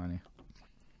costing money.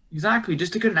 exactly.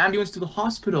 Just to get an ambulance to the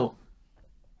hospital,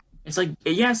 it's like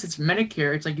yes, it's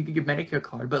Medicare. It's like you could get Medicare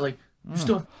card, but like you Mm.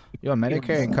 still Yo,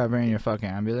 Medicare ain't covering your fucking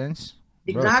ambulance.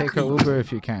 Bro, take a exactly, Uber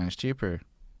if you can. It's cheaper.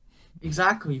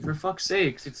 exactly. For fuck's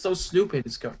sakes, it's so stupid.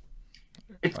 It's Are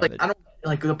like they- I don't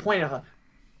like the point of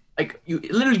like you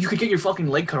literally you could get your fucking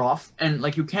leg cut off and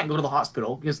like you can't go to the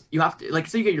hospital because you have to like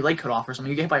say you get your leg cut off or something,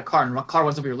 you get hit by a car and a car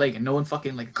runs over your leg and no one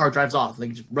fucking like a car drives off,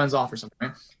 like it just runs off or something,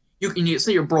 right? You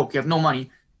say you're broke, you have no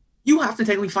money, you have to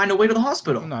technically find a way to the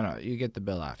hospital. No, no, you get the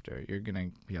bill after. You're gonna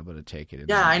be able to take it. In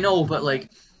Yeah, the I know, but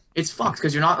like it's fucked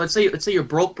because you're not. Let's say you're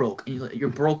broke, and you're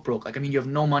broke. Like I mean, you have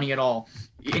no money at all,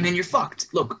 and then you're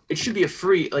fucked. Look, it should be a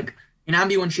free like an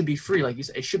ambulance should be free. Like you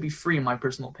said, it should be free in my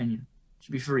personal opinion. It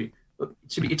should be free. Look,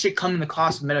 it should come in the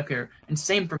cost of Medicare, and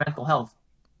same for mental health.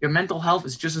 Your mental health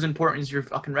is just as important as your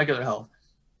fucking regular health.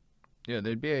 Yeah,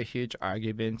 there'd be a huge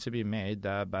argument to be made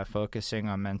that by focusing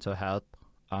on mental health,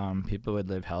 people would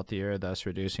live healthier, thus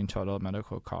reducing total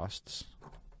medical costs.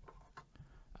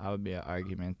 That would be an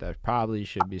argument that probably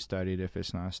should be studied if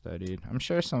it's not studied. I'm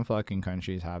sure some fucking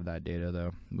countries have that data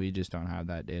though. We just don't have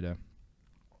that data.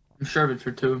 I'm sure of it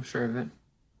for two. I'm sure of it.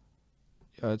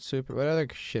 Yo, it's super. What other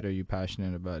shit are you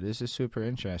passionate about? This is super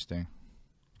interesting.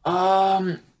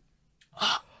 Um,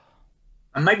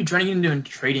 I might be trying to get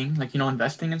into trading, like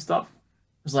investing and stuff.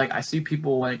 It's like I see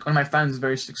people like one of my friends is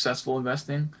very successful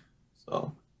investing,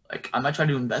 so like I might try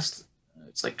to invest.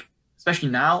 It's like especially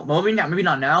now, well, maybe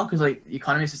not now because like the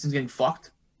economy system's getting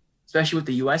fucked, especially with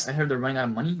the U.S. I heard they're running out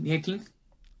of money the 18th or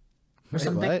Wait,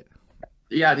 something. what?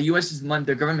 yeah, the U.S. is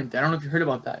their government. I don't know if you heard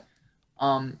about that.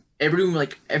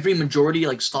 Every majority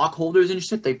like stockholders and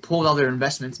shit, they pulled all their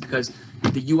investments because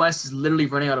the U.S. is literally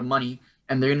running out of money,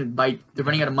 and they're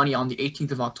running out of money on the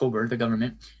 18th of October, the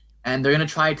government, and they're gonna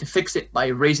try to fix it by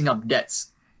raising up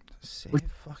debts. Say Which,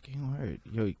 a fucking word.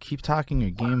 Yo, keep talking your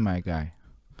game, my guy.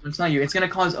 I'm telling you, it's gonna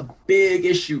cause a big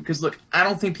issue because look, I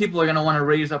don't think people are gonna want to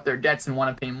raise up their debts and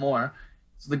want to pay more.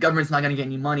 So the government's not gonna get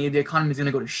any money. The economy's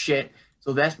gonna go to shit.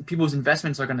 So that people's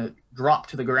investments are gonna drop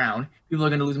to the ground. People are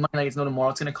gonna lose money like it's no tomorrow.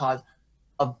 It's gonna cause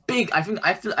a big. I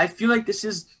feel like this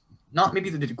is not maybe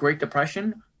the Great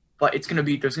Depression, but there's gonna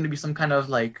be some kind of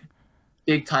like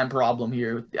big time problem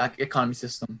here with the economy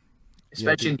system, Yeah,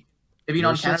 especially if you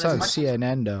your know shit's Canada as on much.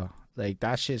 CNN though. Like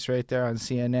that shit's right there on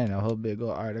CNN. A whole big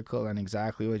old article on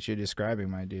exactly what you're describing,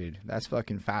 my dude. That's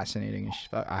fucking fascinating.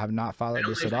 I have not followed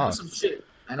this at I know all. some shit.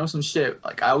 I know some shit.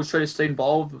 Like I always try to stay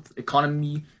involved with the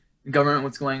economy, the government,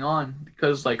 what's going on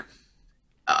because like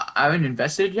I haven't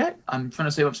invested yet. I'm trying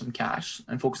to save up some cash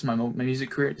and focus on my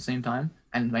music career at the same time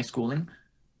and my schooling.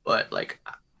 But like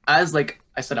as like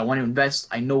I said, I want to invest.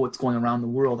 I know what's going around the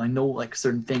world. I know like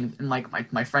certain things, and like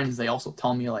my friends, they also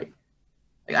tell me like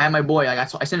I have my boy. I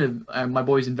sent it. My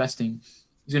boy's investing.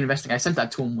 He's investing. I sent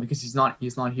that to him because he's not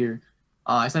here.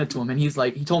 I sent it to him, and he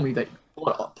told me that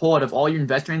pull out of all your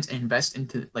investments and invest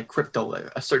into like crypto,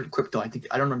 like, a certain crypto. I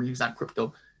don't remember the exact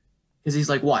crypto. Because he's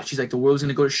like, watch. He's like, the world's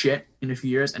gonna go to shit in a few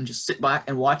years, and just sit back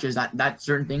and watch as that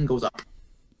certain thing goes up.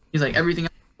 He's like, everything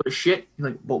else will go to shit. He's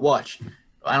like, but watch.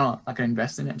 I don't know. I'm not gonna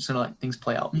invest in it. I'm just gonna let things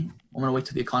play out. I'm gonna wait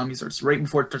till the economy starts. Right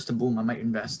before it starts to boom, I might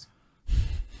invest.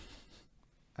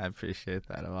 I appreciate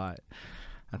that a lot.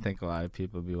 I think a lot of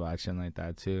people be watching like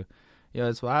that too. Yo,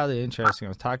 it's wildly interesting. I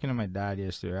was talking to my dad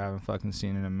yesterday. I haven't fucking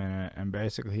seen in a minute. And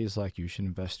basically, he's like, you should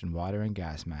invest in water and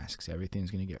gas masks.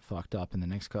 Everything's going to get fucked up in the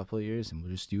next couple of years. And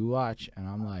we'll just you watch. And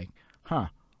I'm like, huh.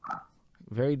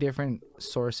 Very different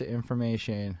source of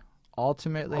information.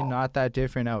 Ultimately, not that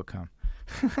different outcome.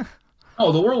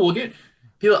 Oh, the world will get.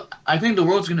 People, I think the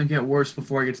world's gonna get worse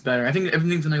before it gets better. I think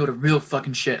everything's gonna go to real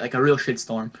fucking shit, like a real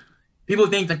shitstorm. People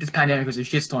think that this pandemic was a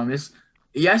shitstorm.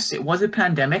 Yes, it was a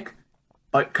pandemic,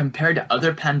 but compared to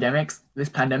other pandemics, this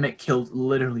pandemic killed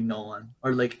literally no one.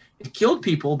 Or like it killed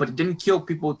people, but it didn't kill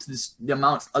people to the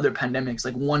amounts other pandemics,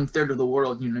 like 1/3 of the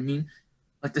world. You know what I mean?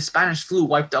 Like the Spanish flu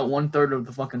wiped out 1/3 of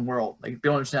the fucking world. Like people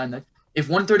don't understand that if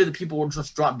 1/3 of the people were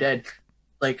just drop dead,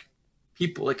 like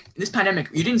people like this pandemic,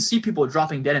 you didn't see people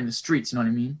dropping dead in the streets. You know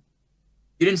what I mean?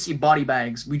 You didn't see body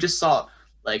bags. We just saw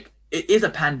like it is a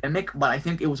pandemic, but I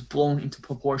think it was blown into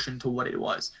proportion to what it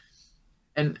was.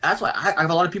 And that's why I have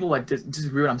a lot of people that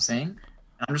disagree with what I'm saying.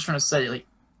 And I'm just trying to say, like,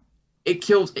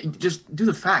 just do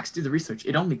the facts, do the research.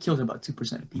 It only kills about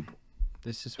 2% of people.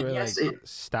 This is And where yes, like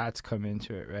stats come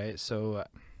into it, right? So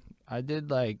I did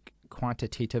like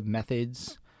quantitative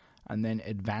methods and then I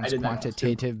advanced did that too.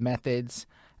 quantitative methods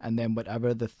and then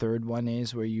whatever the third one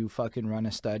is where you fucking run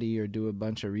a study or do a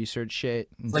bunch of research shit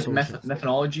and It's like social.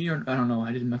 methodology, or I don't know.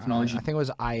 I did methodology. I think it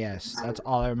was IS. That's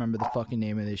all I remember. The fucking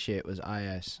name of this shit was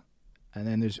IS. And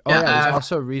then there's Yeah, there's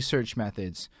also research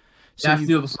methods. yeah, So I have to you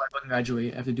do it before I fucking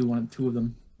graduate. I have to do two of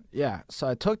them. yeah, so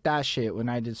I took that shit when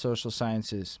I did social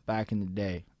sciences back in the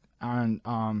day. And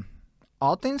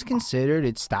all things considered,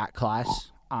 it's stat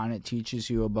class. And it teaches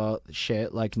you about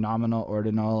shit like nominal,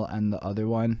 ordinal, and the other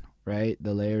one, right?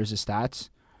 The layers of stats.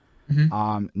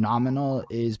 Hmm. Nominal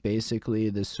is basically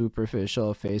the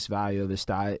superficial face value of a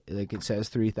stat. Like it says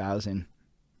 3,000.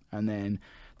 And then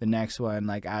the next one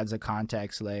like adds a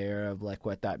context layer of like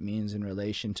what that means in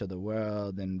relation to the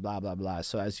world and blah blah blah.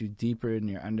 So as you deeper in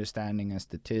your understanding of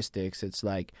statistics, it's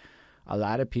like a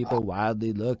lot of people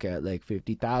wildly look at like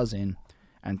 50,000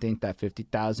 and think that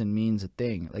 50,000 means a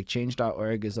thing. Like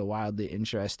change.org is a wildly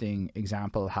interesting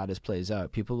example of how this plays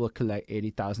out. People will collect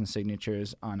 80,000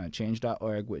 signatures on a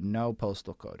change.org with no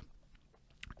postal code.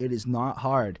 It is not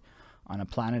hard on a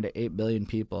planet of 8 billion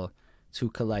people to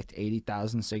collect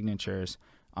 80,000 signatures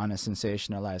on a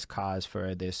sensationalized cause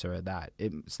for this or that.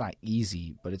 It's not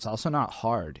easy, but it's also not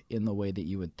hard in the way that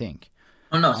you would think.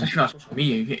 Oh no, especially not social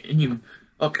media. And you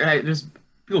look, there's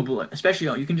people,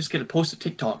 especially you can just get a post to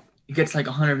TikTok. It gets like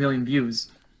 100 million views,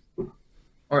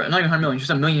 or not even 100 million,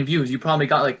 just a million views. You probably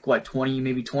got like what 20,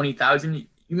 maybe 20,000. You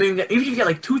may get, even if you get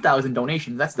like 2,000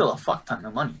 donations, that's still a fuck ton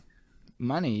of money.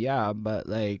 Money, yeah, but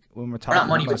like when we're Or not talking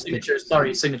money, about but signatures.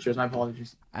 Sorry, signatures. My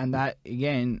apologies. and that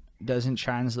again doesn't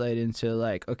translate into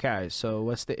like, okay, so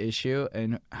what's the issue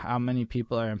and how many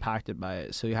people are impacted by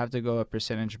it? So you have to go a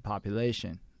percentage of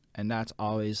population, and that's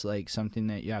always like something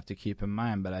that you have to keep in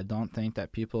mind. But I don't think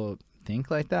that people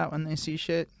think like that when they see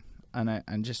shit. And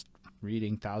I'm just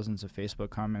reading thousands of Facebook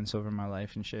comments over my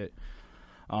life and shit.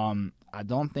 I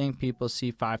don't think people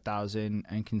see 5,000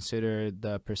 and consider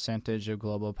the percentage of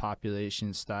global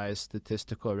population size,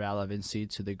 statistical relevancy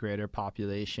to the greater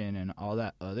population, and all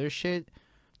that other shit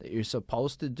that you're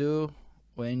supposed to do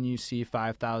when you see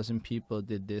 5,000 people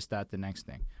did this, that, the next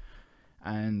thing.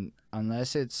 And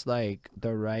unless it's like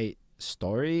the right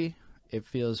story, it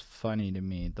feels funny to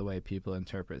me the way people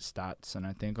interpret stats. And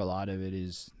I think a lot of it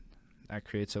is that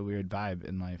creates a weird vibe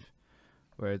in life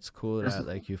where it's cool that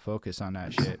like you focus on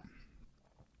that shit.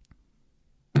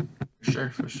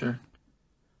 For sure.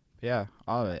 Yeah,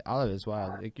 all of it is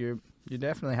wild. Like you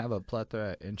definitely have a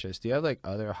plethora of interests. Do you have like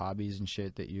other hobbies and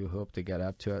shit that you hope to get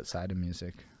up to outside of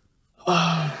music?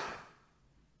 I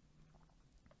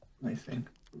think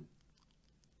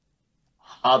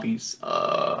hobbies.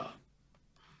 I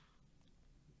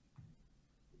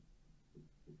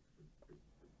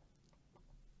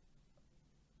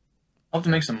hope to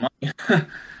make some money.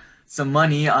 Some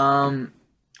money. I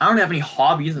don't have any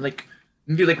hobbies. Like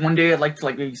maybe like one day I'd like to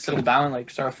like maybe settle down and like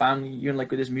start a family. Even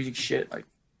like with this music shit, like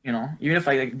even if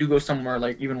I like do go somewhere,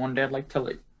 like even one day I'd like to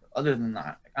like. Other than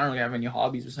that, like, I don't really have any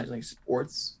hobbies besides like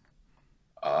sports.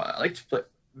 I like to play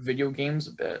video games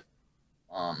a bit.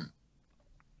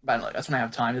 But like that's when I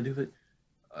have time to do it.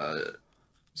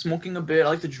 Smoking a bit. I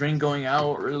like to drink, going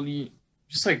out, really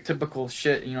just like typical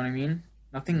shit. You know what I mean?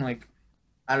 Nothing like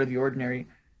out of the ordinary.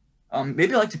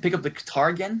 Maybe I like to pick up the guitar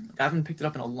again. Like, I haven't picked it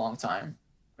up in a long time.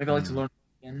 Maybe I like to learn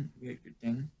again. Be a good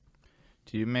thing.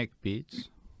 Do you make beats?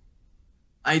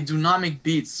 I do not make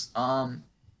beats. I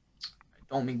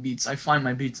don't make beats. I find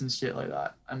my beats and shit like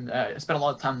that. I spend a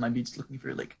lot of time on my beats looking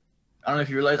for like. I don't know if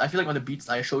you realize. I feel like with the beats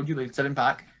that I showed you, like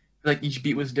 7-pack, like each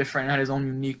beat was different and had his own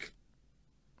unique.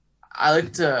 I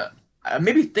like to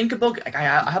maybe think about like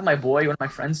I have my boy, one of my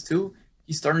friends too.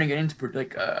 He's starting to get into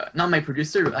like not my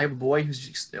producer. But I have a boy who's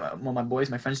just, one of my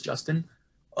boys. My friend's Justin.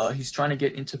 He's trying to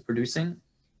get into producing.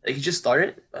 Like he just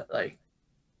started, but like,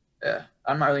 yeah,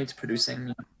 I'm not really into producing.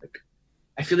 Like,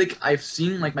 I feel like I've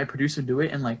seen like my producer do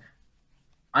it, and like,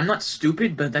 I'm not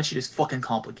stupid, but that shit is fucking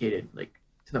complicated, like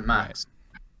to the max.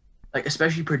 Like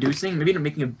especially producing, maybe not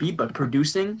making a beat, but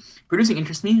producing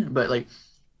interests me, but like,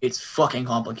 it's fucking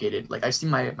complicated. Like I see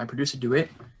my producer do it,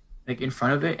 like in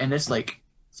front of it, and it's like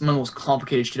some of the most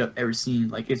complicated shit I've ever seen.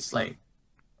 Like it's like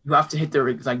you have to hit the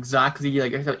exactly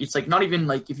like it's like not even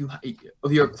like if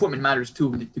your equipment matters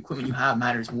too. The equipment you have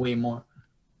matters way more.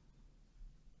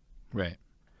 Right.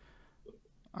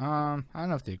 I don't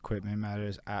know if the equipment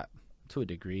matters to a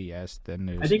degree. Yes. Then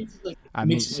I there's think like I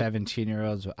meet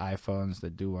 17-year-olds with iPhones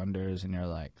that do wonders, and you're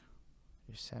like,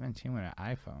 you're 17 with an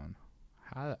iPhone.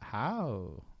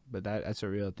 How? But that's a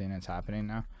real thing that's happening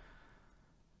now.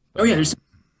 But, oh yeah, there's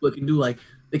people that can do like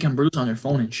they can produce on their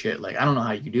phone and shit. Like I don't know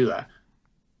how you do that,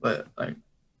 but like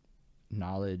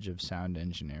knowledge of sound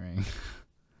engineering.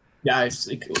 yeah, it's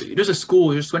like, there's a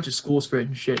school. You just went to schools for it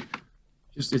and shit.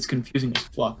 Just it's confusing as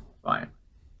fuck. Fine.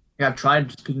 Yeah, I've tried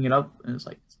just picking it up and it's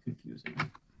like it's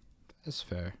confusing. That's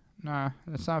fair. Nah,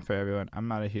 that's not for everyone. I'm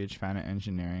not a huge fan of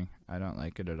engineering. I don't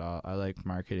like it at all. I like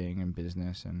marketing and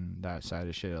business and that side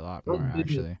of shit a lot more,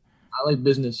 actually. I like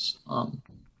business.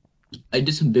 I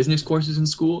did some business courses in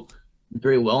school.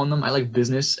 Very well in them. I like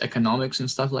business, economics, and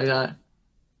stuff like that.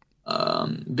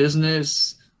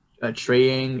 Business,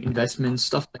 trading, investments,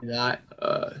 stuff like that.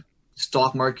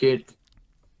 Stock market.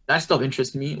 That stuff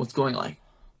interests me. What's going like?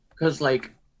 Because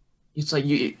like, it's like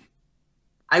you.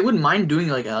 I wouldn't mind doing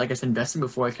like I said investing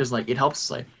before because like it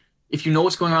helps like if you know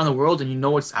what's going on in the world and you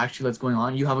know what's actually that's going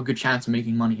on, you have a good chance of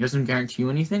making money. It doesn't guarantee you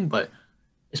anything, but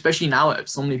especially now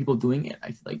so many people doing it, I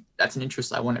feel like that's an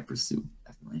interest I want to pursue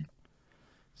definitely.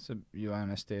 So you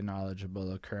want to stay knowledgeable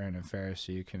of current affairs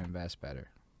so you can invest better.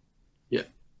 Yeah.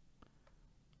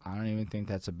 I don't even think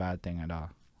that's a bad thing at all.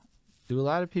 Do a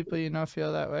lot of people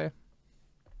feel that way?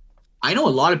 I know a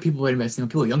lot of people are investing.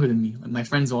 People younger than me. Like my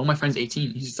friends, one of my friends,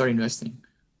 18. He's started investing.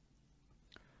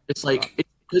 It's like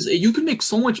because you can make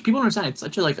so much. People don't understand. It's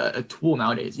such a tool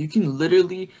nowadays. You can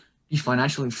literally be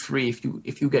financially free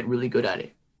if you get really good at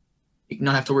it. You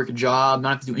not have to work a job, not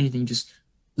have to do anything. Just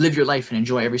live your life and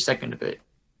enjoy every second of it.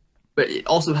 But it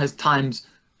also has times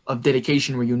of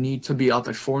dedication where you need to be up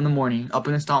at 4 a.m, up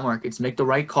in the stock markets, make the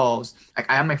right calls. Like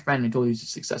I have my friend, I told you he's a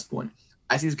successful one.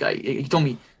 I see this guy. He told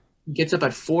me he gets up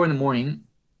at 4 a.m,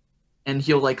 and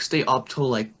he'll like stay up till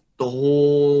like the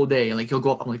whole day. Like he'll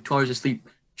go up on like 2 hours of sleep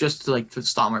just to the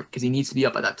stock market because he needs to be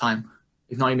up at that time.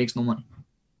 If not, he makes no money.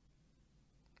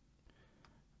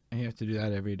 And you have to do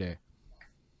that every day.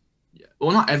 Yeah.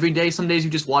 Well, not every day. Some days you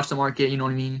just watch the market. You know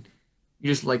what I mean? You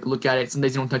just like look at it. Some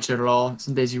days you don't touch it at all.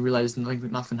 Some days you realize like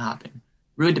nothing happened.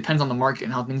 Really depends on the market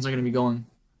and how things are going to be going.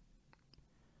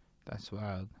 That's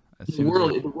wild. It The seems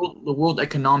like world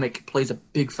economic plays a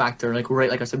big factor.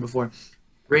 Like I said before,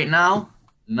 right now,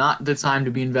 not the time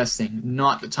to be investing.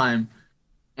 Not the time.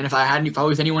 And if I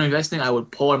was anyone investing, I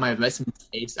would pull out my investments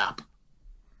ASAP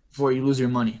before you lose your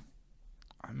money.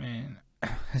 I mean,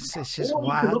 it's just Or you could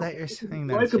wild look, that you're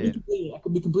saying or that shit. I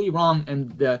could be completely wrong,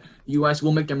 and the U.S.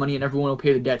 will make their money, and everyone will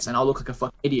pay the debts, and I'll look like a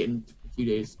fucking idiot in a few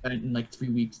days, in like 3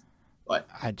 weeks. But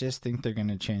I just think they're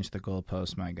gonna change the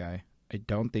goalpost, my guy. I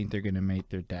don't think they're gonna make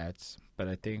their debts, but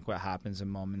I think what happens in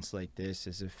moments like this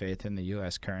is if faith in the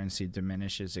U.S. currency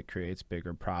diminishes, it creates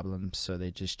bigger problems. So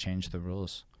they just change the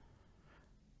rules.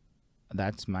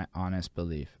 That's my honest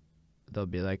belief. They'll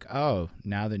be like, oh,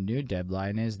 now the new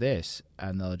deadline is this,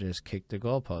 and they'll just kick the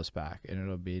goalpost back, and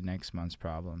it'll be next month's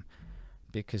problem.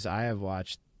 Because I have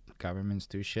watched governments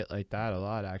do shit like that a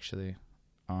lot, actually.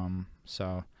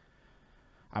 So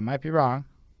I might be wrong,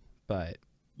 but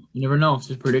you never know. It's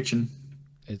just prediction.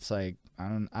 it's like I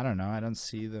don't know. I don't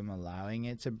see them allowing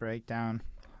it to break down.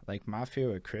 Like my fear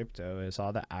with crypto is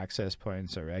all the access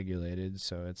points are regulated,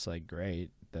 so it's like great.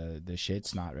 The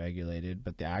shit's not regulated,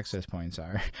 but the access points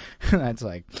are. That's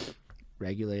like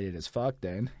regulated as fuck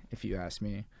then, if you ask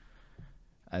me.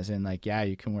 As in like, yeah,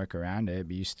 you can work around it,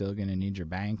 but you're still gonna need your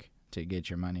bank to get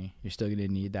your money. You're still gonna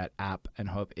need that app and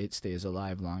hope it stays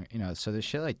alive long. So there's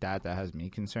shit like that that has me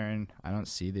concerned. I don't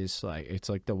see this like it's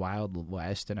like the Wild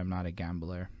West, and I'm not a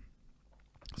gambler,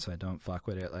 so I don't fuck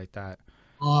with it like that.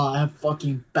 Oh, I have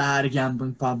fucking bad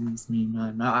gambling problems, me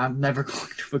man. I'm never going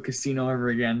to a casino ever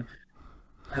again.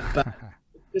 I have bad,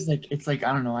 it's like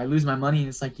I don't know. I lose my money, and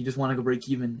it's like you just want to go break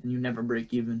even, and you never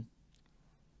break even.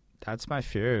 That's my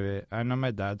fear of it. I know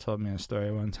my dad told me a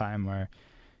story one time where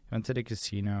he went to the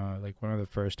casino like one of the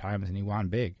first times and he won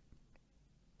big.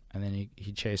 And then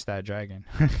he chased that dragon,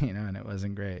 and it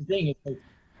wasn't great. The thing is,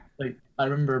 like I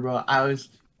remember, bro. I was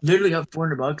literally up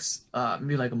 $400,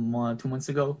 maybe like a month, 2 months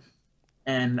ago,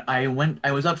 and I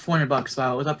was up $400, so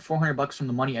I was up $400 from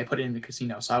the money I put in the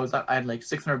casino. So I had like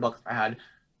 $600 I had.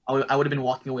 I would have been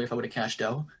walking away if I would have cashed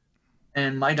out.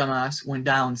 And my dumbass went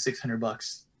down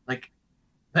 $600. Like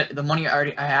the money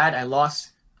I had, I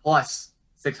lost plus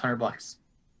 $600.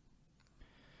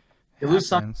 You lose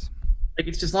some, Happens. like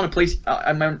it's just not a place.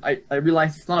 I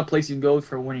realized it's not a place you go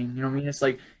for winning. You know what I mean? It's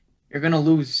like you're gonna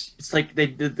lose. It's like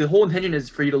the whole intention is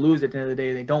for you to lose at the end of the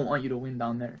day. They don't want you to win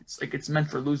down there. It's like it's meant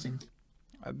for losing.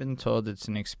 I've been told it's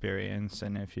an experience,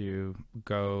 and if you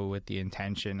go with the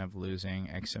intention of losing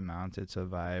X amount, it's a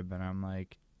vibe. And I'm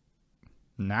like,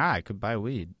 nah, I could buy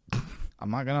weed.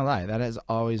 I'm not gonna lie. That has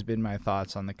always been my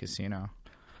thoughts on the casino.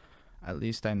 At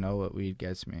least I know what weed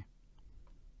gets me.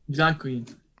 Exactly,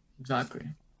 exactly.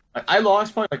 I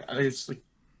lost probably it's like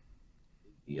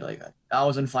yeah, like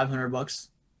 $1,500. It was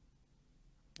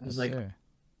Yes, like sir.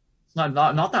 it's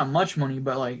not that much money,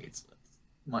 but like it's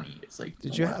money. It's like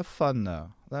Did you have fun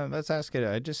though? Let's ask it.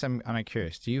 I'm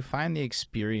curious. Do you find the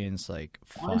experience like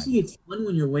honestly, fun? it's fun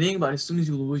when you're winning, but as soon as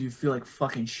you lose, you feel like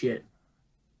fucking shit.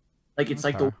 Like it's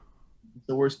like Okay.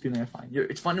 the worst feeling I find.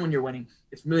 It's fun when you're winning.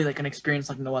 It's really like an experience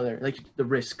like no other. Like the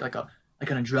risk, like an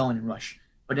adrenaline rush.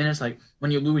 But then it's like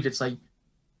when you lose, it's like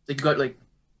you got like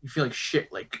you feel like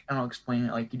shit. Like I don't know, explain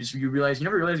it. Like you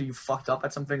never realize that you fucked up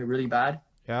at something really bad.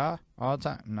 Yeah, all the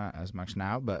time. Not as much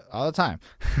now, but all the time.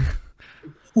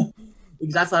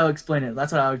 Because that's how I would explain it.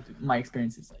 That's what my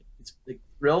experience is like. It's like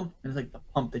real, and it's like the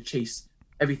pump, the chase,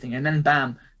 everything, and then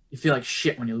bam, you feel like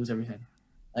shit when you lose everything.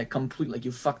 Like complete, like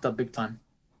you fucked up big time.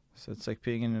 So it's like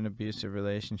being in an abusive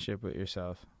relationship with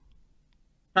yourself.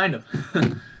 Kind of.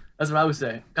 That's what I would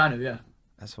say. Kind of, yeah.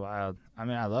 That's wild. I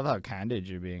mean, I love how candid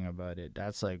you're being about it.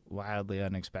 That's like wildly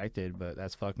unexpected, but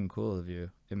that's fucking cool of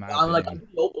you, in my I'm opinion.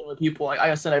 pretty open with people. Like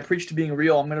I said, I preach to being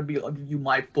real. I'm gonna be I'll give you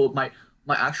my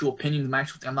actual opinions, my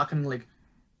actual thing. I'm not gonna like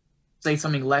say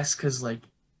something less because like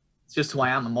it's just who I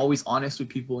am. I'm always honest with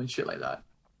people and shit like that.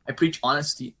 I preach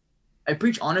honesty. I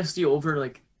preach honesty over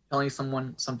like telling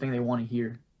someone something they want to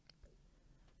hear,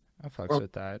 I fucks or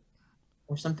with that.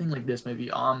 something like this maybe.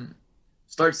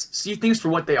 Starts see things for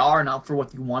what they are, not for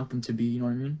what you want them to be. You know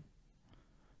what I mean?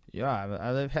 Yeah,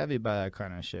 I live heavy by that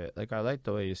kind of shit. Like, I like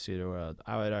the way you see the world.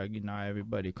 I would argue not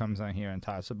everybody comes on here and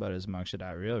talks about as much of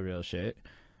that real shit.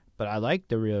 But I like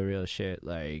the real shit.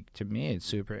 Like, to me, it's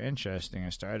super interesting. I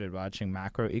started watching I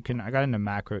got into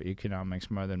macroeconomics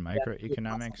more than Yeah, good class on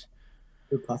microeconomics.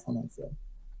 good class on that. So.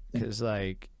 Because,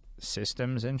 like,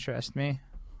 systems interest me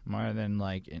more than,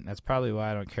 like, and that's probably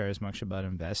why I don't care as much about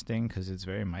investing, because it's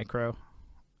very micro.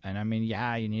 And I mean,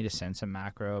 yeah, you need a sense of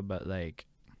macro, but, like,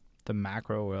 the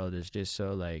macro world is just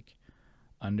so, like,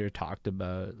 under talked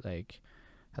about, like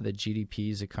how the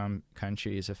GDPs of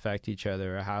countries affect each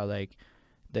other, or how like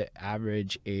the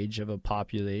average age of a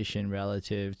population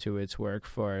relative to its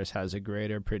workforce has a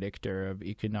greater predictor of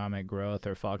economic growth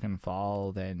or fucking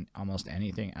fall than almost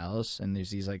anything else. And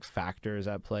there's these like factors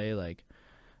at play, like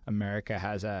America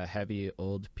has a heavy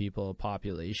old people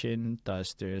population,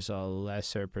 thus there's a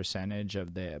lesser percentage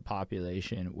of the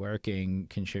population working,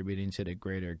 contributing to the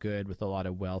greater good, with a lot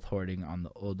of wealth hoarding on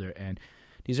the older end.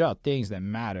 These are all things that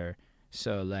matter.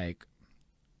 So like,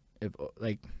 if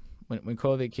like when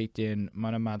COVID kicked in,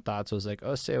 one of my thoughts was like,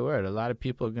 oh, say a word. A lot of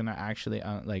people are gonna actually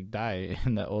like die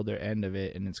in the older end of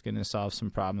it, and it's gonna solve some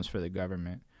problems for the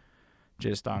government,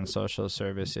 just on social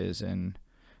services and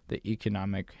the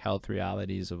economic health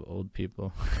realities of old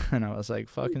people. And I was like,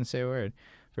 fucking say a word.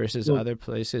 Versus Well, other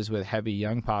places with heavy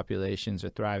young populations are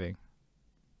thriving.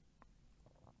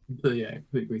 completely, yeah, I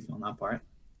completely agree with you on that part.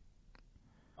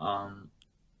 Um,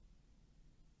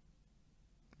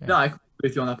 Yeah, no, I agree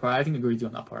with you on that part. I think I agree with you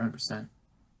on that part, 100%.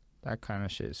 that kind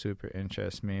of shit super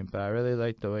interests me. But I really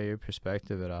like the way your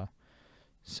perspective it all.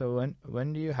 So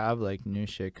when do you have like new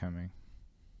shit coming?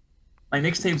 My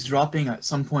mixtape's dropping at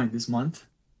some point this month.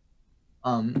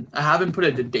 I haven't put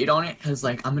a date on it because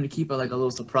like I'm gonna keep it like a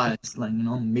little surprise, like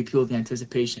make people with the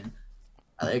anticipation.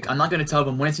 Like I'm not gonna tell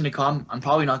them when it's gonna come. I'm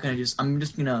probably not gonna just. I'm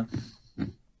just gonna.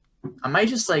 I might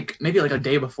just like maybe like a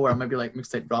day before. I might be like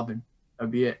mixtape dropping.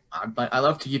 That'd be it. But I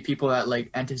love to give people that like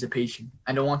anticipation.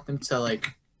 I don't want them to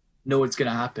like know what's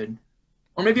gonna happen.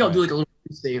 Or maybe I'll do Right. like a little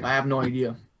save. I have no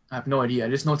idea. I have no idea. I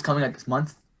just know it's coming like this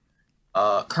month.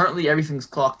 Currently everything's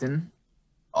clocked in.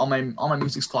 All my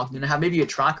music's clocked in. I have maybe a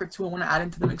track or two I want to add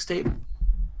into the mixtape.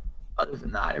 Other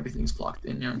than that, everything's clocked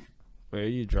in. Yeah. Where are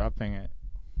you dropping it?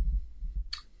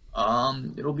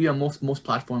 It'll be on most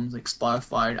platforms like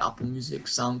Spotify, Apple Music,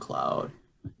 SoundCloud.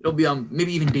 It'll be on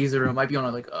maybe even Deezer. It might be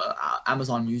on like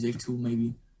Amazon Music too.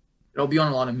 Maybe it'll be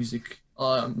on a lot of music.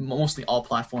 Mostly all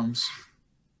platforms.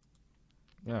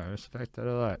 Yeah, I respect that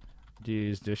a lot. Do you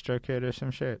use DistroKid or some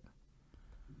shit?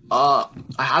 Uh,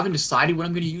 I haven't decided what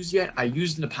I'm gonna use yet. I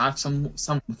used in the past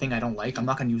something I don't like. I'm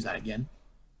not gonna use that again.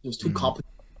 It was too Mm.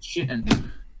 complicated shit.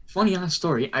 And funny ass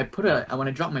story, I put a when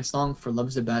I dropped my song for "Love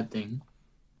Is a Bad Thing"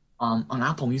 on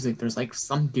Apple Music. There's like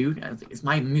some dude. And it's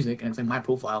my music and it's like my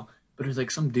profile, but there's like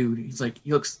some dude. He's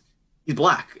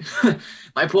black.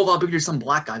 My profile picture is some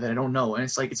black guy that I don't know, and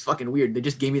it's like it's fucking weird. They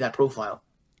just gave me that profile.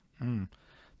 Mm.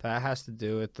 That has to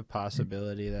do with the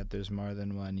possibility that there's more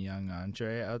than one young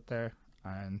Andre out there,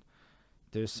 and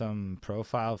there's some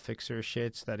profile fixer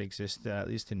shits that exist at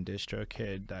least in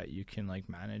DistroKid that you can like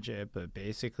manage it. But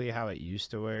basically, how it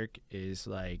used to work is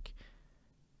like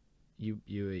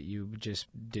you just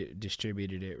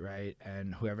distributed it, right,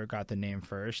 and whoever got the name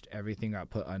first, everything got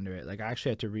put under it. Like I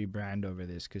actually had to rebrand over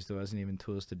this because there wasn't even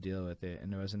tools to deal with it,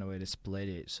 and there wasn't a way to split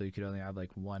it, so you could only have like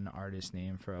one artist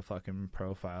name for a fucking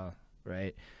profile,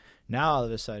 right? Now all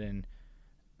of a sudden,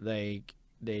 like,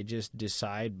 they just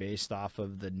decide based off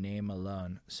of the name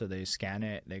alone. So they scan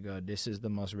it, they go, this is the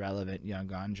most relevant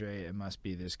young Andre, it must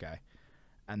be this guy,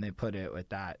 and they put it with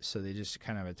that. So they just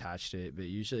kind of attached it, but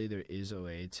usually there is a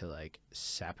way to like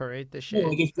separate the No, shit.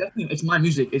 like it's definitely it's my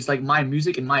music. It's like my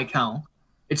music in my account.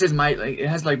 It says my like it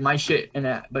has like my shit in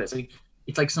it, but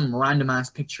it's like some random ass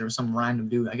picture of some random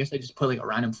dude. I guess I just put like a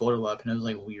random photo up and it was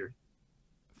like weird.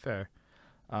 Fair.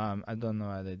 I don't know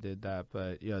why they did that,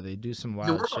 but yo, they do some It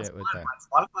wild worked on shit with that.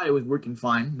 Spotify. Spotify it was working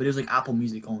fine, but it was like Apple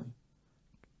Music only.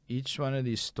 Each one of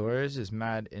these stores is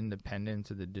mad independent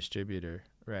to the distributor,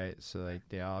 right? So like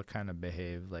they all kind of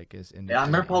behave like as Yeah,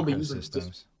 I'm gonna independent probably use like just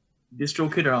ecosystems.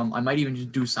 DistroKid or I might even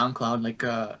just do SoundCloud like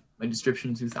my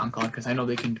description to SoundCloud because I know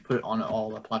they can put it on all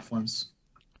the platforms.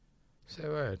 Say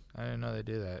word. I didn't know they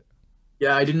do that.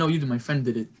 Yeah, I didn't know you did. My friend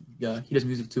did it. Yeah, he does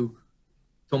music too.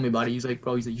 Told me about it. He's like,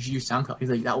 bro, he's like, you should use SoundCloud. He's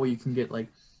like, that way you can get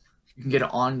it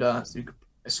on the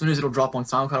as soon as it'll drop on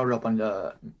SoundCloud, it'll drop on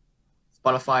the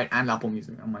Spotify and Apple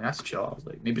Music. I'm like, that's chill. I was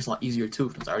like, maybe it's a lot easier too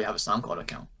since I already have a SoundCloud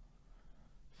account.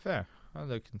 Fair. I'll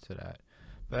look into that.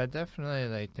 But I definitely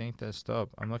like think that's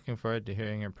dope. I'm looking forward to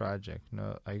hearing your project.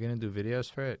 No, are you gonna do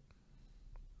videos for it?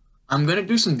 I'm gonna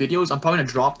do some videos. I'm probably gonna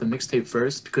drop the mixtape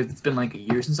first because it's been like a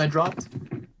year since I dropped,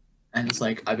 and it's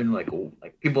like I've been like, oh,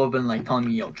 like people have been like telling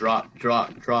me, yo, drop,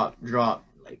 drop, drop, drop,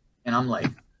 like, and I'm like,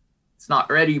 it's not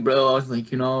ready, bro. I was like,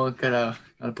 gotta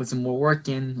put some more work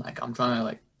in. Like I'm trying to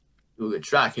like do a good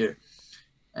track here,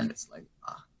 and it's like,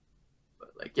 but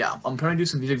like yeah, I'm trying to do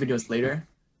some music videos later.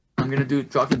 I'm gonna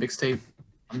drop the mixtape.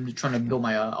 I'm just trying to build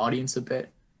my audience a bit.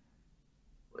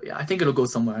 But yeah, I think it'll go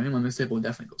somewhere. I think my mixtape will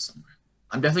definitely go somewhere.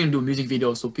 I'm definitely gonna do a music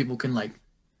video so people can like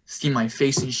see my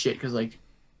face and shit. Cause like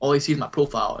all they see is my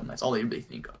profile and that's all they really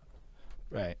think of.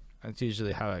 Right. That's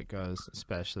usually how it goes,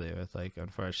 especially with like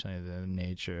unfortunately the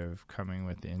nature of coming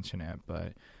with the internet.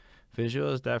 But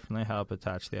visuals definitely help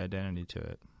attach the identity to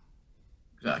it.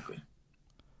 Exactly.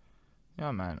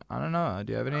 Yeah, man. I don't know.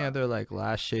 Do you have any other like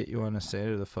last shit you want to say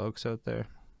to the folks out there?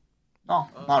 No,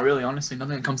 not really. Honestly,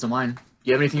 nothing that comes to mind. Do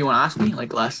you have anything you want to ask me?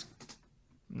 Like last?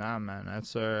 Nah, man.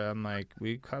 That's where I'm like,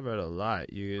 we covered a lot.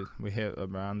 We hit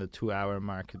around the 2 hour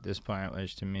mark at this point,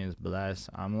 which to me is blessed.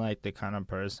 I'm like the kind of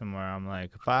person where I'm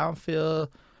like, if I don't feel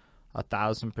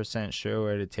 1,000% sure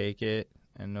where to take it,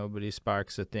 and nobody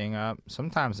sparks a thing up.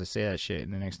 Sometimes I say that shit,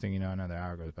 and the next thing you know, another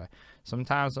hour goes by.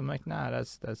 Sometimes I'm like, nah,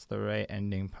 that's the right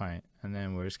ending point. And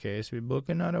then worst case, we book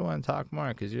another one, talk more,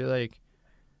 because you're a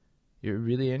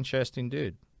really interesting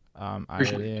dude. I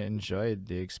really enjoyed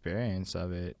the experience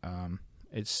of it.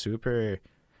 It's super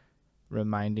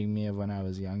reminding me of when I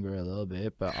was younger a little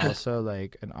bit, but also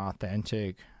like an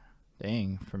authentic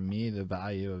thing. For me, the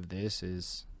value of this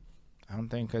is I don't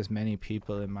think as many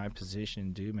people in my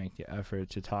position do make the effort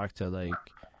to talk to, like,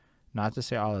 not to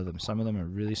say all of them. Some of them are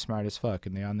really smart as fuck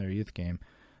and they're on their youth game.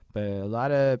 But a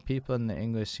lot of people in the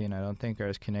English scene, I don't think are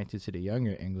as connected to the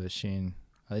younger English scene,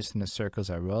 at least in the circles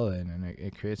I roll in, and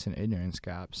it creates an ignorance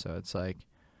gap. So it's like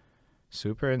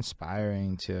super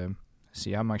inspiring to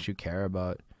see how much you care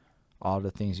about all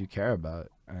the things you care about,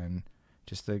 and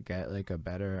just to get like a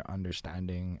better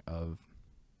understanding of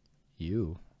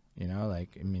you. You know,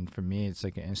 like, I mean, for me, it's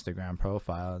like an Instagram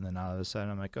profile, and then all of a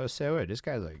sudden I'm like, oh, say what? This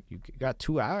guy's like, you got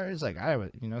 2 hours? Like,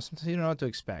 sometimes you don't know what to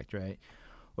expect, right?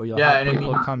 Or you'll have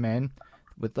people come in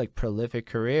with like prolific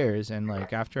careers, and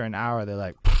like after an hour, they're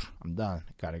like, I'm done.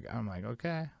 Gotta go. I'm like,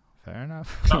 okay, fair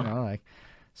enough. You know, like,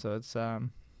 so it's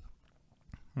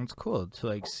cool to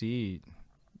like see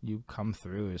you come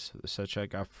through as such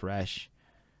like a fresh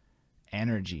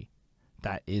energy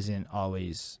that isn't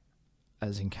always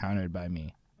as encountered by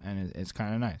me. And it's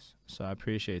kind of nice. So I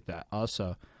appreciate that.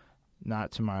 Also,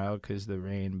 not tomorrow because the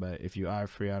rain, but if you are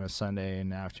free on a Sunday in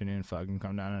the afternoon, fucking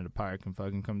come down to the park and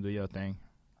fucking come do your thing.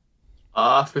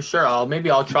 For sure. Maybe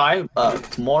I'll try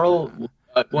tomorrow.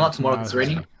 Well, not tomorrow because it's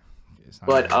raining.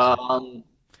 But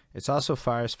it's also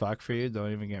far as fuck for you.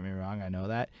 Don't even get me wrong. I know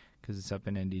that because it's up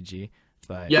in NDG.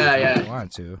 But if you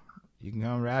want to, you can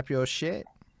come rap your shit.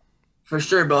 For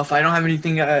sure, bro. If I don't have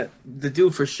anything to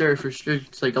do, for sure.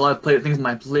 It's like a lot of things on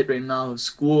my plate right now.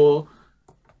 School,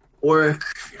 work,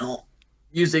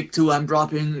 music too. I'm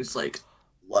dropping. It's like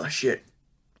a lot of shit.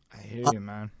 I hear you,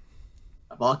 man.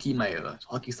 Hockey, my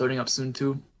hockey's starting up soon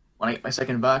too. When I get my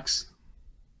second vax.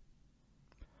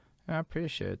 I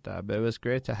appreciate that, but it was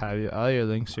great to have you. All your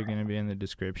links are gonna be in the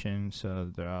description,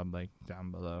 so they're all like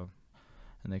down below,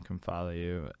 and they can follow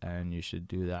you. And you should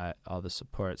do that. All the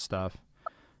support stuff.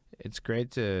 It's great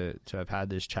to have had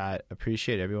this chat.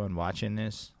 Appreciate everyone watching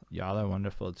this. Y'all are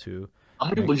wonderful too. How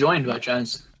many people joined by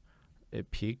chance?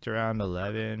 It peaked around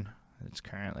 11. It's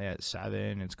currently at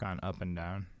 7. It's gone up and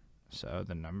down. So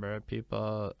the number of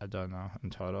people, I don't know in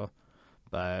total.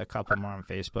 But a couple more on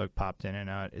Facebook popped in and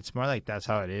out. It's more like that's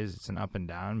how it is. It's an up and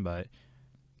down, but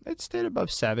it stayed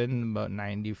above 7. About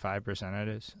 95% it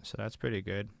is. So that's pretty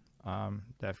good.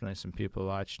 Definitely some people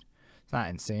watched. Not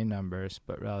insane numbers,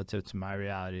 but relative to my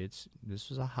reality, this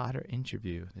was a hotter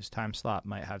interview. This time slot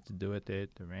might have to do with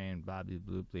it, the rain, blah blah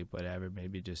bloop bleep, whatever.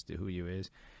 Maybe just who you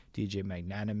is. DJ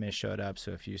Magnanimous showed up,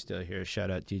 so if you still here, shout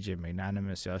out DJ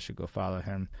Magnanimous. Y'all should go follow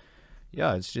him.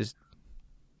 Yeah, it's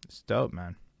dope,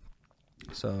 man.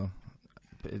 So,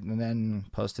 and then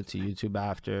post it to YouTube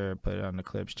after, put it on the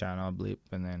Clips channel, bleep,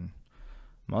 and then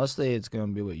mostly it's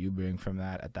gonna be what you bring from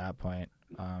that at that point.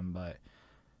 But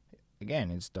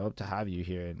again, it's dope to have you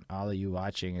here, and all of you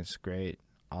watching. It's great,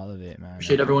 all of it, man.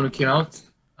 Appreciate everyone who came out.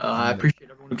 I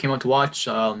appreciate everyone who came out to watch.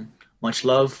 Much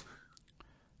love.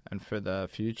 And for the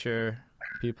future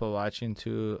people watching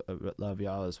too, love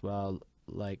y'all as well.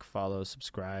 Like, follow,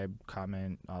 subscribe,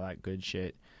 comment, all that good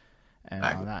shit. And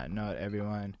on that note,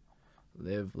 everyone,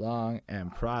 live long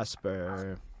and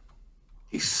prosper.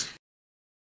 Peace.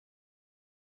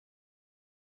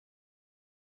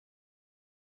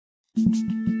 Thank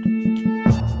you.